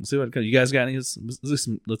 We'll see what you guys got.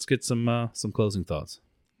 Let's get some closing thoughts.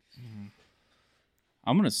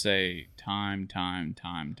 I'm gonna say time,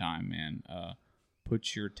 man.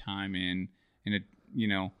 Put your time in, and it.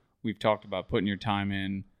 We've talked about putting your time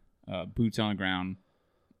in, boots on the ground,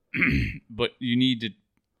 but you need to,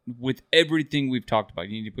 with everything we've talked about,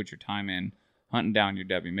 you need to put your time in hunting down your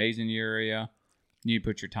W Mason area. You need to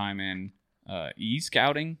put your time in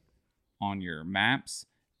e-scouting on your maps,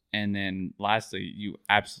 and then lastly, you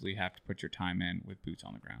absolutely have to put your time in with boots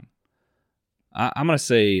on the ground. I'm gonna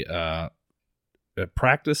say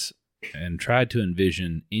practice and try to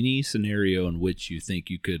envision any scenario in which you think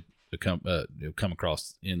you could come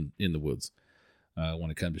across in the woods. When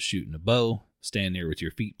it comes to shooting a bow, stand there with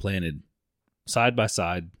your feet planted side by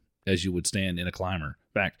side as you would stand in a climber.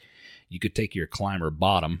 In fact, you could take your climber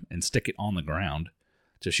bottom and stick it on the ground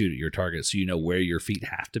to shoot at your target so you know where your feet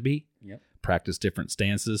have to be. Yep. Practice different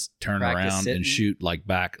stances, turn Practice around sitting. and shoot like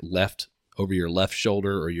back left over your left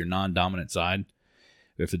shoulder or your non-dominant side.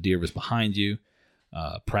 If the deer was behind you,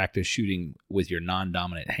 practice shooting with your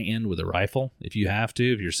non-dominant hand with a rifle if you have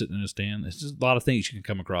to, if you're sitting in a stand. It's just a lot of things you can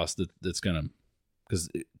come across that's going to, because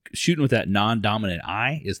shooting with that non-dominant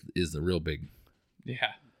eye is the real big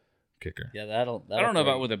Yeah. kicker. Yeah, that'll I don't know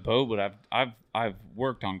throw about with a bow, but I've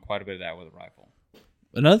worked on quite a bit of that with a rifle.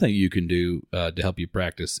 Another thing you can do to help you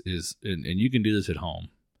practice is, and you can do this at home,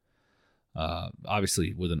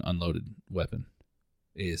 obviously with an unloaded weapon,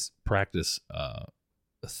 is practice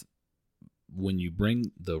when you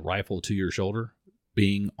bring the rifle to your shoulder,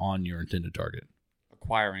 being on your intended target.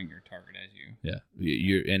 Acquiring your target as you.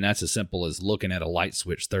 Yeah, and that's as simple as looking at a light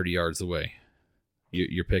switch 30 yards away.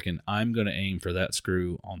 You're picking, I'm going to aim for that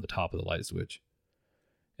screw on the top of the light switch.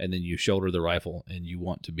 and then you shoulder the rifle, and you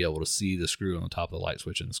want to be able to see the screw on the top of the light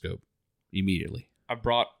switch in the scope immediately. I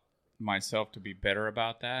brought myself to be better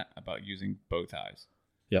about that, about using both eyes.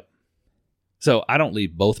 Yep. So I don't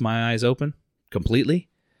leave both my eyes open completely,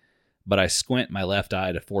 but I squint my left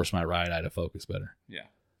eye to force my right eye to focus better. Yeah.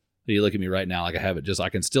 You look at me right now, like I have it just, I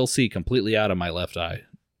can still see completely out of my left eye,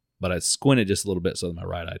 but I squint it just a little bit so that my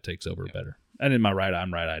right eye takes over better. And in my right eye,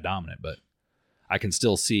 I'm right eye dominant, but I can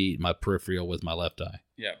still see my peripheral with my left eye.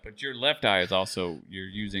 Yeah, but your left eye is also, you're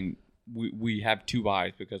using, we have two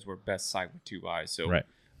eyes because we're best sight with two eyes. So Right.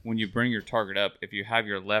 when you bring your target up, if you have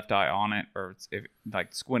your left eye on it, or it's, if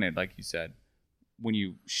like squinted, like you said, when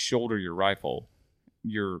you shoulder your rifle,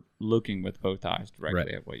 you're looking with both eyes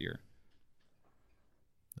directly at what you're.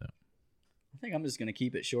 I think I'm just going to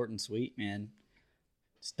keep it short and sweet, man.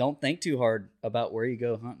 Just don't think too hard about where you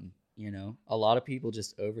go hunting. You know, a lot of people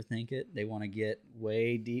just overthink it. They want to get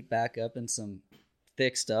way deep back up in some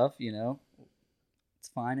thick stuff, you know. It's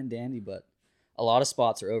fine and dandy, but a lot of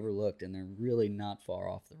spots are overlooked and they're really not far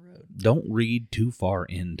off the road. Don't read too far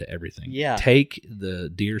into everything. Yeah. Take the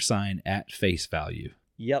deer sign at face value.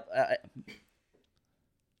 Yep.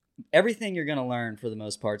 Everything you're going to learn for the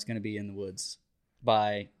most part is going to be in the woods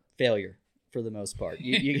by failure for the most part.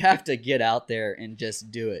 You have to get out there and just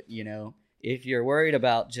do it, you know. If you're worried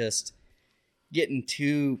about just getting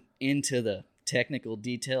too into the technical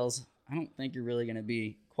details, I don't think you're really going to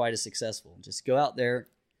be quite as successful. Just go out there,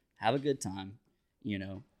 have a good time, you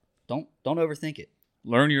know. Don't overthink it.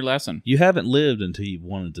 Learn your lesson. You haven't lived until you've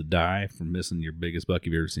wanted to die from missing your biggest buck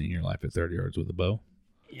you've ever seen in your life at 30 yards with a bow.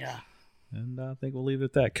 Yeah. And I think we'll leave it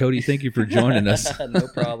at that. Cody, thank you for joining us. No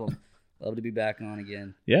problem. Love to be back on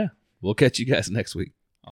again. Yeah. We'll catch you guys next week.